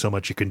probably only so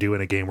much you can do in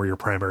a game where your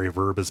primary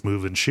verb is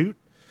move and shoot.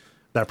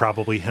 That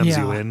probably hems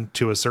you in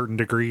to a certain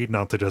degree,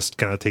 not to just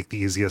kind of take the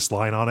easiest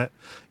line on it.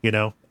 You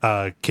know,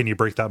 can you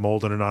break that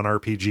mold in a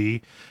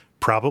non-RPG?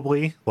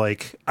 Probably.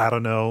 Like, I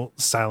don't know,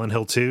 Silent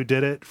Hill 2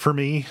 did it for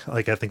me.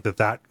 Like, I think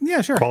that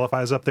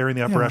qualifies up there in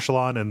the upper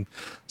echelon, and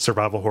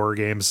survival horror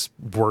games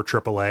were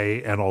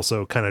AAA and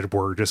also kind of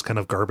were just kind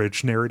of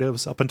garbage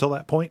narratives up until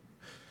that point.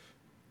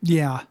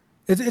 Yeah.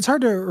 It's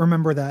hard to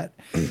remember that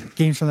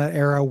games from that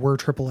era were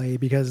AAA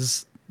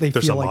because they're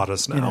feel so like,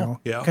 modest now.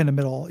 You know, kind of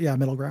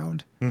middle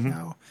ground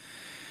now.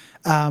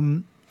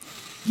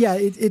 Yeah,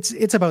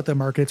 it's about the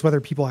market. It's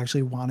whether people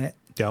actually want it.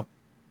 Yep.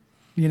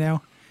 You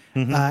know?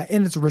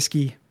 And it's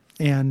risky,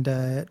 and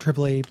big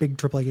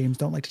AAA games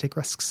don't like to take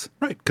risks.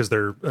 Right, because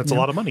that's a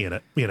lot of money in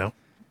it, you know.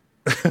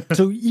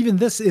 So even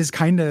this is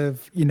kind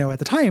of, you know, at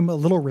the time, a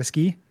little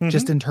risky,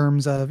 just in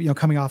terms of, you know,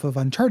 coming off of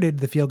Uncharted,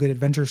 the feel-good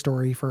adventure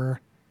story for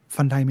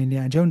Funtime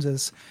Indiana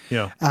Joneses.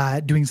 Yeah.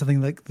 Doing something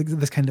like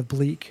this kind of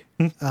bleak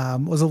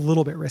was a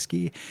little bit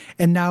risky.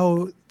 And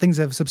now things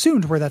have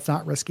subsumed where that's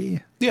not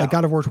risky. Yeah. Like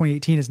God of War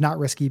 2018 is not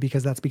risky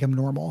because that's become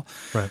normal.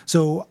 Right.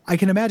 So I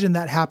can imagine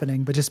that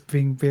happening, but just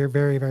being very,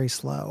 very, very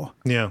slow.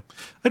 Yeah.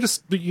 I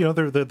just, you know,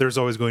 there's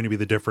always going to be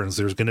the difference.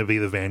 There's going to be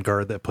the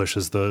vanguard that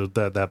pushes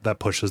that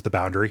pushes the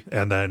boundary,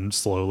 and then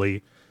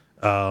slowly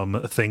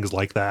things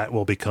like that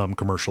will become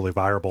commercially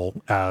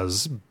viable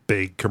as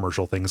big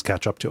commercial things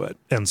catch up to it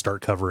and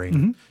start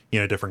covering, you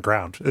know, different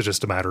ground. It's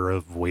just a matter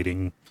of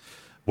waiting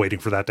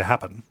for that to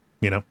happen,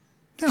 you know?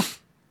 Yeah.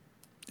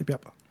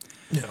 Yep.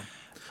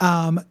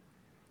 Yeah.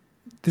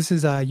 this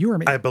is you or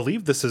me? I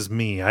believe this is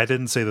me. I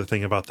didn't say the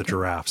thing about the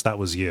giraffes. That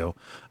was you.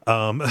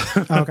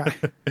 Okay.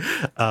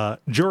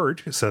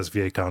 George says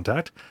via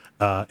contact,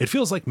 it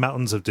feels like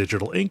mountains of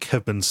digital ink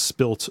have been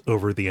spilt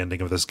over the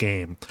ending of this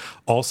game.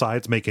 All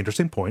sides make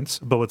interesting points,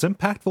 but what's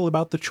impactful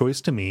about the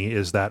choice to me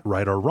is that,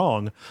 right or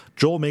wrong,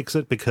 Joel makes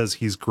it because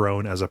he's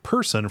grown as a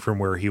person from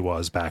where he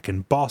was back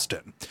in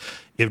Boston.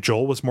 If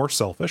Joel was more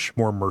selfish,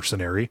 more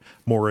mercenary,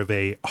 more of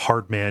a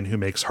hard man who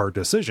makes hard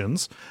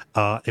decisions,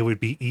 it would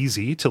be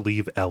easy to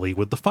leave Ellie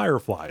with the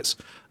Fireflies.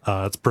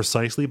 It's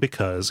precisely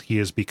because he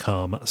has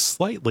become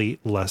slightly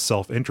less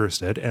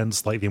self-interested and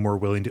slightly more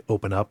willing to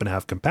open up and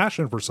have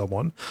compassion for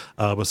someone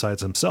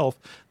besides himself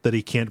that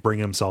he can't bring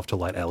himself to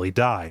let Ellie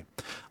die.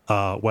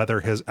 Whether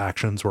his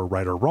actions were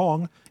right or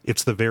wrong,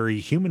 it's the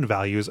very human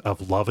values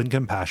of love and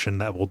compassion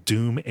that will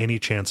doom any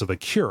chance of a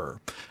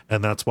cure.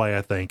 And that's why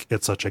I think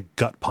it's such a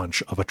gut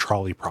punch of a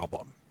trolley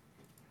problem.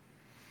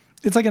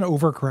 It's like an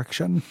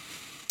overcorrection.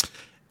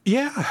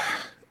 Yeah.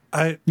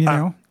 I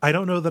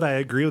don't know that I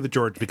agree with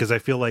George, because I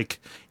feel like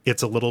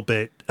it's a little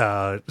bit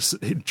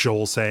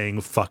Joel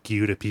saying fuck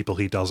you to people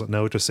he doesn't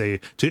know, to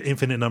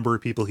infinite number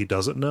of people he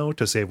doesn't know,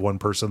 to save one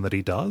person that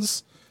he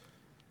does.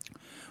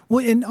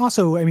 Well, and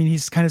also, I mean,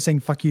 he's kind of saying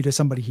fuck you to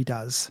somebody he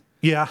does.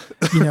 Yeah.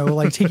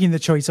 Like taking the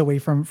choice away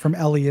from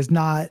Ellie is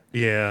not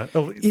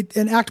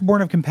an act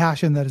born of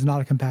compassion that is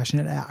not a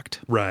compassionate act.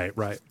 Right.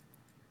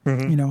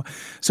 Mm-hmm.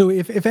 So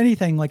if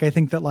anything, like, I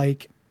think that,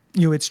 like,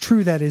 it's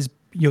true that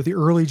the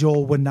early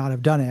Joel would not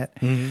have done it.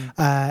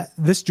 Mm-hmm.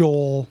 This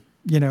Joel,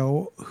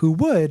 who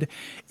would,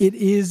 it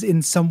is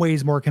in some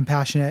ways more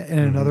compassionate, and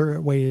in other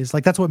ways,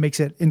 like, that's what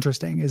makes it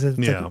interesting, is it's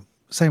like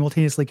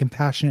simultaneously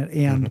compassionate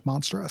and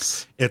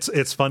monstrous.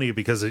 It's funny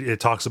because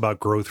it talks about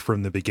growth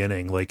from the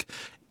beginning. Like,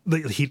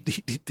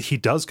 he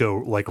does go,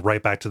 like,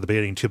 right back to the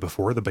beginning to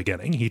before the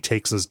beginning. He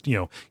takes his,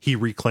 he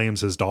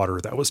reclaims his daughter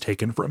that was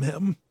taken from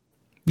him.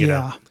 You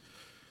know?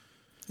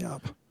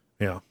 Yep.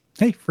 Yeah.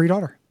 Hey, free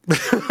daughter.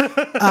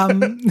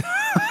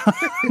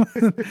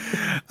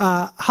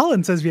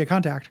 Holland says via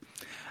contact,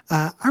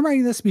 I'm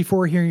writing this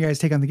before hearing you guys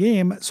take on the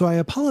game, so I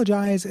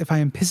apologize if I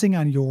am pissing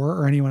on your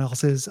or anyone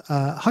else's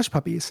hush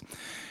puppies.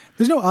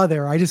 There's no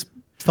other. I just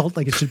felt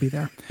like it should be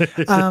there.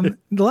 The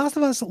Last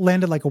of Us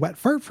landed like a wet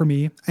fart for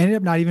me. I ended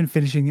up not even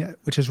finishing it,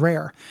 which is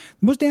rare.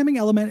 The most damning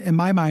element in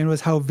my mind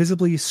was how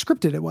visibly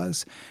scripted it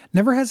was.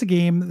 Never has a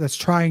game that's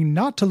trying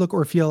not to look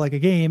or feel like a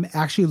game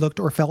actually looked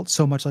or felt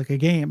so much like a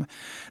game.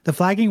 The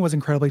flagging was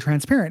incredibly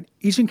transparent.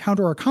 Each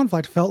encounter or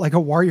conflict felt like a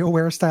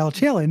WarioWare style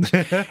challenge,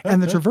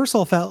 and the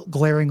traversal felt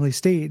glaringly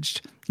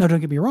staged. Now,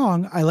 don't get me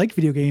wrong, I like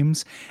video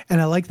games,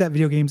 and I like that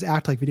video games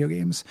act like video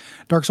games.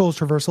 Dark Souls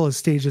traversal is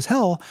staged as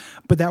hell,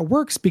 but that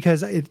works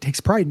because it takes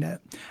pride in it.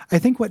 I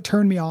think what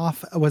turned me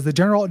off was the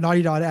general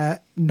Naughty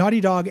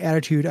Dog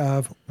attitude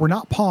of, we're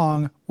not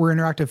Pong, we're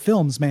interactive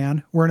films,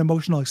 man. We're an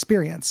emotional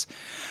experience.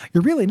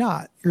 You're really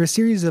not. You're a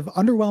series of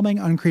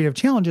underwhelming, uncreative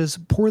challenges,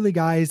 poorly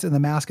guised in the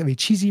mask of a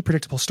cheesy,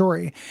 predictable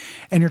story.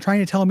 And you're trying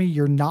to tell me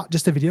you're not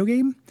just a video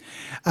game?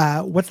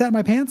 What's that in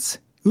my pants?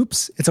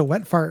 Oops, it's a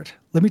wet fart.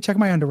 Let me check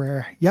my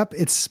underwear. Yep,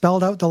 it's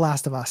spelled out The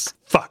Last of Us.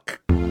 Fuck.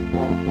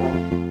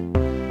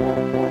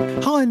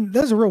 Holland,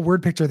 there's a real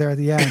word picture there at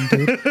the end,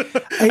 dude.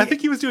 I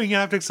think he was doing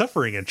an Abject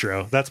Suffering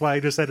intro. That's why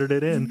I just entered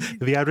it in,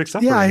 the Abject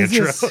Suffering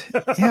intro.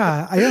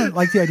 I don't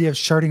like the idea of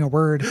sharding a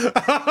word. That's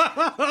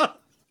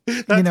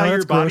how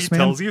your body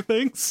tells you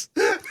things?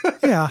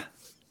 Yeah.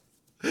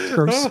 It's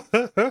gross.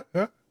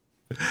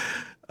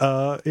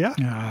 I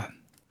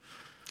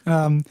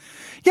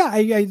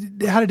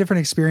had a different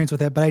experience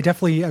with it, but I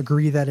definitely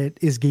agree that it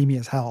is gamey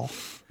as hell.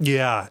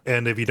 Yeah,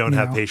 and if you don't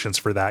have patience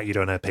for that, you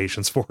don't have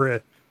patience for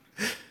it.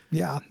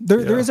 Yeah,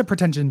 there is a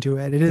pretension to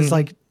it. It is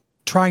like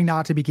trying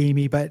not to be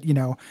gamey, but,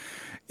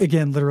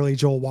 again, literally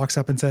Joel walks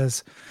up and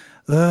says,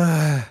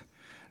 I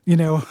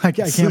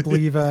can't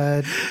believe,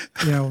 here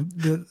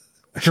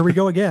we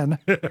go again.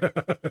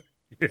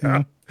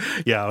 Yeah.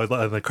 Yeah,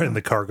 in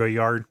the cargo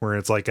yard where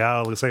it's like,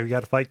 looks like we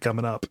got a fight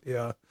coming up.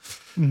 Yeah.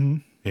 Mm-hmm.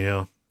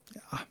 Yeah.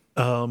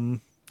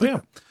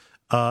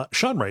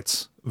 Sean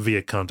writes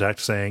via contact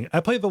saying, I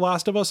played The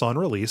Last of Us on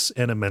release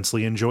and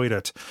immensely enjoyed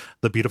it.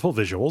 The beautiful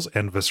visuals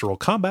and visceral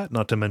combat,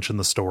 not to mention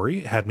the story,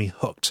 had me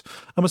hooked.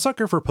 I'm a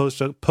sucker for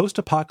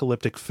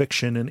post-apocalyptic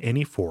fiction in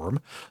any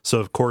form,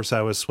 so of course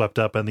I was swept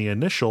up in the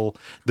initial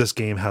 "this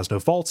game has no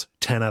faults,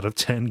 10 out of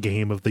 10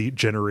 game of the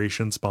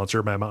generation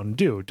sponsored by Mountain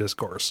Dew"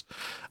 discourse.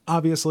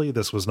 Obviously,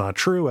 this was not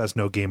true, as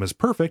no game is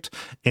perfect,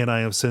 and I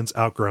have since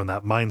outgrown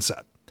that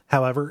mindset.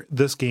 However,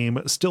 this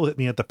game still hit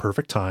me at the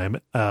perfect time,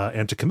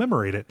 and to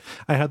commemorate it,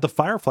 I had the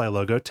Firefly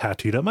logo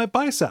tattooed on my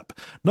bicep.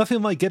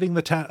 Nothing like getting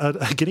a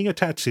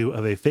tattoo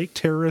of a fake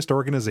terrorist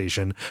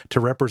organization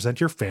to represent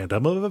your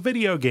fandom of a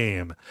video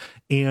game.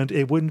 And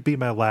it wouldn't be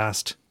my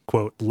last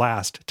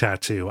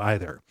tattoo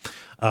either.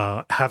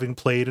 Having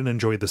played and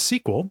enjoyed the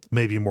sequel,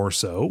 maybe more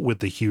so, with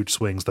the huge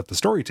swings that the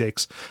story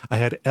takes, I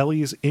had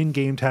Ellie's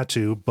in-game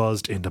tattoo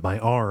buzzed into my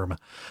arm.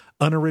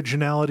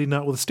 Unoriginality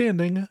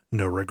notwithstanding,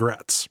 no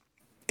regrets.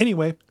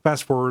 Anyway,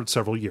 fast forward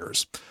several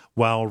years.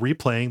 While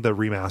replaying the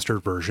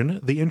remastered version,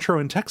 the intro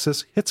in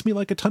Texas hits me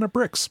like a ton of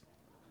bricks.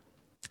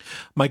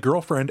 My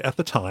girlfriend at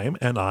the time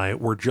and I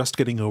were just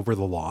getting over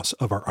the loss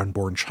of our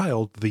unborn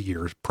child the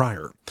years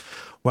prior.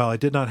 While I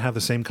did not have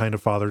the same kind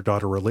of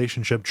father-daughter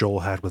relationship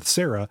Joel had with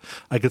Sarah,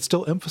 I could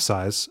still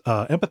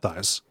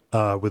empathize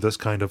with this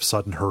kind of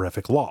sudden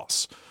horrific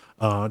loss.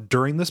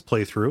 During this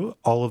playthrough,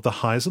 all of the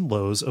highs and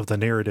lows of the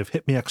narrative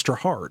hit me extra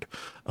hard,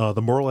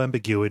 the moral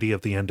ambiguity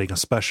of the ending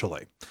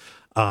especially.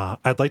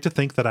 I'd like to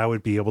think that I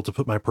would be able to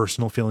put my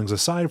personal feelings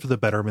aside for the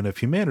betterment of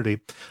humanity,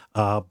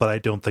 but I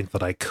don't think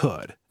that I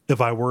could. If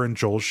I were in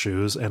Joel's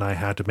shoes and I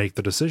had to make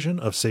the decision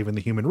of saving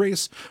the human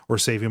race or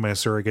saving my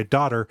surrogate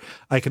daughter,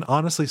 I can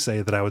honestly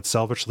say that I would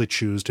selfishly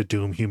choose to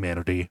doom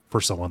humanity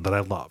for someone that I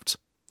loved.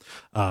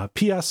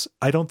 P.S.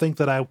 I don't think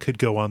that I could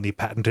go on the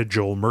patented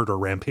Joel murder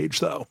rampage,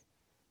 though.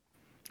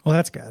 Well,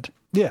 that's good.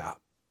 Yeah.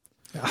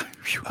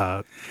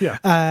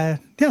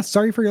 Yeah.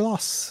 Sorry for your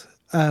loss.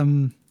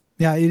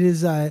 Yeah, it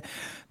is. That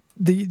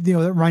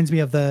reminds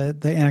me of the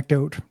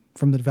anecdote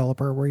from the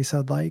developer where he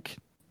said, like,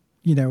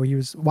 he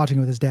was watching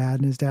with his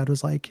dad, and his dad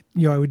was like,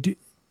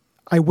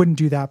 I wouldn't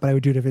do that, but I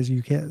would do it if it was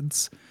you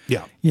kids.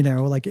 Yeah.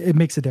 Like it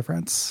makes a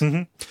difference.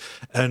 Mm-hmm.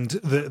 And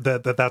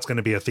that's going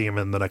to be a theme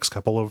in the next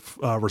couple of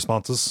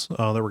responses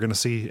that we're going to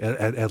see,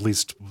 at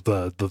least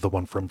the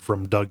one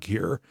from Doug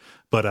here.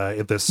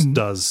 But this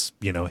does,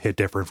 hit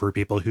different for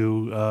people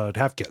who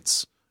have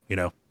kids,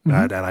 and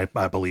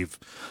I believe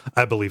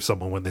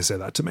someone when they say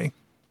that to me.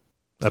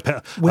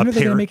 When are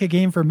they going to make a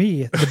game for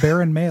me, the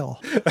Baron Male?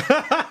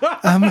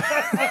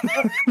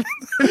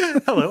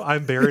 Hello,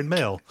 I'm Baron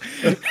Male.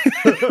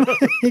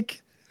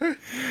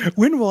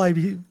 When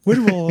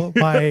will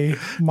my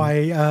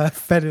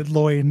fetid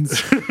loins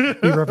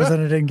be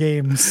represented in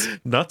games?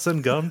 Nuts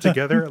and gum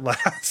together at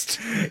last.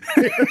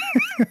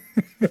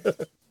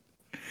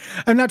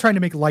 I'm not trying to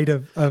make light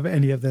of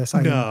any of this.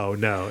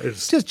 No,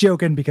 it's just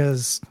joking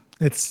because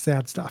it's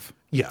sad stuff.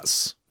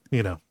 Yes,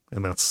 and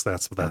that's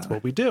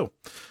what we do.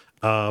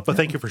 But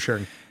thank you for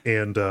sharing,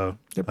 and I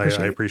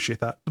appreciate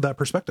that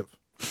perspective.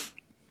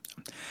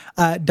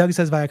 Doug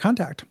says via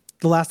contact,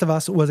 The Last of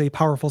Us was a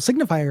powerful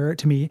signifier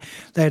to me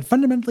that had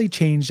fundamentally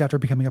changed after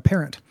becoming a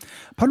parent.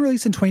 Upon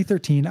release in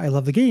 2013, I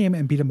loved the game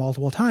and beat it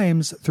multiple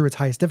times through its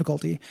highest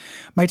difficulty.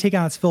 My take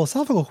on its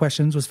philosophical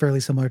questions was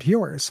fairly similar to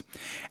yours.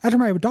 After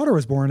my daughter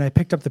was born, I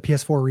picked up the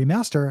PS4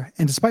 remaster,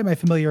 and despite my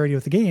familiarity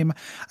with the game,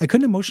 I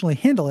couldn't emotionally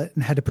handle it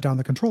and had to put down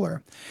the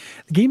controller.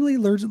 The game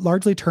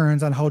largely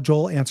turns on how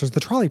Joel answers the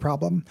trolley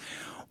problem.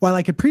 While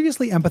I could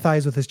previously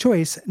empathize with his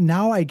choice,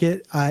 now I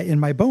get in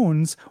my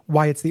bones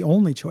why it's the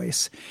only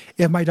choice.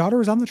 If my daughter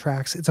was on the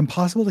tracks, it's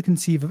impossible to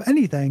conceive of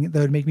anything that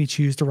would make me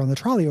choose to run the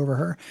trolley over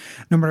her,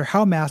 no matter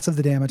how massive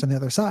the damage on the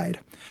other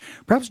side.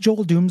 Perhaps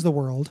Joel dooms the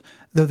world,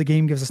 though the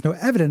game gives us no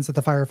evidence that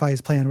the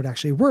Fireflies' plan would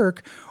actually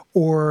work,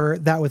 or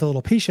that with a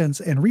little patience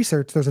and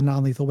research, there's a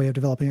non-lethal way of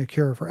developing a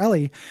cure for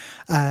Ellie.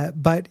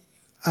 But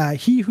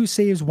he who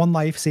saves one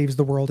life saves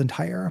the world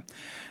entire.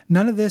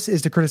 None of this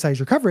is to criticize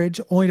your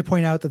coverage, only to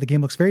point out that the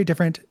game looks very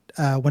different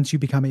once you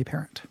become a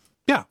parent.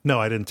 Yeah, no,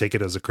 I didn't take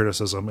it as a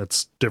criticism.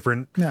 It's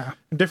different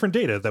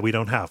data that we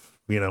don't have,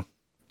 Yeah.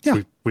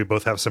 We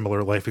both have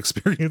similar life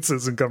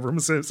experiences and come from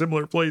a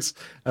similar place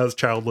as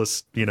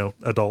childless,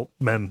 adult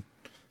men.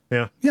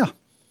 Yeah. Yeah.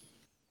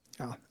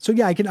 So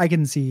yeah, I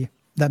can see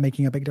that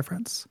making a big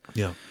difference.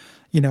 Yeah.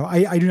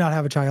 I do not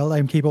have a child. I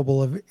am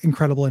capable of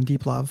incredible and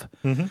deep love.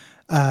 Mm-hmm.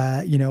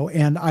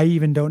 And I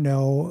even don't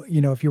know,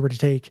 if you were to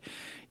take,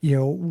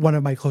 one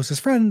of my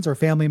closest friends or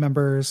family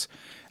members,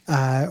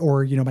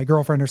 or, my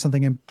girlfriend or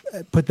something and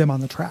put them on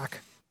the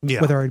track,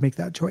 whether I'd make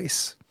that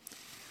choice.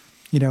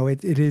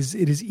 It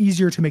is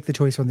easier to make the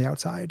choice from the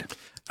outside.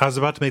 I was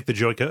about to make the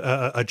joke,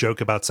 a joke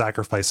about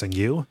sacrificing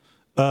you,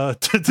 to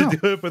do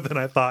it. But then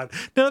I thought,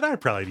 no, that'd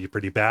probably be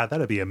pretty bad.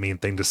 That'd be a mean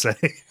thing to say.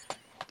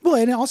 Well,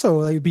 and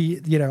also it'd be,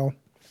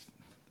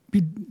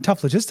 be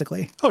tough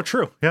logistically. Oh,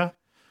 true. Yeah.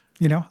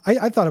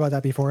 I thought about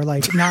that before,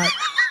 like not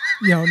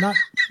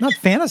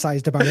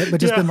fantasized about it, but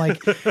just been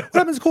like, what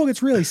happens if Cole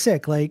gets really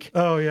sick? Like,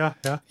 oh yeah.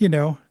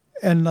 Yeah.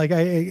 And like,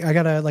 I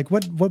gotta like,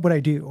 what would I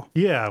do?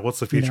 Yeah. What's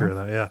the future of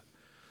that? Yeah.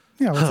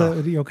 Yeah.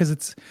 What's cause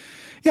it's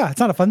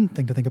not a fun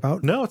thing to think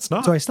about. No, it's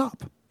not. So I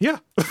stop. Yeah.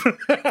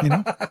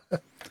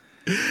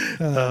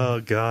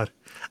 Oh God.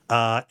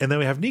 And then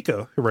we have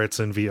Nico, who writes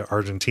in via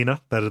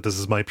Argentina. This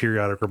is my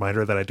periodic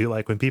reminder that I do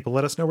like when people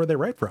let us know where they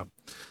write from.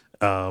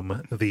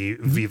 The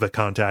Viva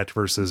contact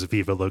versus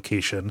Viva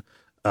location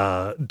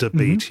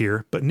debate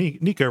here. But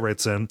Nico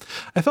writes in,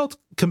 I felt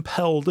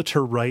compelled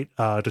to write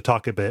to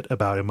talk a bit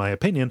about, in my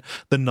opinion,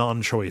 the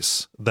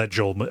non-choice that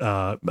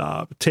Joel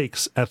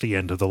takes at the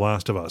end of The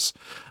Last of Us.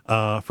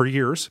 For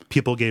years,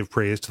 people gave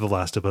praise to The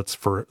Last of Us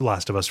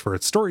for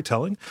its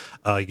storytelling,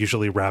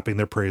 usually wrapping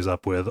their praise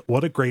up with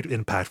what a great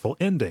impactful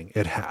ending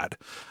it had.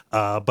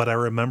 But I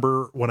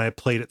remember when I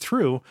played it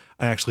through,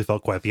 I actually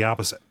felt quite the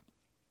opposite.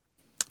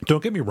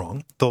 Don't get me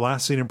wrong, the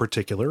last scene in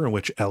particular, in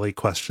which Ellie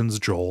questions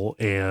Joel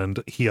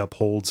and he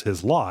upholds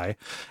his lie,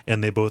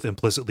 and they both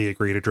implicitly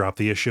agree to drop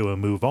the issue and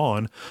move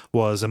on,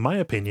 was, in my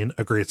opinion,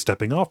 a great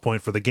stepping off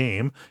point for the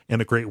game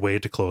and a great way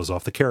to close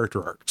off the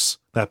character arcs.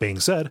 That being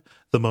said,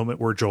 the moment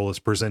where Joel is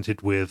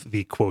presented with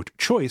the, quote,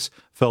 choice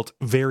felt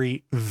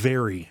very,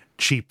 very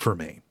cheap for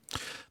me.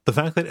 The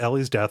fact that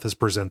Ellie's death is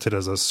presented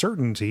as a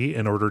certainty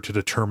in order to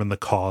determine the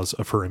cause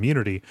of her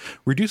immunity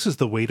reduces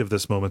the weight of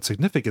this moment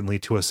significantly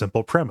to a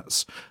simple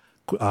premise.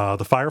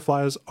 The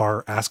Fireflies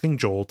are asking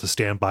Joel to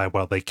stand by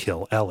while they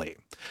kill Ellie.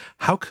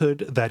 How could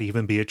that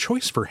even be a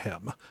choice for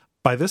him?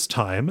 By this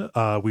time,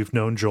 we've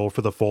known Joel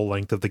for the full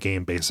length of the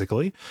game,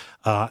 basically,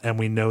 and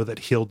we know that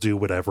he'll do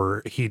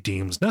whatever he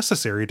deems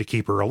necessary to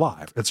keep her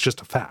alive. It's just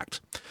a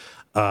fact.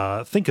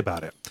 Think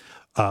about it.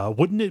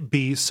 Wouldn't it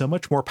be so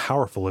much more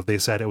powerful if they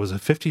said it was a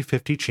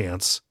 50-50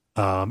 chance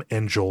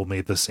and Joel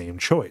made the same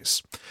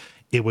choice?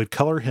 It would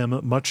color him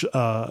much.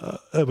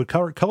 It would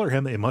color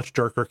him a much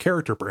darker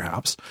character,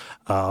 perhaps,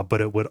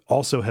 but it would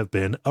also have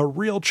been a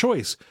real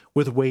choice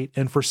with weight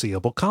and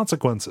foreseeable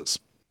consequences.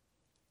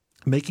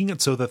 Making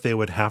it so that they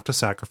would have to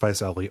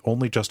sacrifice Ellie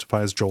only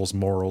justifies Joel's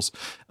morals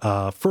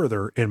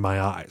further in my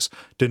eyes,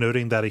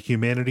 denoting that a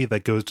humanity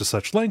that goes to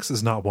such lengths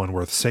is not one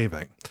worth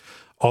saving.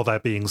 All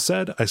that being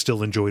said, I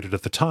still enjoyed it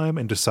at the time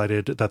and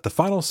decided that the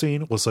final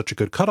scene was such a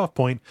good cutoff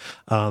point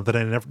that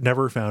I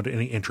never found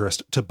any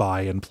interest to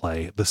buy and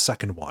play the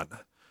second one.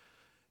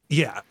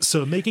 Yeah,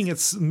 so making it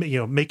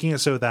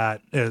so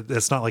that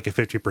it's not like a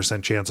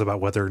 50% chance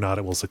about whether or not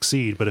it will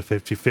succeed, but a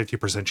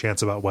 50%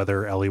 chance about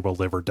whether Ellie will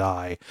live or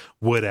die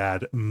would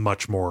add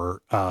much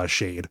more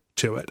shade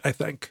to it, I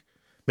think.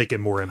 Make it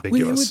more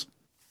ambiguous.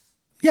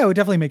 It would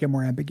definitely make it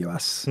more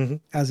ambiguous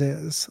as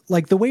is.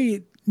 Like the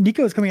way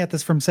Nico is coming at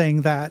this from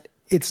saying that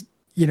it's,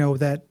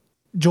 that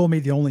Joel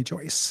made the only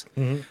choice.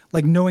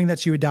 Like knowing that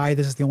she would die,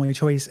 this is the only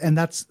choice. And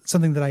that's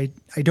something that I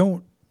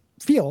don't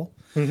feel,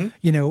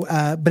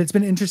 but it's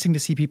been interesting to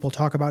see people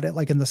talk about it,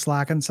 like in the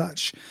Slack and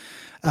such.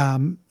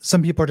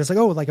 Some people are just like,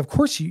 oh, like, of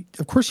course you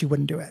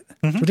wouldn't do it.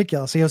 It's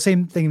ridiculous. So,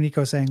 same thing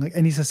Nico's saying, like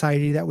any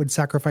society that would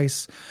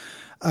sacrifice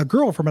a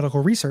girl for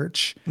medical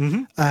research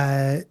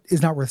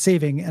is not worth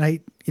saving. And I,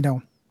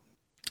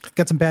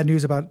 got some bad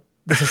news about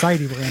the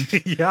society we're in.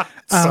 Yeah,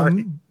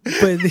 sorry.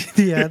 But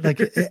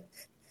it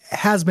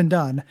has been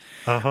done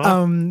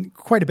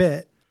quite a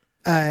bit.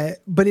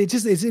 But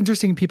it's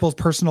interesting people's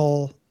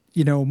personal,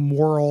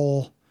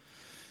 moral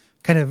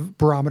kind of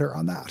barometer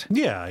on that.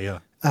 Yeah, yeah.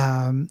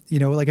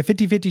 Like a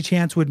 50-50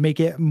 chance would make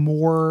it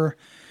more,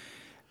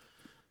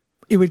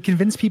 it would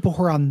convince people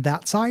who are on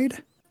that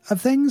side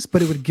of things,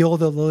 but it would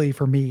gild the lily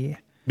for me.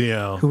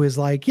 Yeah. Who is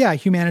like, yeah,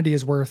 humanity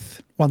is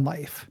worth one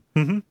life,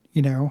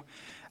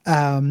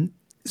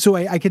 so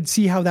I could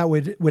see how that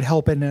would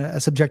help in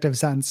a subjective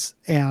sense,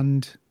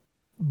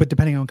 but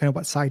depending on kind of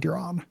what side you're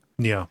on.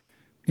 Yeah.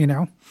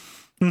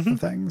 Of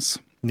things.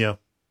 Yeah.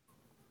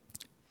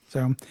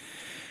 So,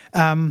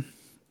 a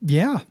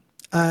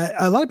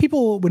lot of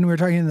people, when we were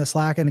talking in the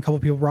Slack, and a couple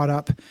of people brought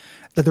up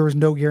that there was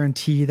no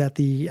guarantee that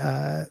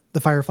the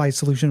Firefly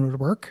solution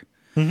would work.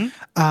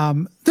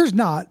 There's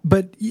not,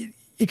 but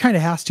it kind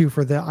of has to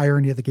for the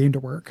irony of the game to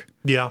work.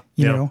 Yeah.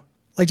 You know,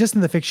 like just in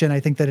the fiction, I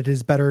think that it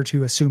is better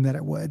to assume that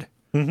it would.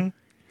 The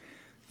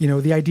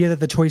idea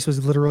that the choice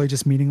was literally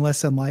just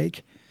meaningless and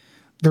like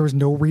there was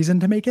no reason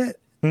to make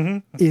it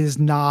is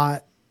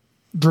not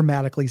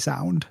dramatically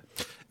sound.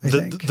 I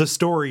think the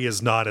story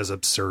is not as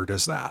absurd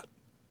as that.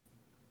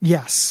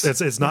 Yes,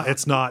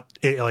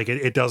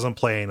 it doesn't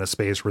play in a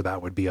space where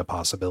that would be a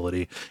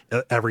possibility.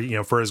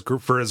 For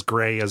as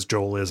gray as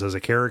Joel is as a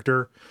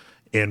character,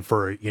 and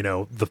for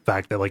the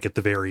fact that like at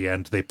the very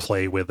end they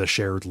play with a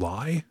shared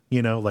lie,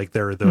 like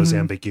there are those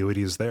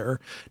ambiguities there.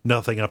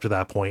 Nothing up to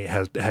that point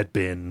had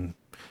been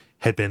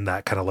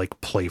that kind of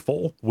like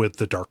playful with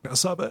the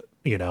darkness of it.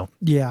 Yeah,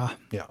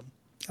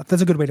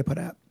 that's a good way to put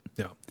it.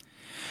 Yeah.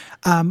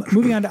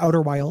 Moving on to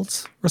Outer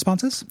Wilds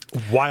responses.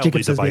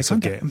 Wildly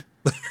divisive game.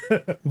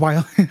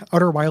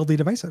 Wildly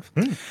divisive.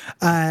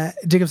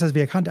 Jacob says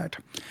via contact.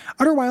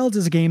 Outer Wilds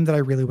is a game that I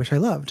really wish I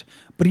loved,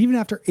 but even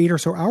after 8 or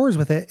so hours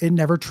with it, it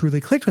never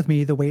truly clicked with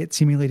me the way it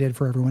seemingly did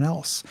for everyone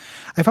else.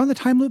 I found the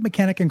time loop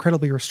mechanic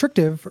incredibly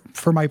restrictive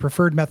for my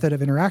preferred method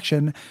of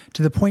interaction,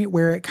 to the point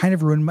where it kind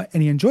of ruined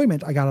any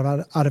enjoyment I got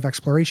out of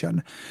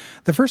exploration.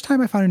 The first time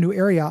I found a new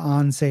area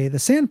on, say, the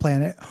Sand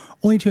Planet,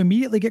 only to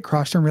immediately get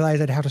crushed and realize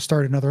I'd have to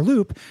start another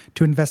loop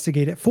to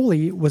investigate it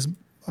fully, was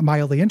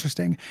mildly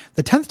interesting.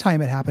 The 10th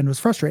time it happened was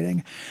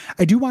frustrating.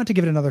 I do want to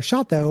give it another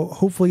shot, though.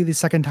 Hopefully the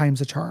second time's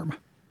a charm.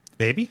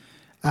 Maybe.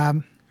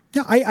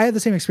 Yeah, I had the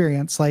same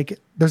experience. Like,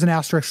 there's an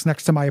asterisk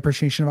next to my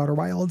appreciation of Outer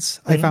Wilds.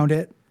 I found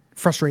it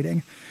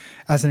frustrating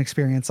as an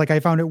experience. Like, I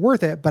found it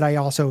worth it, but I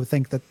also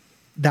think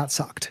that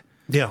sucked.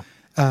 Yeah.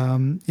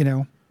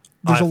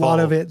 There's a lot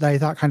of it that I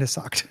thought kind of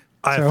sucked.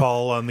 I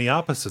fall on the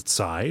opposite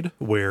side,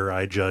 where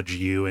I judge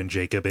you and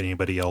Jacob,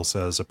 anybody else,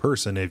 as a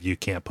person if you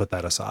can't put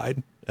that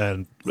aside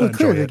and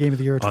clearly the game of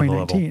the year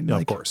 2019. Yeah,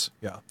 of course.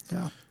 Yeah.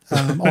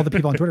 All the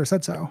people on Twitter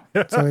said so.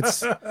 So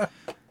it's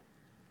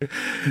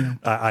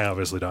I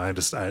obviously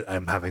don't.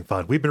 I'm having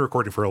fun. We've been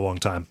recording for a long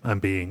time. I'm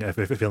feeling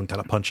kind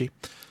of punchy.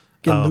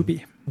 Getting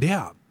loopy.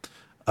 Yeah.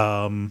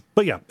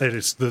 But yeah, it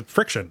is the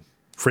friction.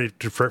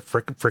 Friction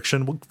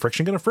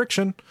gonna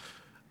friction.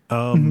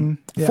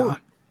 Yeah.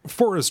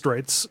 Forrest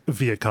writes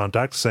via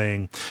contact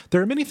saying,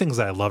 there are many things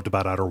I loved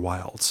about Outer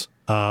Wilds,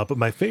 but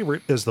my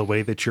favorite is the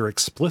way that your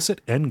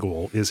explicit end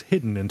goal is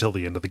hidden until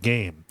the end of the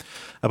game.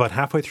 About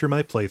halfway through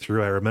my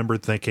playthrough, I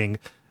remembered thinking,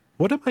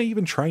 what am I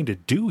even trying to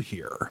do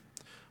here?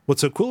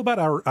 What's so cool about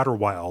Outer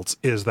Wilds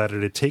is that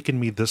it had taken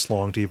me this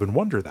long to even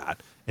wonder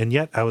that, and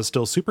yet I was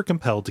still super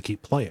compelled to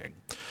keep playing.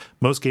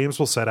 Most games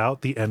will set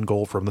out the end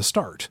goal from the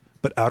start,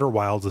 but Outer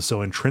Wilds is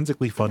so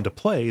intrinsically fun to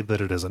play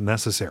that it isn't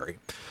necessary.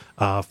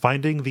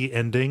 Finding the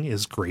ending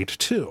is great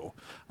too.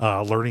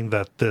 Learning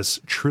that this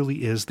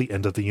truly is the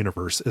end of the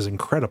universe is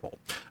incredible,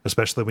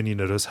 especially when you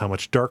notice how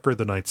much darker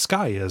the night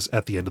sky is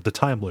at the end of the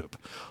time loop.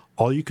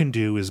 All you can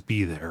do is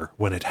be there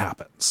when it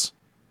happens.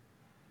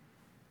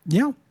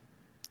 Yeah.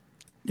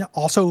 Yeah.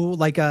 Also,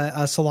 like a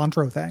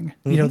cilantro thing,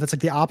 that's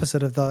like the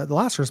opposite of the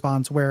last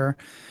response where,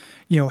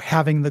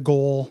 having the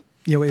goal,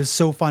 is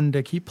so fun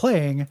to keep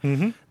playing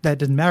that it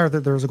didn't matter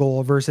that there's a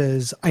goal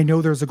versus I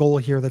know there's a goal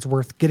here that's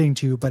worth getting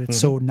to, but it's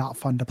so not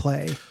fun to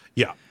play.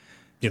 Yeah.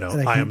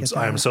 I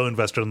am so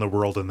invested in the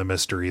world and the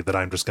mystery that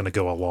I'm just going to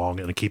go along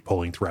and keep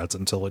pulling threads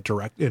until it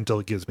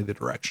gives me the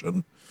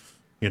direction.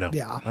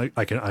 Yeah.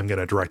 I'm going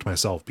to direct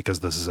myself because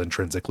this is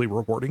intrinsically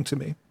rewarding to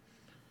me.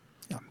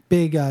 Yeah.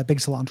 Big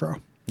cilantro.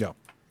 Yeah.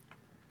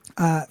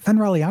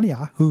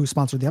 Fenraliania, who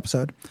sponsored the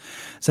episode,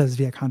 says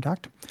via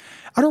contact,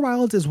 Outer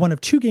Wilds is one of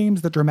 2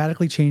 games that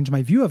dramatically change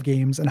my view of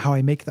games and how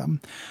I make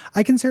them.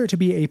 I consider it to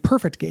be a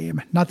perfect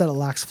game, not that it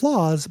lacks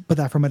flaws, but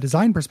that from a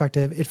design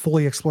perspective, it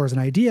fully explores an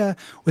idea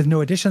with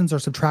no additions or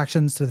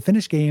subtractions to the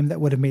finished game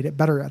that would have made it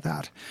better at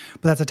that.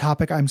 But that's a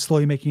topic I'm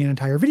slowly making an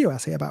entire video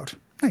essay about.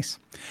 Nice.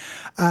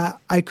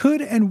 I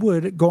could and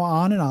would go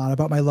on and on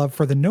about my love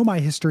for the Nomai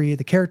history,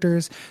 the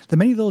characters, the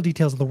many little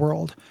details of the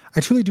world.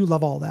 I truly do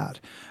love all that.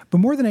 But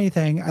more than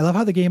anything, I love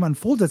how the game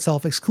unfolds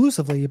itself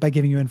exclusively by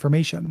giving you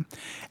information.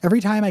 Every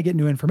time I get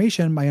new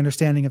information, my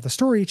understanding of the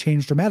story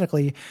changed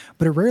dramatically,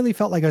 but it rarely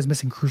felt like I was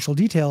missing crucial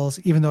details,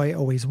 even though I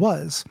always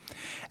was.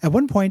 At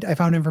one point, I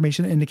found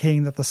information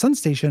indicating that the sun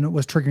station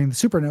was triggering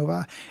the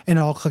supernova, and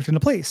it all clicked into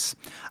place.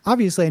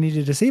 Obviously, I needed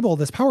to disable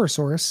this power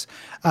source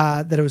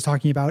that I was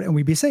talking about, and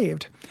we'd be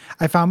saved.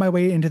 I found my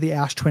way into the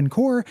Ash Twin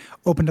Core,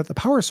 opened up the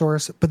power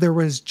source, but there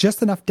was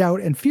just enough doubt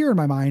and fear in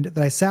my mind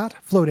that I sat,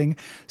 floating,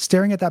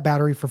 staring at that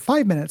battery for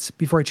 5 minutes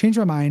before I changed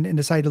my mind and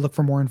decided to look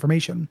for more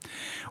information.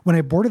 When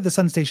I boarded the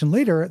sun station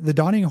later, the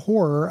dawning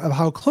horror of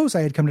how close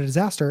I had come to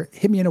disaster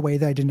hit me in a way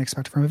that I didn't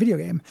expect from a video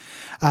game.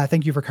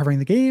 Thank you for covering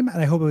the game,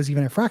 and I hope it was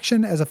even a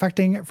fraction as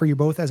affecting for you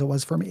both as it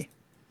was for me.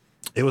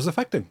 It was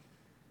affecting.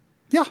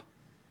 Yeah.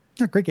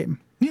 Yeah, great game.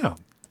 Yeah.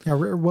 Yeah,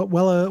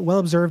 well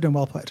observed and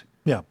well put.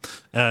 Yeah.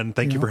 And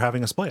thank you for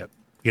having us play it.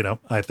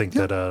 I think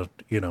that,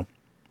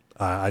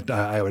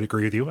 I would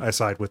agree with you. I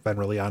side with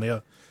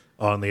Fenraliania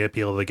on the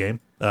appeal of the game.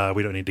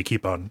 We don't need to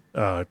keep on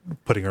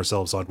putting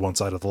ourselves on one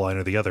side of the line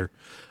or the other.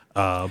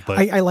 But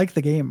I like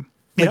the game.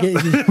 Like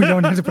we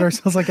don't have to put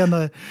ourselves like on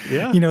the,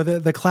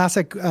 the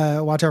classic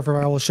Watch Out for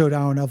Viral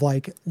showdown of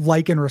like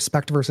and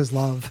respect versus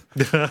love.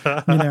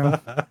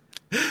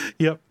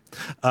 Yep.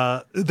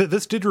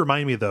 This did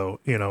remind me, though,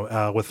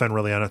 with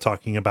Fenriliana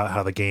talking about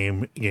how the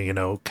game,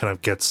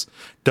 kind of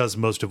does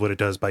most of what it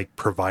does by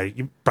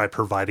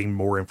providing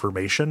more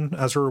information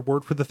as a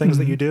reward for the things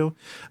that you do.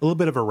 A little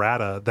bit of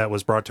errata that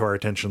was brought to our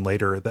attention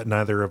later that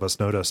neither of us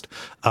noticed.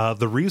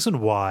 The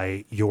reason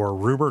why your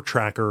rumor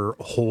tracker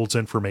holds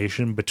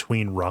information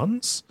between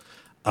runs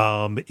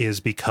is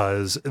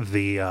because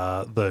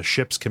the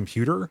ship's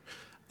computer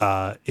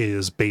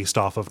is based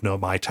off of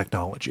Nomai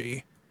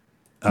technology.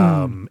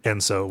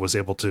 And so it was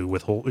able to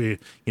withhold,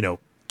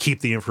 keep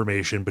the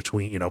information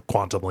between,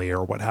 quantumly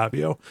or what have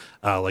you.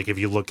 Like if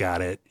you look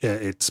at it,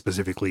 it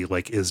specifically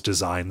like is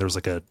designed. There's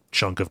like a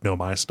chunk of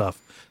Nomai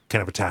stuff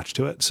kind of attached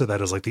to it. So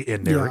that is like the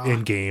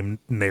in-game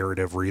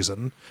narrative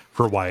reason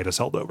for why it is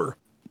held over.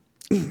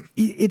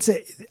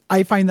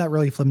 I find that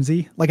really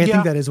flimsy. Like, I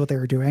think that is what they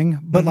were doing,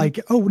 but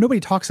nobody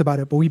talks about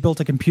it, but we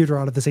built a computer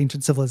out of this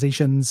ancient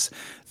civilizations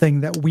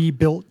thing that we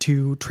built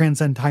to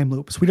transcend time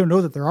loops. We don't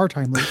know that there are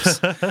time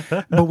loops,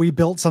 but we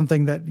built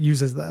something that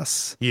uses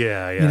this.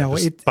 Yeah.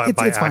 It's by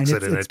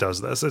accident, fine. it does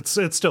this.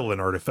 It's still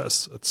an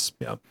artifice. It's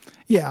good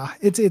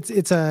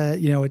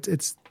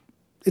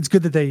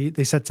that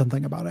they said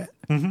something about it.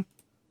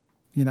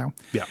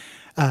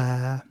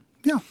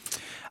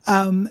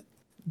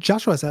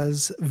 Joshua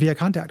says via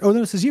contact. Oh, no,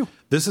 this is you.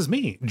 This is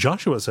me.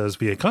 Joshua says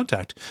via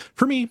contact.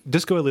 For me,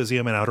 Disco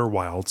Elysium and Outer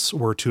Wilds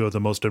were 2 of the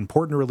most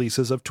important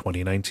releases of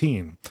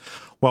 2019.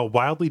 While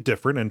wildly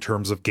different in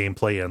terms of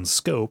gameplay and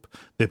scope,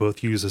 they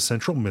both use a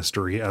central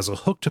mystery as a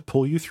hook to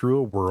pull you through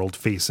a world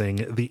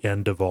facing the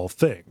end of all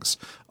things,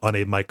 on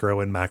a micro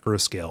and macro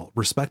scale,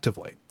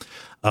 respectively.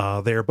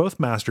 They are both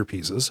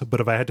masterpieces, but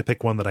if I had to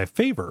pick one that I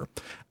favor,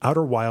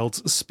 Outer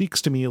Wilds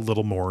speaks to me a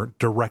little more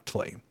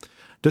directly.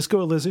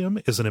 Disco Elysium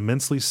is an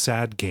immensely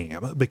sad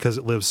game because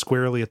it lives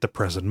squarely at the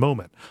present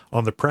moment,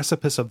 on the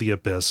precipice of the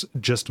abyss,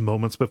 just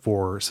moments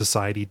before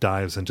society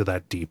dives into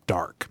that deep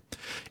dark.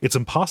 It's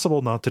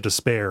impossible not to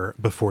despair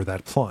before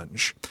that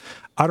plunge.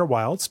 Outer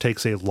Wilds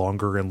takes a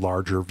longer and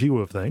larger view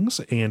of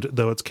things, and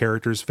though its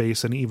characters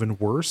face an even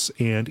worse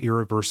and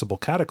irreversible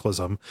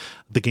cataclysm,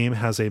 the game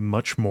has a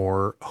much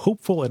more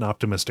hopeful and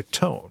optimistic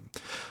tone.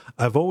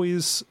 I've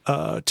always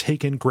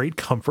taken great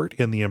comfort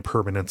in the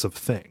impermanence of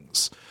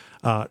things.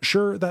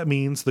 Sure, that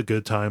means the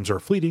good times are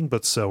fleeting,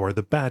 but so are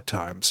the bad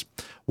times.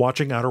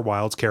 Watching Outer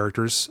Wilds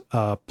characters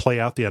play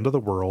out the end of the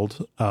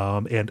world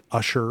and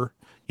usher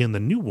in the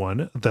new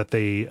one that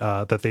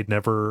they'd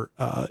never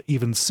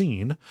even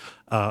seen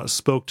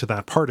spoke to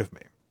that part of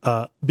me.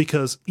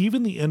 Because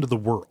even the end of the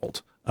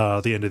world,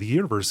 the end of the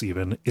universe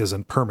even,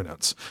 isn't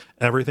permanence.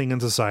 Everything in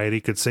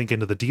society could sink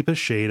into the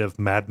deepest shade of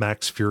Mad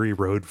Max Fury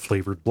Road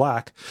flavored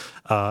black,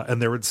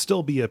 and there would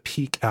still be a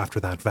peak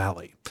after that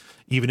valley.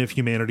 Even if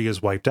humanity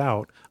is wiped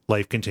out,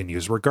 life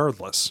continues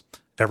regardless.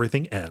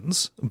 Everything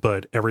ends,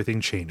 but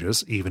everything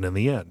changes even in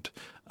the end.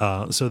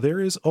 So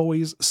there is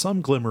always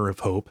some glimmer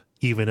of hope,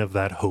 even if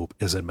that hope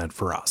isn't meant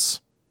for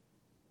us.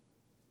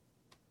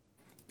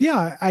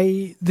 Yeah,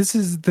 this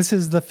is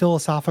the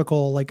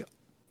philosophical, like,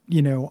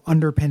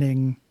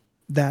 underpinning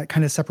that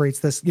kind of separates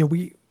this.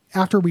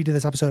 After we did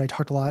this episode, I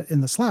talked a lot in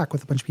the Slack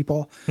with a bunch of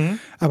people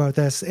about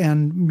this,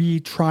 and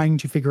me trying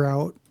to figure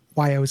out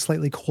why I was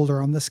slightly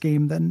colder on this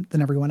game than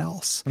everyone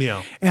else.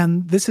 Yeah.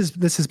 And this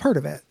is part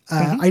of it.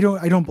 I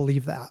don't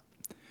believe that.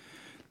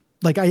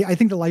 Like, I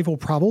think that life will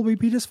probably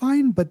be just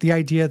fine, but the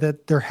idea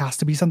that there has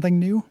to be something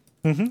new,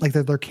 like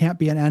that there can't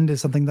be an end,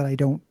 is something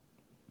that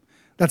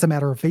that's a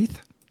matter of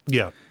faith.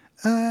 Yeah.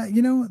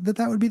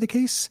 That would be the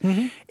case.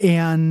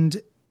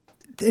 And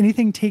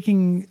anything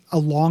taking a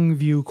long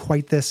view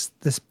quite this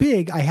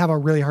big, I have a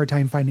really hard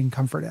time finding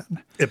comfort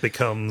in. It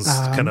becomes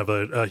kind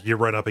of you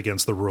run up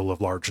against the rule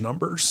of large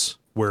numbers,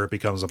 where it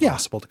becomes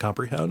impossible to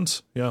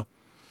comprehend. Yeah.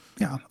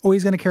 Yeah.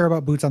 Always going to care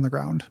about boots on the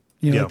ground.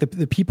 Like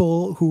the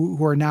people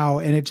who are now,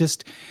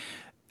 and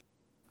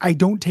I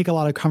don't take a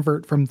lot of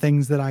comfort from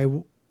things that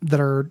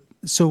are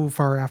so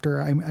far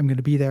after I'm going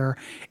to be there.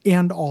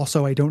 And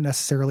also I don't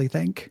necessarily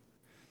think,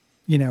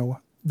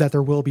 that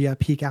there will be a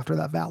peak after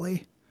that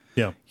valley.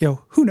 Yeah.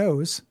 Who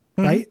knows,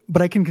 right?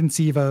 But I can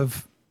conceive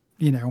of,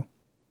 there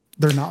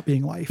not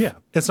being life. Yeah.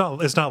 It's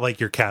not like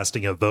you're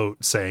casting a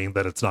vote saying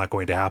that it's not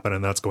going to happen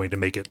and that's going to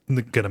make it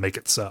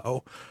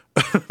so.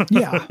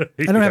 Yeah.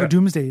 I don't have a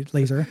doomsday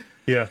laser.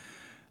 Yeah.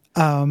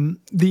 But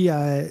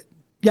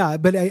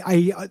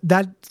I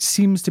that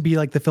seems to be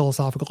like the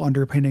philosophical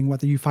underpinning,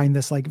 whether you find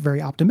this like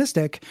very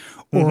optimistic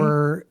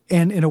and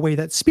in a way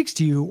that speaks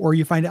to you, or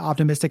you find it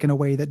optimistic in a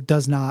way that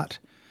does not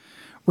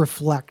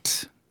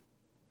reflect,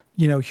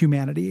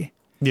 humanity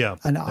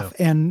enough. Yeah.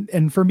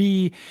 And for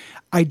me,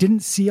 I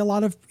didn't see a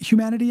lot of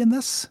humanity in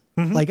this.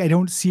 Like, I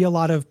don't see a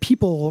lot of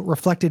people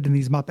reflected in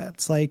these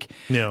Muppets. Like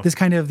this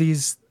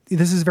is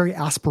a very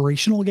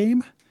aspirational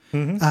game.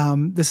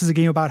 This is a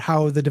game about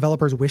how the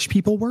developers wish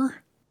people were.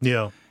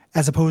 Yeah.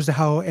 As opposed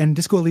to and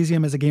Disco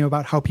Elysium is a game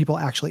about how people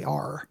actually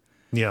are.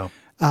 Yeah.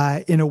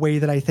 In a way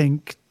that I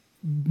think,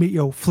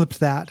 flipped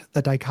that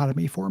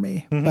dichotomy for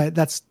me. But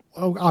that's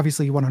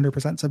obviously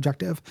 100%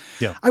 subjective.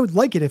 Yeah. I would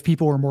like it if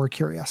people were more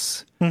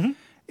curious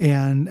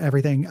and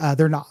everything.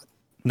 They're not.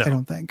 No. I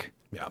don't think.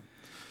 Yeah.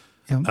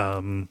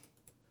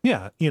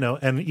 Yeah.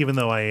 And even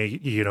though I,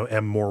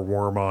 am more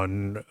warm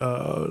on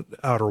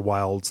Outer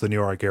Wilds than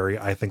you are, Gary,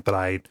 I think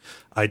that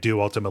I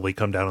do ultimately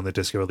come down on the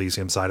Disco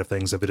Elysium side of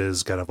things. If it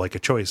is kind of like a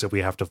choice, if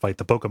we have to fight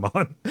the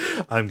Pokemon,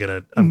 I'm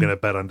gonna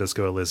bet on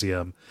Disco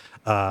Elysium.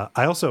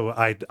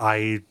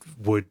 I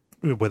would,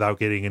 without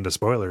getting into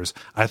spoilers,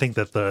 I think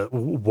that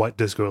what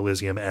Disco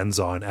Elysium ends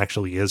on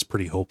actually is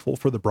pretty hopeful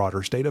for the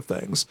broader state of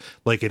things.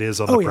 Like, it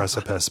is on the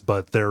precipice,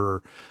 but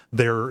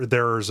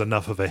there's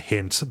enough of a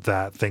hint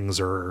that things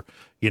are,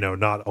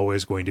 not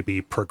always going to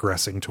be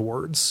progressing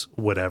towards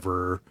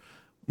whatever,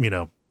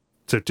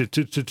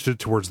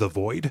 towards the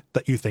void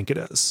that you think it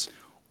is.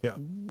 Yeah.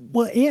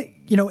 Well,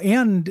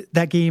 and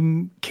that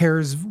game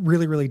cares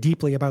really, really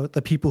deeply about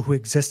the people who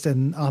exist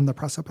on the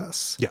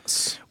precipice.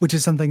 Yes. Which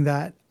is something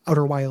that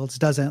Outer Wilds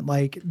doesn't.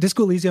 Like,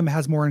 Disco Elysium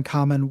has more in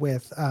common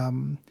with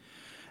Night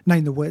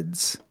in the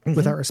Woods,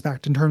 with that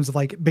respect, in terms of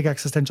like big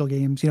existential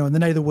games. In the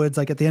Night of the Woods,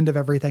 like at the end of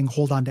everything,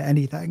 hold on to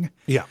anything.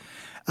 Yeah.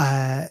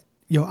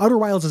 Outer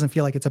Wilds doesn't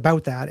feel like it's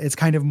about that. It's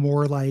kind of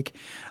more like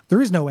there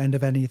is no end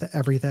of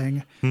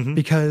everything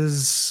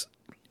because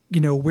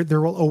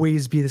there will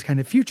always be this kind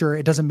of future.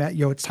 It doesn't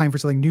matter, it's time for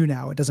something new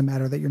now. It doesn't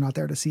matter that you're not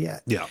there to see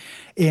it. Yeah.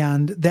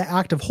 And the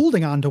act of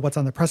holding on to what's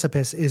on the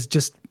precipice is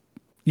just,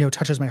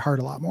 touches my heart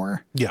a lot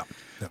more. Yeah.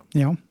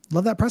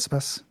 Love that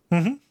precipice.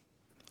 Yeah.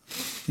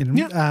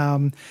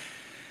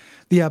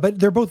 But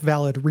they're both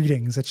valid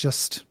readings. It's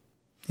just,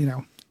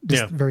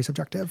 very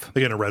subjective.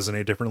 They're going to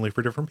resonate differently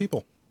for different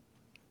people.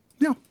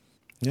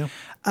 Yeah.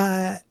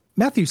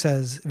 Matthew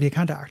says via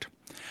contact,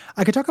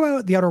 I could talk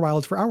about The Outer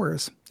Wilds for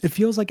hours. It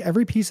feels like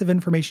every piece of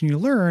information you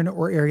learn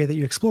or area that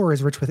you explore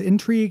is rich with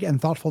intrigue and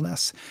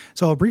thoughtfulness,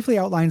 so I'll briefly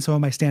outline some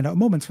of my standout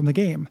moments from the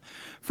game.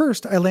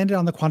 First, I landed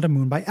on the quantum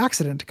moon by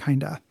accident,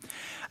 kinda.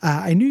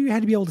 I knew you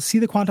had to be able to see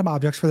the quantum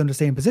objects for them to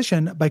stay in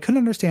position, but I couldn't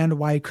understand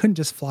why I couldn't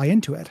just fly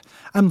into it.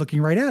 I'm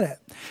looking right at it.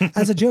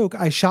 As a joke,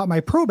 I shot my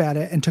probe at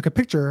it and took a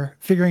picture,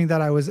 figuring that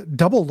I was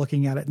double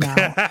looking at it now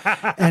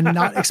and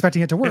not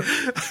expecting it to work,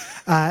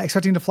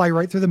 expecting to fly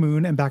right through the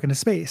moon and back into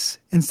space.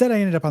 Instead,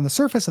 I ended up on the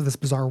surface of this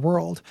bizarre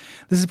world.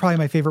 This is probably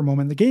my favorite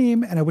moment in the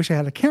game, and I wish I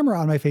had a camera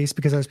on my face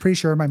because I was pretty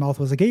sure my mouth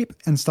was agape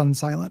and stunned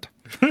silent.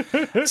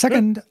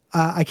 Second,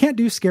 I can't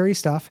do scary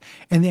stuff,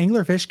 and the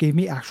anglerfish gave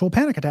me actual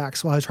panic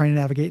attacks while I was trying to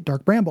navigate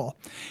dark bramble.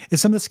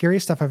 It's some of the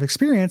scariest stuff I've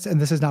experienced,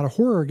 and this is not a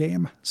horror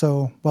game.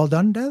 So, well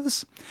done,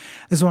 devs.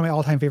 This is one of my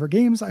all-time favorite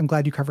games. I'm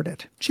glad you covered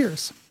it.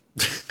 Cheers.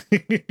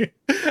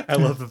 I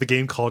love that the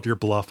game called your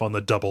bluff on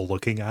the double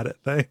looking at it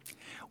thing.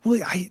 Well,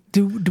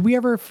 do we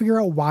ever figure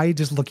out why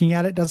just looking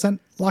at it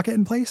doesn't lock it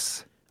in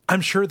place?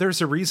 I'm sure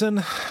there's a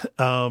reason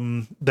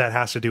that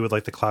has to do with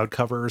like the cloud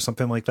cover or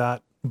something like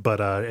that, but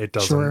it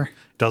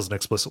doesn't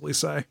explicitly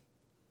say.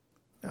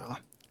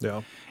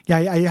 Yeah.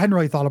 I hadn't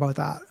really thought about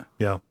that.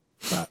 Yeah.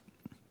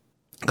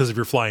 Because if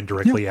you're flying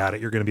directly at it,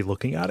 you're going to be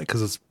looking at it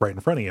because it's right in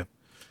front of you.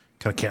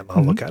 Kind of can't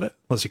not look at it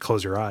unless you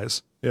close your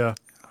eyes. Yeah.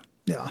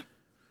 Yeah.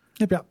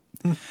 Yep.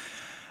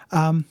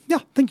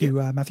 Thank you,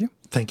 Matthew.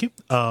 Thank you.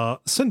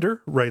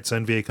 Cinder writes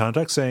in via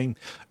contact saying,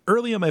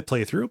 early in my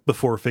playthrough,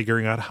 before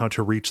figuring out how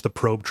to reach the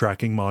probe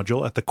tracking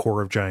module at the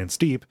core of Giant's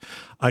Deep,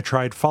 I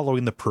tried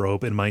following the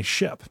probe in my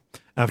ship.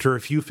 After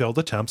a few failed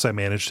attempts, I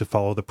managed to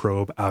follow the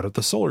probe out of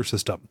the solar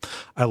system.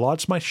 I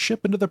launched my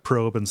ship into the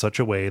probe in such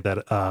a way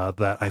that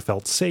I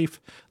felt safe,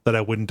 that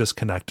I wouldn't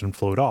disconnect and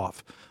float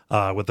off,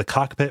 with the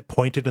cockpit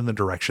pointed in the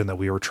direction that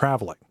we were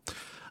traveling.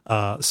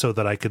 So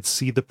that I could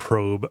see if the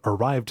probe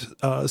arrived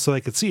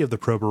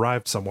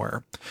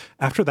somewhere.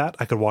 After that,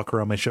 I could walk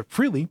around my ship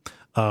freely,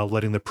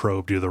 letting the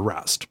probe do the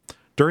rest.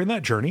 During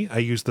that journey, I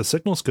used the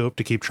signal scope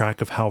to keep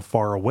track of how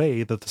far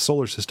away that the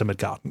solar system had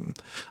gotten.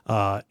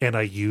 And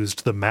I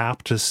used the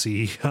map to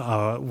see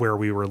where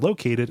we were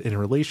located in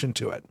relation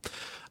to it.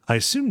 I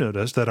soon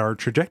noticed that our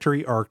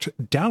trajectory arced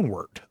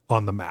downward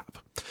on the map.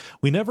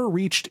 We never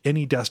reached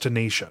any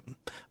destination.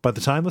 By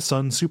the time the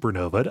sun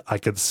supernovaed, I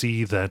could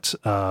see that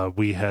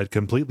we had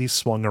completely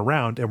swung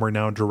around and were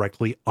now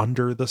directly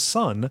under the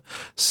sun,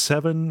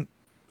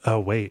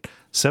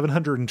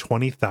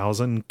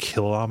 720,000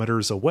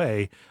 kilometers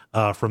away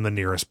from the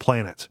nearest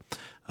planet.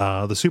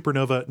 The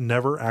supernova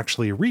never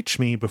actually reached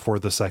me before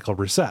the cycle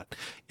reset.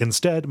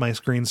 Instead, my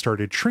screen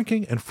started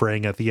shrinking and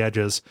fraying at the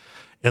edges,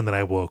 and then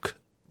I woke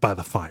by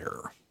the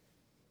fire.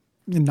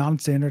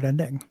 Non-standard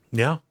ending.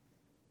 Yeah.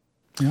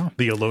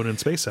 The Alone in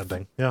Space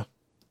ending. Yeah.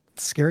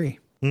 It's scary.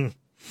 Yeah.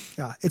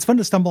 It's fun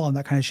to stumble on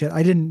that kind of shit.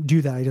 I didn't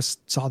do that. I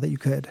just saw that you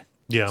could.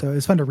 Yeah. So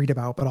it's fun to read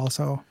about, but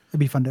also it'd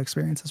be fun to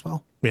experience as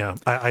well. Yeah.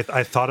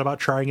 I thought about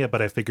trying it,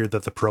 but I figured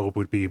that the probe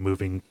would be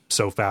moving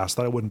so fast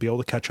that I wouldn't be able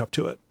to catch up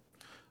to it.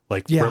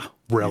 Like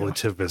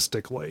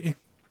relativistically.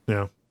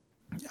 Yeah.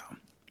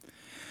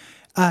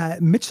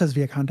 Mitch says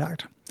via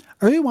contact,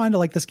 I really wanted to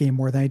like this game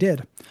more than I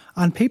did.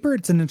 On paper,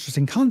 it's an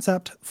interesting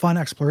concept, fun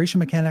exploration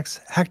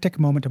mechanics, hectic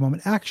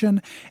moment-to-moment action,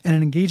 and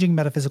an engaging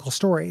metaphysical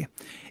story.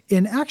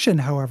 In action,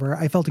 however,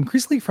 I felt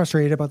increasingly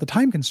frustrated about the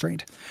time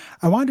constraint.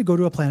 I wanted to go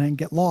to a planet and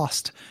get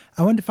lost.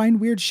 I wanted to find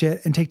weird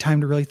shit and take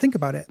time to really think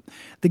about it.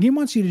 The game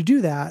wants you to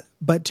do that,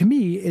 but to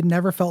me, it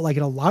never felt like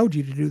it allowed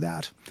you to do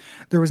that.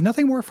 There was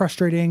nothing more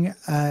frustrating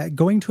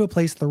going to a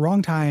place at the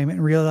wrong time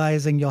and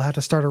realizing you'll have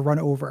to start a run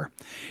over.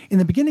 In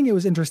the beginning, it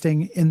was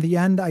interesting. In the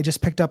end, I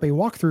just picked up a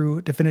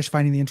walkthrough to finish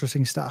finding the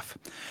interesting stuff.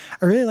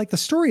 I really liked the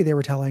story they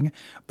were telling,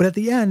 but at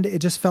the end, it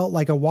just felt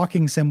like a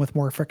walking sim with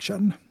more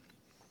friction.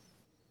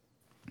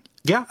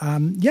 Yeah.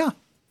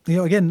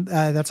 Again,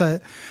 that's a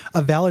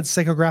valid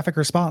psychographic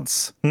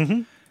response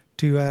to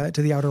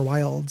the Outer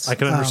Wilds. I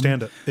can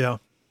understand it. Yeah.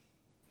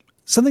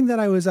 Something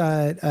that I was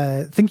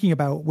thinking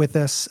about with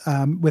this,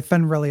 with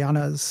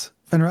Fenreliania's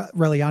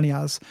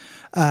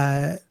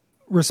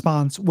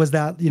response was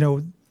that,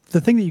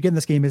 the thing that you get in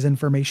this game is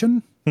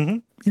information.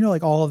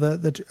 Like all of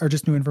the are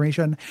just new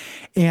information.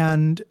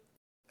 And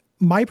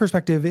my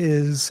perspective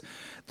is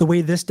the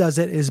way this does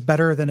it is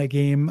better than a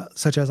game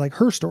such as like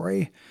Her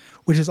Story,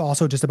 which is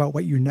also just about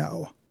what you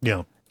know.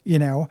 Yeah.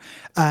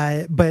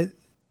 But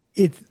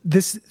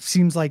this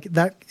seems like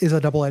that is a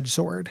double-edged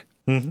sword.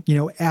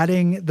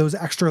 Adding those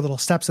extra little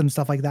steps and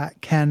stuff like that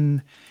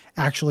can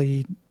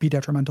actually be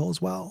detrimental as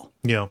well.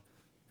 Yeah.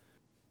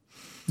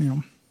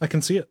 I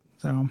can see it.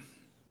 So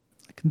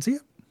I can see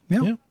it.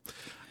 Yeah.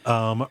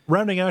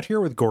 Rounding out here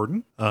with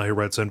Gordon, who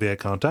writes in via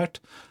contact,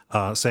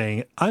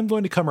 saying, I'm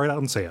going to come right out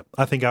and say it.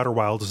 I think Outer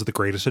Wilds is the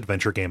greatest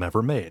adventure game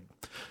ever made.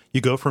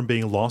 You go from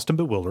being lost and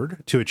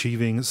bewildered to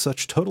achieving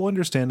such total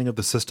understanding of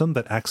the system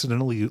that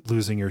accidentally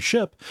losing your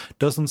ship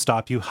doesn't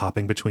stop you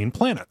hopping between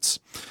planets.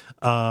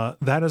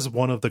 That is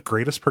one of the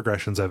greatest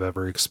progressions I've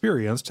ever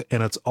experienced,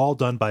 and it's all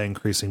done by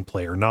increasing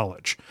player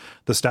knowledge.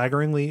 The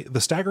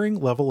staggering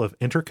level of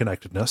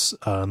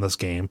interconnectedness in this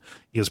game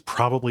is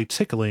probably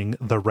tickling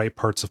the right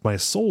parts of my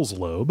soul's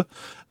lobe,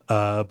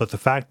 but the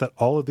fact that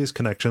all of these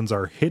connections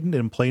are hidden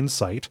in plain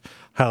sight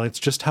highlights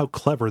just how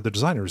clever the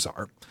designers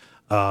are.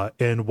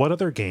 And what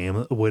other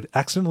game would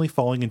accidentally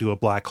falling into a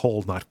black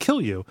hole not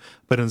kill you,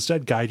 but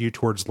instead guide you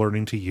towards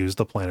learning to use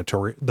the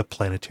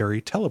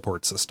planetary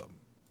teleport system?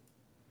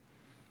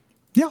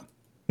 Yeah.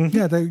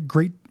 Yeah.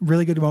 The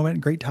really good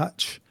moment. Great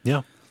touch.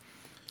 Yeah.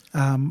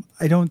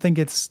 I don't think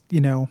it's,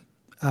 there's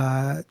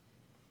a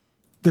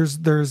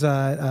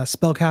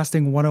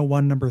spellcasting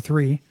 101 number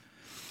 3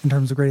 in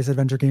terms of greatest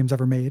adventure games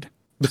ever made.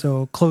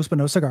 So close, but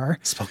no cigar.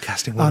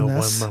 Spellcasting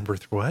 101 number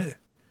 3. What?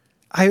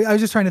 I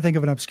was just trying to think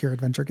of an obscure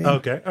adventure game.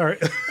 Okay. All right.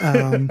 The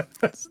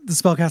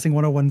Spellcasting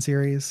 101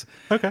 series.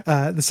 Okay.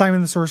 The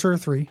Simon the Sorcerer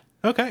 3.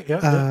 Okay.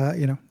 Yeah.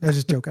 I was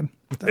just joking.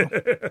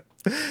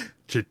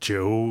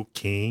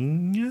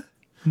 Joking.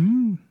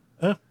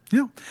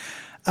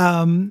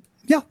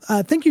 Yeah.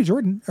 Thank you,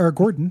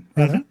 Gordon,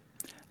 rather.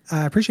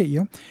 I appreciate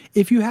you.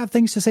 If you have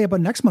things to say about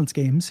next month's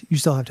games, you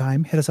still have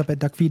time. Hit us up at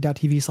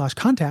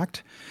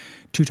duckfeed.tv/contact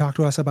to talk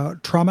to us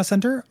about Trauma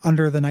Center,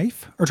 Under the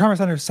Knife, or Trauma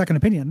Center Second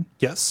Opinion.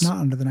 Yes. Not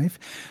Under the Knife.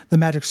 The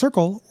Magic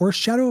Circle, or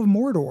Shadow of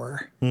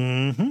Mordor.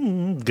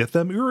 Mm-hmm. Get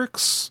them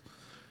Urix.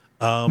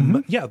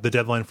 Yeah, the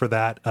deadline for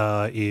that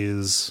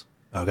is,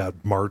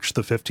 March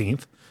the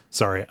 15th.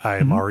 Sorry,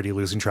 I'm already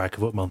losing track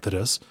of what month it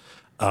is.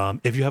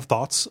 If you have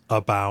thoughts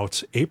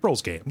about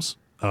April's games,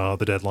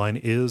 the deadline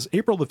is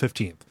April the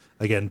 15th.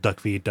 Again,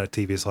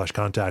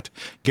 duckfeed.tv/contact.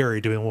 Gary,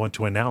 do we want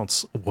to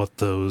announce what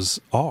those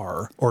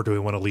are, or do we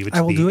want to leave it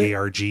to the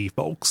ARG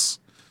folks?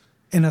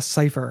 In a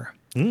cipher.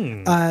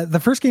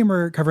 The first game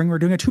we're covering, we're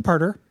doing a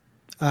two-parter.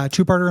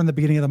 Two-parter in the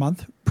beginning of the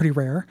month. Pretty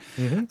rare.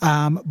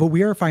 But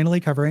we are finally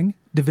covering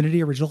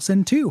Divinity Original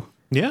Sin 2.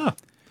 Yeah.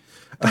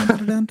 I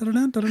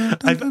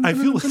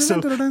feel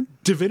so.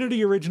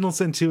 Divinity Original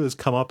Sin 2 has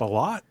come up a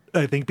lot,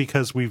 I think,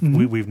 because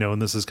we've known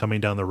this is coming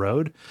down the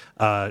road,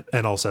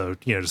 and also,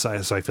 so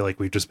I feel like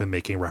we've just been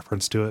making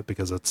reference to it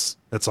because it's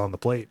on the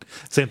plate.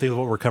 Same thing with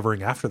what we're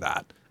covering after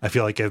that. I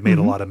feel like I've made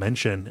a lot of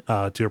mention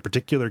to a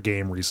particular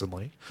game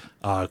recently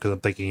because I'm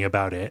thinking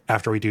about it.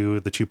 After we do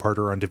the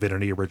two-parter on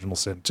Divinity Original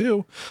Sin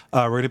 2,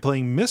 we're going to be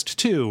playing Myst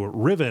 2,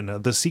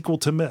 Riven, the sequel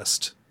to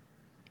Myst.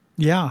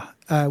 Yeah,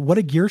 what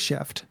a gear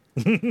shift.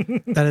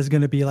 That is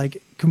going to be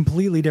like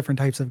completely different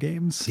types of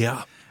games.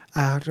 Yeah.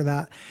 After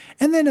that.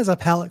 And then as a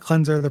palate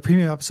cleanser, the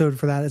premium episode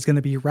for that is going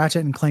to be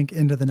Ratchet and Clank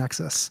Into the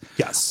Nexus.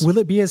 Yes. Will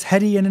it be as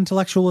heady and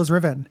intellectual as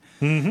Riven?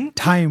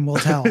 Time will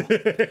tell.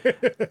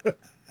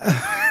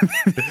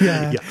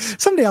 Yeah. Yes.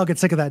 Someday I'll get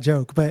sick of that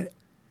joke, but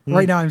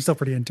right now I'm still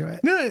pretty into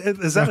it. No,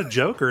 is that a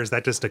joke, or is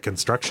that just a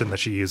construction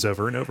that you use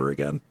over and over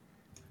again?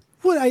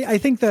 Well, I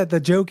think that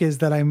the joke is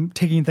that I'm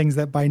taking things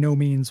that by no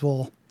means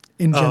will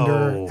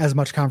engender as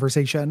much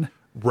conversation.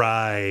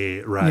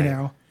 Right.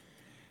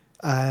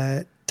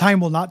 Time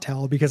will not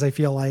tell, because I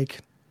feel like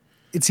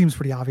it seems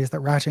pretty obvious that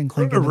Ratchet and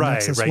Clank and the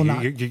Nexus will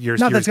not.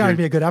 Not that's going to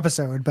be a good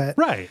episode, but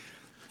right.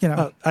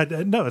 No,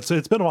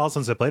 it's been a while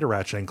since I played a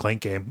Ratchet and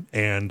Clank game,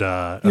 and you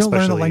don't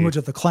learn the language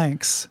of the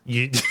Clanks.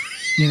 Planet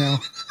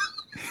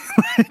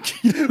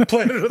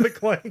of the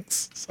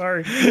Clanks.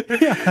 Sorry.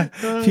 Yeah.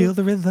 Feel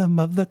the rhythm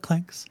of the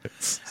Clanks.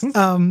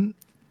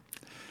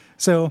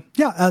 So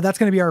that's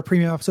going to be our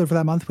premium episode for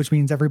that month, which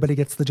means everybody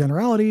gets the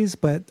generalities,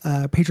 but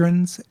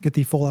patrons get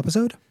the full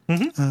episode,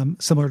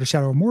 similar to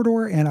Shadow of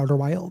Mordor and Outer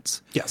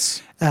Wilds.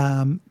 Yes.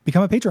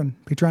 Become a patron,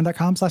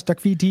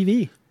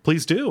 patreon.com/duckfeedtv.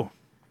 Please do.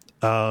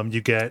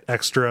 You get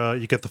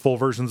the full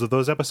versions of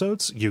those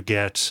episodes. You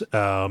get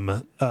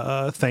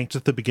thanked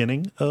at the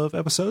beginning of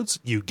episodes.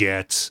 You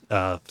get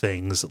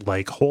things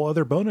like whole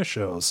other bonus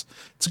shows.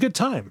 It's a good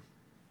time.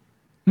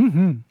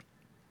 And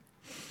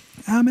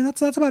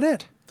that's about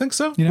it. Think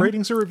so.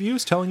 Ratings or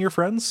reviews, telling your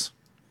friends.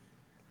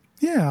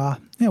 Yeah,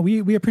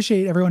 we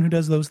appreciate everyone who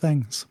does those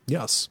things.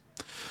 Yes.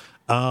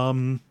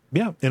 And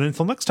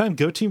until next time,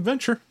 go Team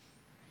Venture.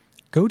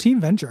 Go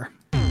Team Venture.